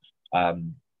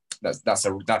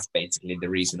 That's basically the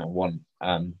reason I want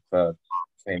for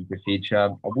him to feature.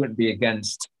 I wouldn't be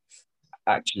against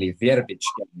actually Verbic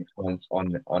getting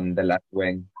on the left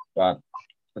wing, but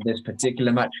for this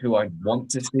particular match, who I want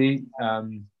to see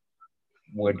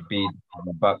would be.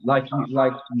 But like you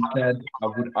said,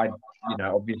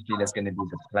 obviously there's going to be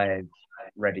the players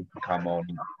ready to come on,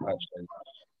 such as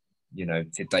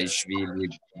Titaishvili,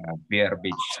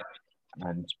 Verbic,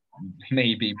 and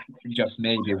maybe, just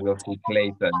maybe, we'll see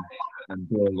Clayton and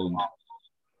Bjorlund.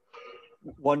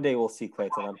 One day we'll see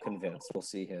Clayton. I'm convinced we'll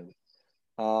see him.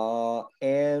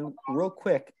 And real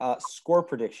quick, score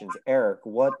predictions. Eric,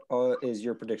 what is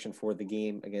your prediction for the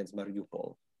game against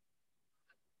Mariupol?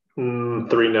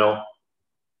 3-0.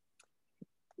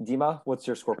 Dima, what's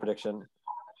your score prediction?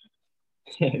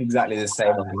 Exactly the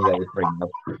same. I'm going to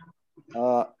go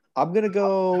 3-0. I'm going to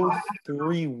go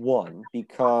 3-1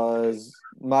 because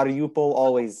Mariupol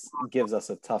always gives us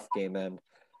a tough game, and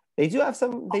they do have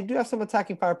some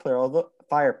attacking firepower,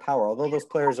 although those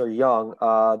players are young.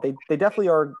 They definitely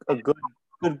are a good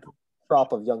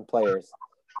crop of young players.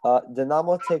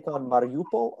 Dynamo take on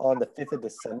Mariupol on the 5th of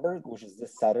December, which is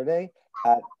this Saturday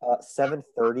at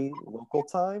 7:30 local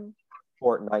time,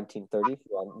 or 19:30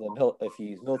 if you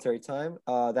use military time.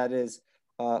 That is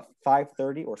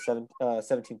 5:30 or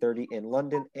 17:30 in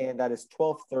London, and that is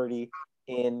 12:30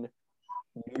 in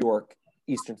New York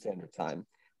Eastern Standard Time.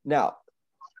 Now,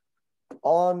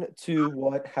 on to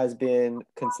what has been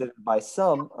considered by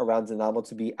some around Dynamo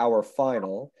to be our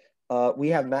final. We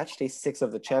have match day 6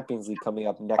 of the Champions League coming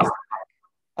up next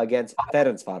against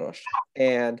Ferencváros.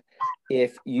 And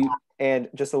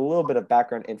just a little bit of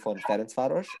background info on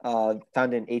Ferencváros,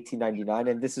 founded in 1899,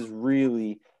 and this is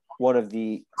really one of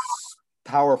the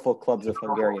powerful clubs of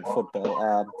Hungarian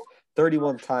football.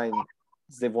 31 times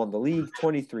they've won the league,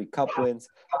 23 cup wins.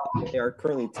 They are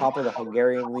currently top of the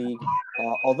Hungarian league.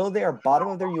 Although they are bottom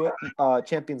of their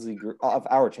Champions League group, of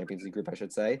our Champions League group, I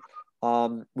should say.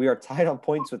 We are tied on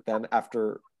points with them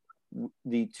after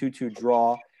the 2-2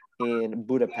 draw in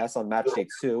Budapest on match day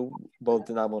 2. Both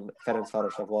Dynamo and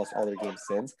Ferencváros have lost all their games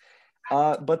since.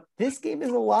 But this game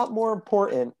is a lot more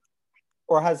important,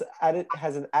 or has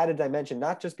an added dimension,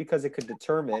 not just because it could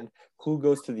determine who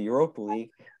goes to the Europa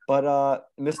League, but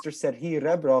Mr. Serhii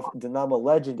Rebrov, Dynamo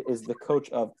legend, is the coach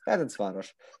of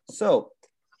Ferencváros. So,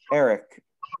 Eric,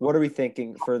 what are we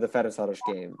thinking for the Ferencváros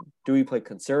game? Do we play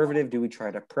conservative? Do we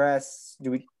try to press?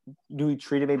 Do we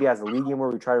treat it maybe as a league game where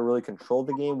we try to really control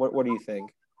the game? What do you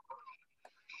think?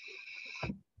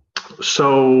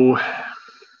 So,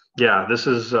 yeah, this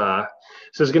is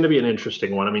going to be an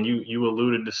interesting one. I mean, you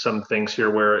alluded to some things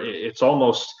here where it's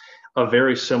almost a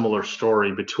very similar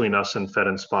story between us and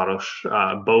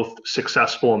Ferencváros, both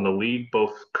successful in the league,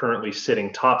 both currently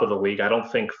sitting top of the league. I don't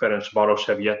think Ferencváros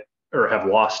have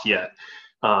lost yet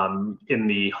in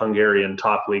the Hungarian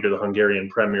top league or the Hungarian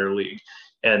Premier League.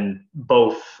 And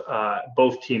both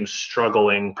teams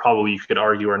struggling, probably you could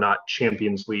argue, are not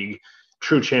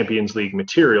true Champions League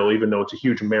material, even though it's a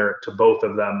huge merit to both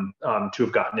of them to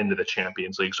have gotten into the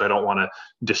Champions League. So I don't want to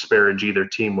disparage either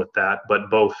team with that, but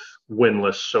both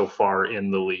winless so far in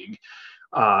the league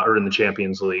or in the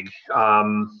Champions League.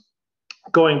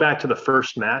 Going back to the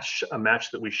first match, a match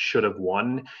that we should have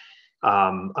won,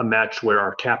 a match where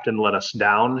our captain let us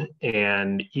down.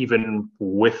 And even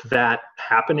with that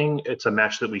happening, it's a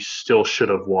match that we still should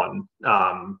have won.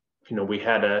 We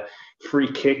had a free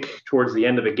kick towards the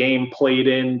end of the game played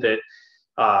in that,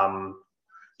 a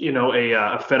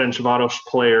Ferencváros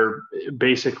player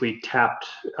basically tapped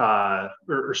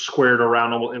or squared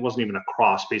around. It wasn't even a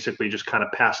cross, basically just kind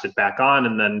of passed it back on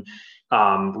and then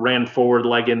ran forward,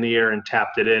 leg in the air, and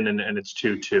tapped it in, and it's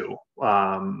 2-2.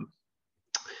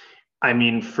 I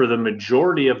mean, for the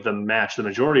majority of the match, the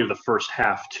majority of the first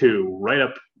half too, right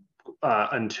up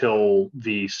until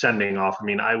the sending off, I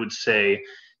mean, I would say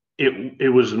it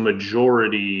was a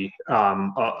majority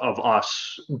of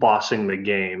us bossing the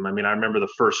game. I mean, I remember the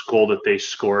first goal that they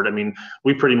scored. I mean,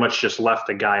 we pretty much just left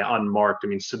the guy unmarked. I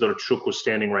mean, Sidorchuk was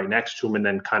standing right next to him and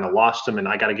then kind of lost him. And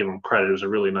I got to give him credit. It was a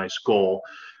really nice goal.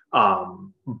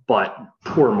 But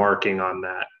poor marking on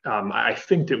that. I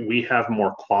think that we have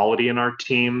more quality in our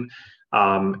team.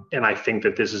 And I think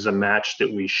that this is a match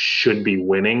that we should be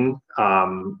winning.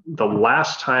 The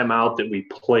last time out that we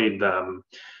played them,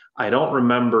 I don't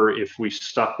remember if we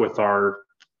stuck with I'll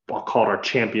call it our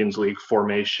Champions League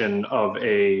formation of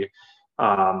a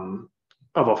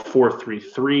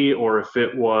 4-3-3, or if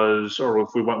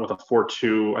we went with a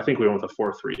 4-2. I think we went with a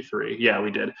 4-3-3. Yeah,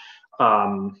 we did.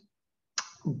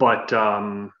 But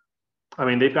I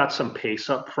mean, they've got some pace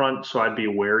up front, so I'd be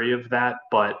wary of that.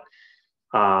 But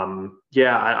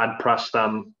yeah, I'd press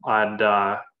them.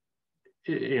 Again,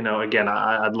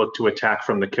 I'd look to attack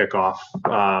from the kickoff.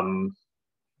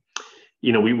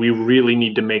 We really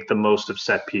need to make the most of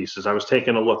set pieces. I was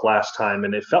taking a look last time,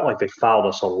 and it felt like they fouled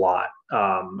us a lot.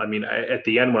 I mean, at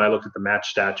the end, when I looked at the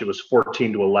match stats, it was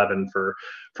 14-11 for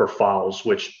fouls,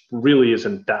 which really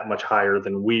isn't that much higher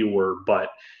than we were, but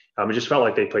it just felt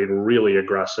like they played really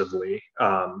aggressively.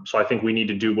 So I think we need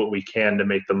to do what we can to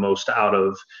make the most out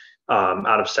of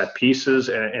set pieces,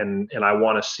 and I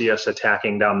want to see us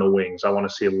attacking down the wings. I want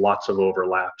to see lots of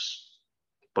overlaps,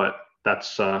 but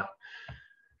that's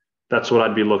what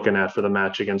I'd be looking at for the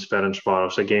match against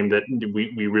Ferencváros, a game that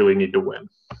we really need to win.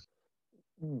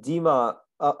 Dima,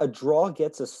 a draw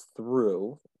gets us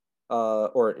through,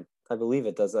 or I believe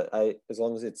it does. As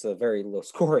long as it's a very low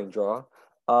scoring draw.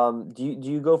 Do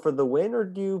you go for the win, or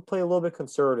do you play a little bit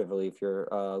conservatively if you're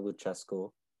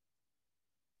Lucescu?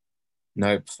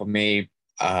 No, for me,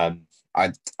 I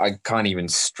can't even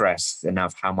stress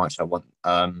enough how much I want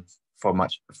for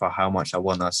how much I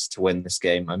want us to win this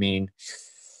game. I mean,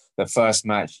 the first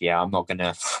match, yeah, I'm not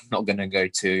gonna go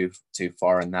too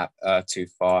far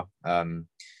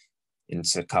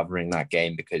into covering that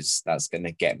game, because that's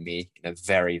gonna get me in a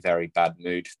very, very bad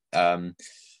mood.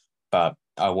 But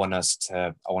I want us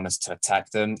to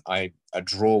attack them. A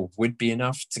draw would be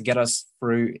enough to get us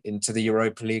through into the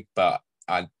Europa League, but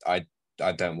I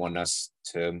don't want us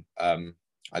to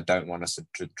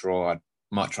draw. I'd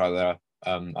much rather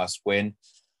us win.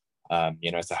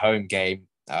 It's a home game.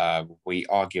 We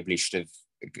arguably should have,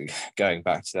 going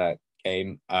back to that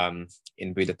game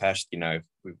in Budapest,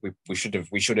 we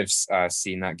should have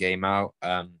seen that game out.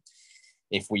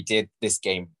 If we did, this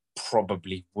game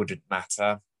probably wouldn't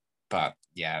matter. But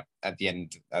yeah, at the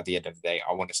end of the day,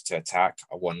 I want us to attack.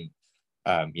 I want,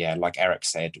 like Eric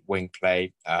said, wing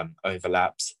play,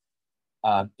 overlaps.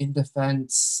 In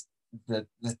defense, the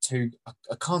two,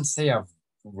 I can't say I've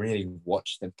really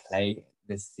watched them play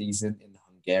this season in the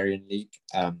Hungarian league.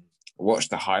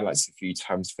 Watched the highlights a few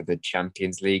times for the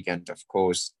Champions League, and of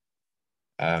course,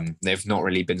 they've not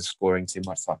really been scoring too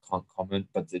much, so I can't comment.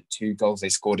 But the 2 goals they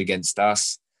scored against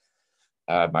us,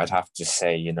 I'd have to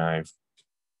say,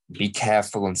 be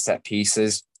careful on set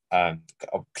pieces.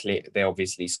 They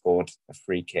obviously scored a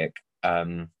free kick,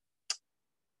 not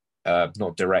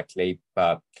directly,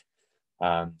 but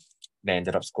they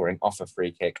ended up scoring off a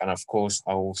free kick. And of course,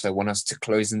 I also want us to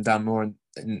close them down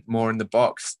more in the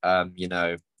box.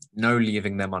 No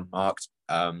leaving them unmarked.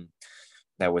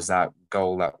 There was that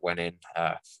goal that went in,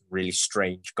 really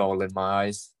strange goal in my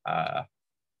eyes. I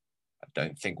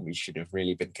don't think we should have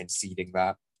really been conceding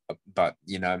that, but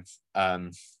it's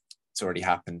already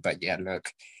happened. But yeah,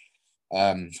 look,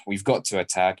 we've got to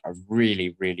attack. I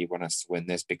really, really want us to win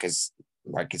this, because,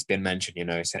 like it's been mentioned,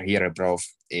 Serhii Rebrov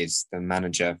is the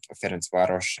manager of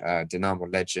Ferencváros, Dynamo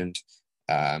legend,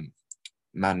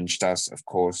 managed us, of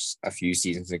course, a few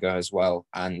seasons ago as well.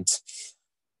 And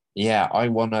yeah, I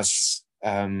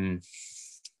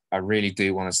really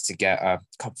do want us to get a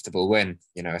comfortable win,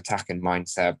 attacking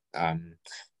mindset,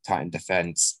 tight in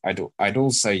defense. I'd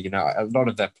also, a lot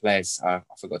of their players, I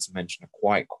forgot to mention, are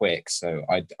quite quick. So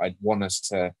I'd want us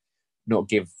to not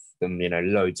give them,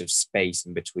 loads of space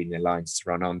in between the lines to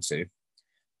run onto.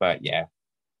 But yeah.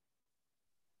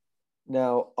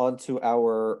 Now onto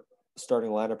our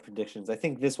starting lineup predictions. I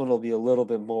think this one will be a little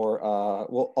bit more.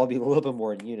 I'll be a little bit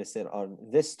more in unison on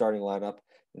this starting lineup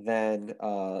than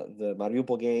the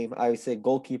Mariupol game. I would say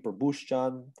goalkeeper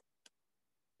Bushchan.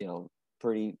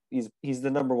 He's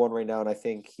the number one right now, and I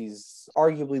think he's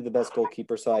arguably the best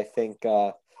goalkeeper. So I think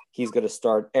he's going to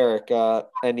start. Eric,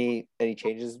 any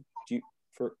changes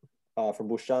from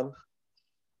Bushchan?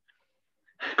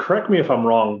 Correct me if I'm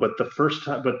wrong, but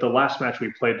the last match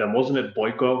we played them, wasn't it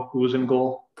Boyko who was in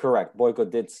goal? Correct. Boyko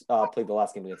did play the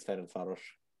last game against Ferencváros.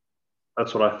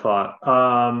 That's what I thought.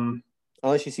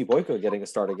 Unless you see Boyko getting a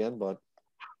start again, but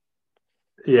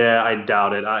Yeah, I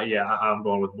doubt it. I'm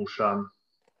going with Bushan.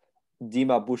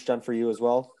 Dima Bushtan for you as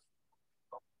well.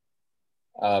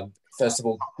 First of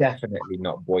all, definitely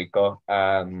not Boyko.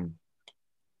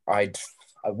 I'd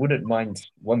I wouldn't mind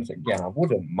once again. I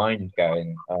wouldn't mind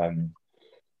going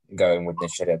with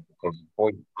Nisharet because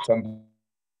boy, something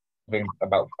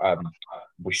about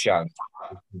Bushan,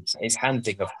 his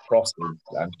handling of crosses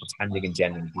and just handling in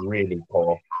general is really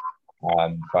poor.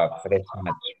 But for this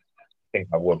match, I think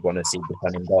I would want to see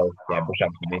Bushan in goal. Yeah, Bushan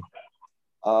for me.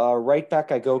 Right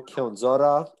back, I go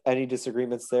Kyonzora. Any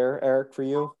disagreements there, Eric, for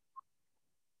you?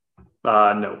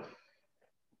 No.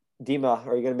 Dima,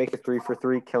 are you going to make it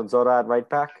 3-for-3? Kyonzora at right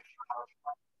back?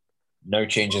 No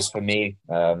changes for me.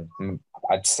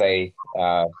 I'd say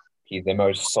he's the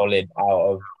most solid out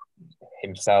of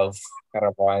himself,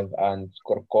 Karavayev, and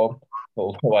Skorkov.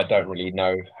 Although I don't really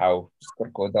know how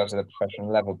Skorkov does at a professional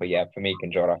level, but yeah, for me,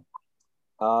 Kanjora.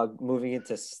 Moving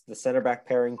into the center back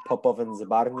pairing, Popov and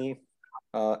Zabarny.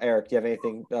 Eric, do you have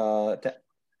anything to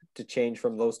change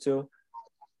from those two?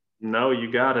 No,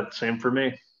 you got it. Same for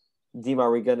me. Dima,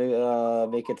 are we going to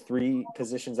make it 3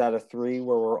 positions out of 3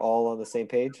 where we're all on the same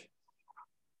page?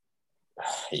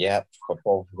 Yeah, for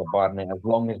both the Barney, as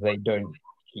long as they don't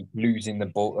keep losing the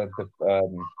ball, the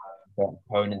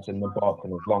opponents in the box,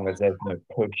 and as long as there's no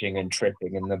pushing and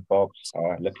tripping in the box,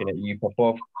 looking at you,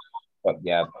 Popov. But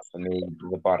yeah, for me,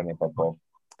 the Barney Popov.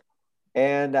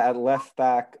 And at left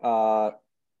back,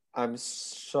 I'm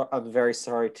very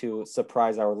sorry to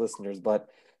surprise our listeners, but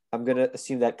I'm going to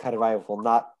assume that Karavayev will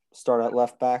not start at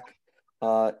left back.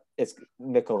 It's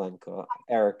Mikolenko.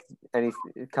 Eric, any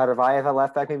Karavayev at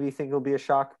left back? Maybe you think it'll be a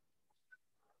shock.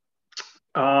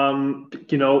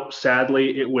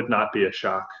 Sadly, it would not be a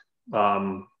shock.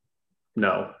 No,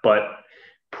 but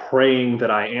praying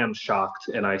that I am shocked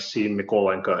and I see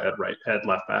Mikolenko at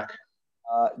left back.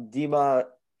 Dima,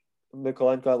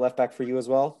 Mikolenko at left back for you as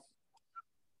well.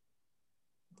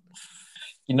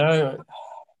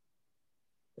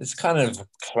 It's kind of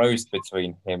close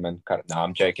between him and no,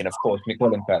 I'm joking. Of course,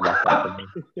 Mikolenko at left back for me.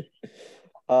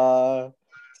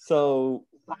 So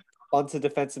onto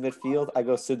defensive midfield, I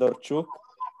go Sidorchuk.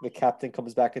 The captain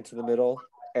comes back into the middle.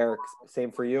 Eric,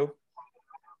 same for you.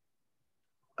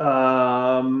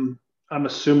 I'm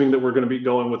assuming that we're going to be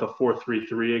going with a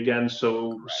 4-3-3 again.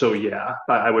 So yeah,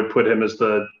 I would put him as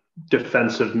the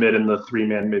defensive mid in the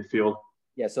 3-man midfield.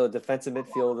 Yeah, so a defensive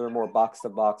midfielder, more box to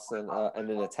box, and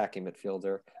an attacking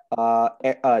midfielder.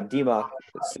 Dima,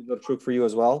 Sidorchuk for you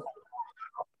as well.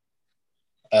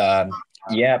 Yeah,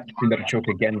 Sidorchuk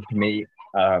again for me.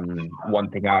 One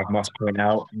thing I must point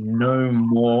out: no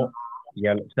more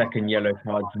second yellow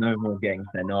cards, no more getting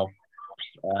sent off.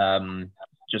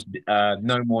 Just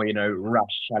no more,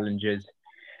 rash challenges.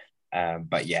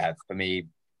 But yeah, for me,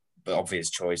 the obvious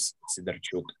choice,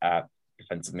 Sidorchuk at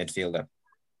defensive midfielder.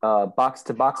 Box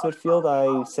to box midfield,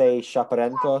 I say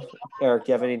Shaparenko. Eric, do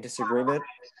you have any disagreement?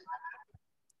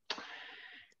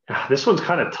 This one's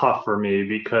kind of tough for me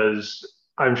because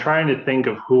I'm trying to think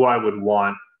of who I would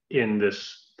want in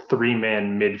this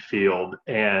 3-man midfield.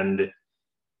 And,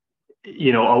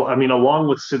 along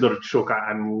with Sidorchuk,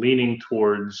 I'm leaning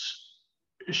towards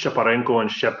Shaparenko and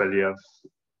Shepeliev.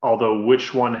 Although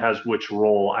which one has which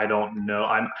role, I don't know.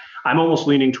 I'm almost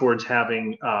leaning towards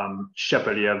having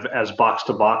Shepeliev as box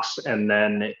to box, and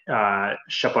then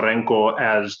Shaparenko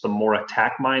as the more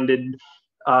attack minded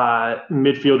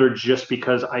midfielder, just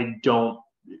because I don't.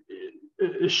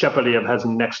 Shepeliev has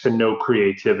next to no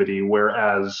creativity,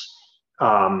 whereas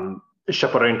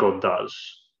Shaparenko does.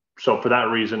 So for that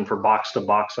reason, for box to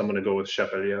box, I'm going to go with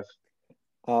Shepeliev.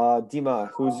 Dima,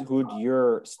 who'd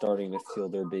your starting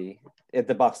midfielder be at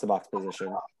the box to box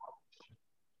position?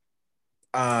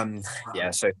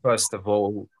 Yeah. So first of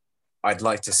all, I'd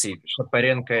like to see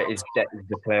Shaparenko is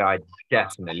the player I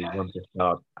definitely want to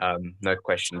start. No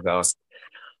questions asked.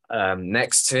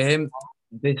 Next to him,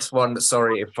 this one.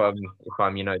 Sorry if I'm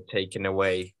taking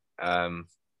away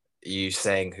you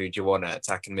saying who do you want to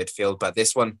attack in midfield, but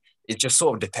this one it just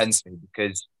sort of depends me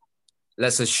because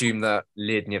let's assume that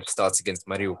Lednev starts against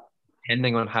Mariupol.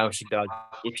 Depending on how she does,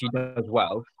 if she does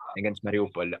well against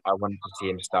Mariupol, I want to see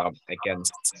him start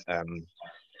against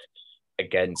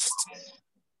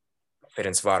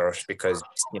Ferencvaros because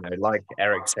like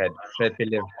Eric said,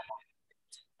 Shepeliev,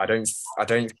 I don't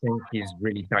think he's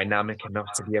really dynamic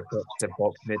enough to be a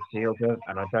box-to-box midfielder,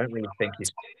 and I don't really think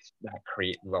he's that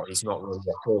creative. Well, he's not really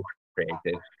at all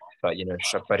creative, but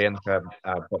Shaparenko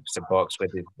box-to-box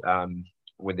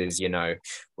with his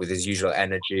usual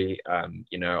energy.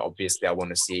 Obviously I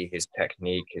want to see his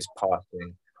technique, his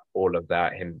passing, all of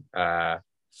that.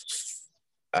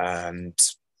 And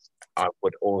I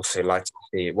would also like to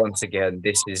see, once again,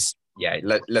 this is,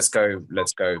 let's go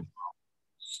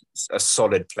a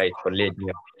solid place for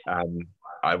Lednev.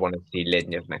 I want to see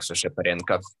Lednev next to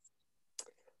Shaparenko.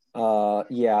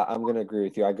 Yeah, I'm gonna agree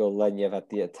with you. I go Lenyev at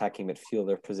the attacking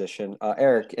midfielder position.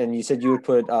 Eric, and you said you would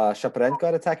put Shaparenko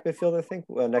at attacking midfielder, I think,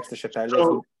 next to Shapelli.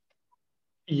 So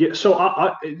yeah, so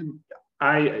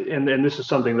and this is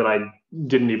something that I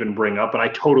didn't even bring up, but I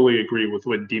totally agree with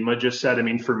what Dima just said. I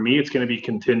mean, for me, it's going to be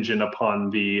contingent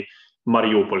upon the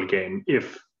Mariupol game.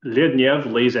 If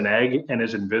Lednev lays an egg and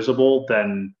is invisible,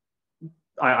 then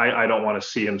I don't want to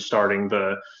see him starting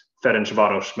the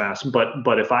Ferencvaros match.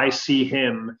 But if I see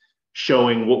him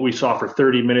showing what we saw for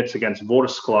 30 minutes against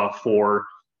Vorskla for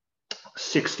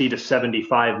 60 to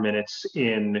 75 minutes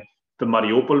in the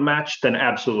Mariupol match, then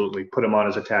absolutely put him on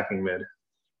as attacking mid.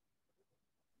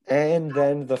 And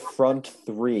then the front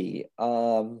three.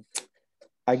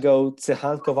 I go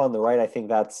Tsihankov on the right. I think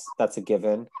that's a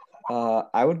given.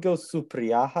 I would go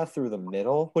Supriyaha through the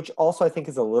middle, which also I think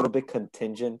is a little bit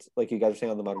contingent, like you guys are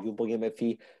saying on the Mariupol game. If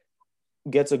he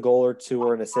gets a goal or two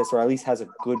or an assist, or at least has a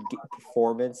good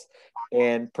performance.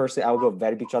 And personally, I would go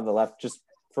Verbic on the left just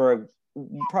for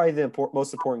probably the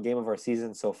most important game of our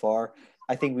season so far.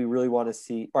 I think we really want to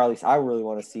see, or at least I really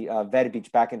want to see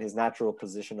Verbic back in his natural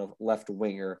position of left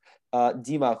winger.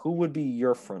 Dima, who would be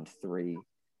your front three?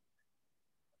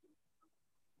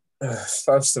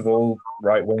 First of all,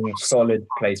 right wing, solid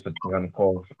place for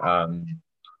Tsihankov.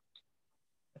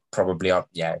 Probably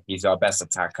he's our best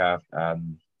attacker.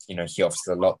 He offers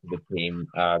a lot to the team.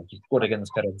 He scored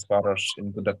against Ferencvaros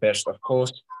in Budapest, of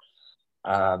course.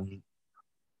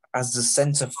 As the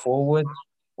centre forward,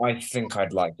 I think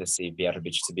I'd like to see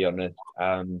Verbic, to be honest.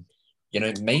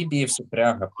 Maybe if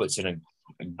Supriyaha puts in a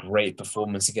great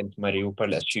performance against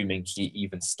Mariupol, assuming he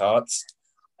even starts,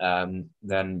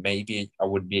 then maybe I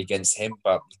would be against him.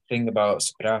 But the thing about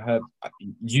Supriyaha,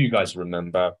 you guys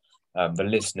remember, the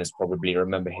listeners probably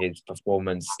remember his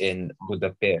performance in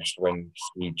Budapest when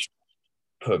he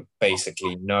put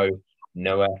basically no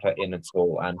effort in at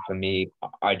all. And for me,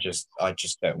 I just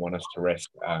don't want us to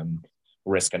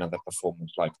risk another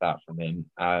performance like that from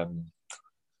him.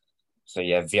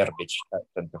 Verbic at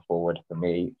centre forward for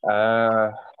me.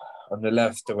 On the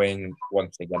left wing,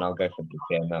 once again, I'll go for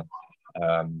Dupena.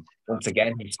 Once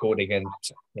again, he scored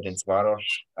against Ferencvaros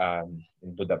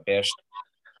in Budapest.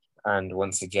 And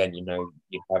once again, you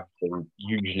have the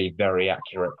usually very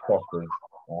accurate crosses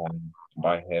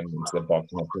by him into the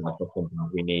box. And I think that's something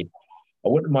we need. I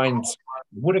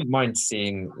wouldn't mind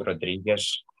seeing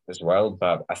Rodriguez as well,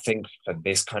 but I think for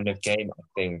this kind of game, I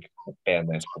think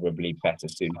Berne is probably better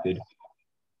suited.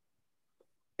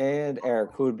 And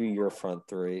Eric, who would be your front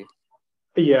three?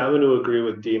 Yeah, I'm going to agree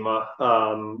with Dima.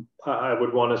 I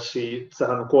would want to see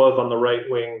Tsihankov on the right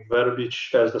wing,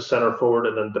 Verbic as the center forward,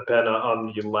 and then Depena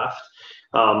on the left.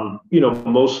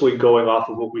 Mostly going off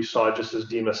of what we saw, just as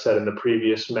Dima said in the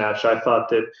previous match, I thought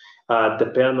that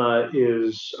Depena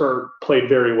played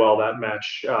very well that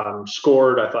match.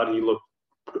 Scored. I thought he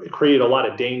created a lot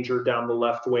of danger down the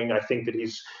left wing. I think that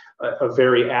he's a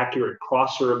very accurate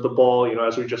crosser of the ball.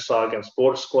 As we just saw against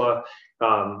Vorskla.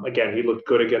 Again, he looked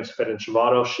good against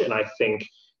Ferencvaros, and I think,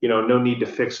 no need to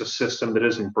fix a system that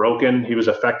isn't broken. He was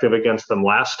effective against them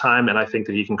last time, and I think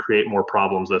that he can create more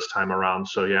problems this time around.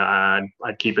 So, yeah,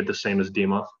 I'd keep it the same as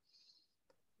Dima.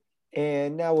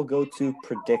 And now we'll go to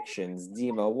predictions.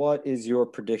 Dima, what is your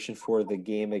prediction for the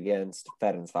game against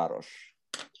Ferencvaros?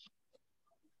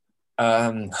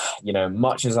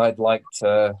 Much as I'd like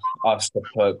to us to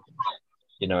put,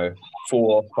 4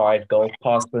 or 5 goals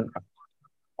past them,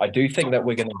 I do think that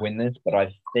we're going to win this, but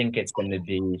I think it's going to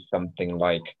be something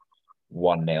like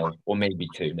 1-0 or maybe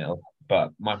 2-0.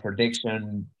 But my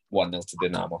prediction, 1-0 to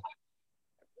Dynamo.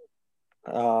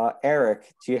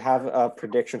 Eric, do you have a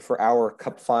prediction for our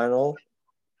cup final?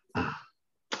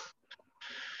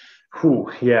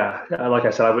 Yeah. Like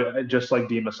I said, I would, just like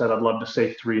Dima said, I'd love to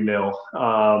say 3-0.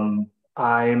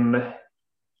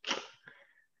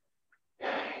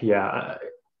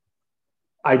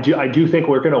 I do think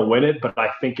we're going to win it, but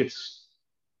I think it's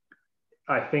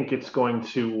going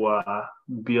to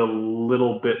be a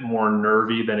little bit more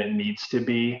nervy than it needs to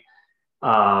be.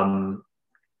 I'm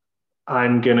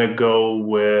going to go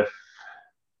with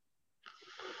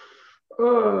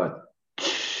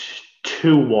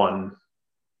 2-1.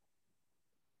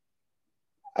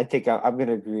 I think I'm going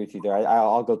to agree with you there.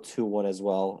 I'll go 2-1 as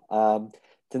well.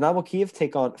 Dynamo Kiev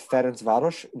take on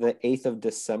Ferencvaros the 8th of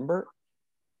December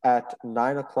at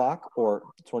 9 o'clock or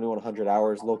 2100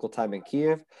 hours local time in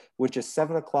Kiev, which is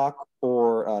 7 o'clock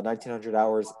or 1900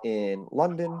 hours in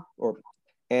London.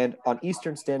 And on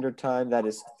Eastern Standard Time, that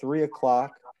is 3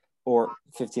 o'clock or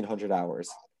 1500 hours.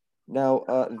 Now,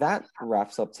 that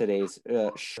wraps up today's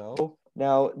show.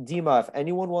 Now, Dima, if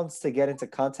anyone wants to get into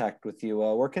contact with you,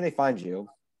 where can they find you?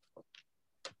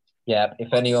 Yeah,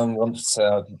 if anyone wants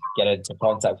to get into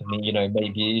contact with me,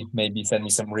 maybe send me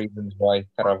some reasons why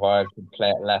Caravaggio could play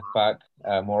at left back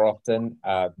more often.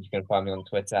 You can find me on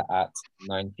Twitter at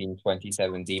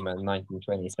 1927 Dima.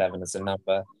 1927 is a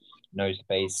number, no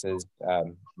spaces,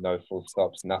 no full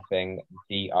stops, nothing.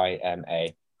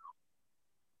 DIMA.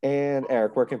 And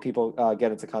Eric, where can people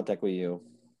get into contact with you?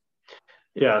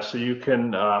 Yeah, so you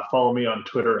can follow me on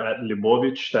Twitter at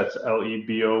Lebovich. That's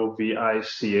Lebovich.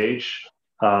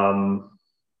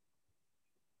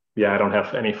 Yeah, I don't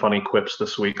have any funny quips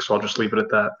this week, so I'll just leave it at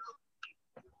that.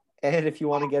 And if you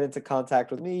want to get into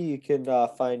contact with me, you can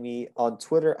find me on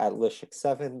Twitter at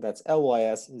Lysyk7. That's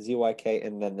LYSZYK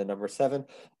and then the number 7.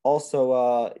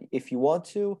 Also, if you want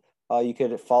to, you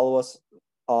could follow us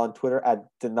on Twitter at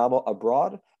Dynamo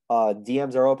Abroad.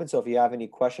 DMs are open, so if you have any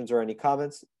questions or any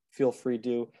comments, feel free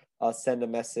to send a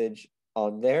message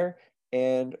on there.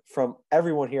 And from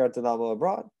everyone here at Dynamo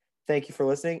Abroad, thank you for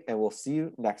listening, and we'll see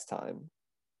you next time.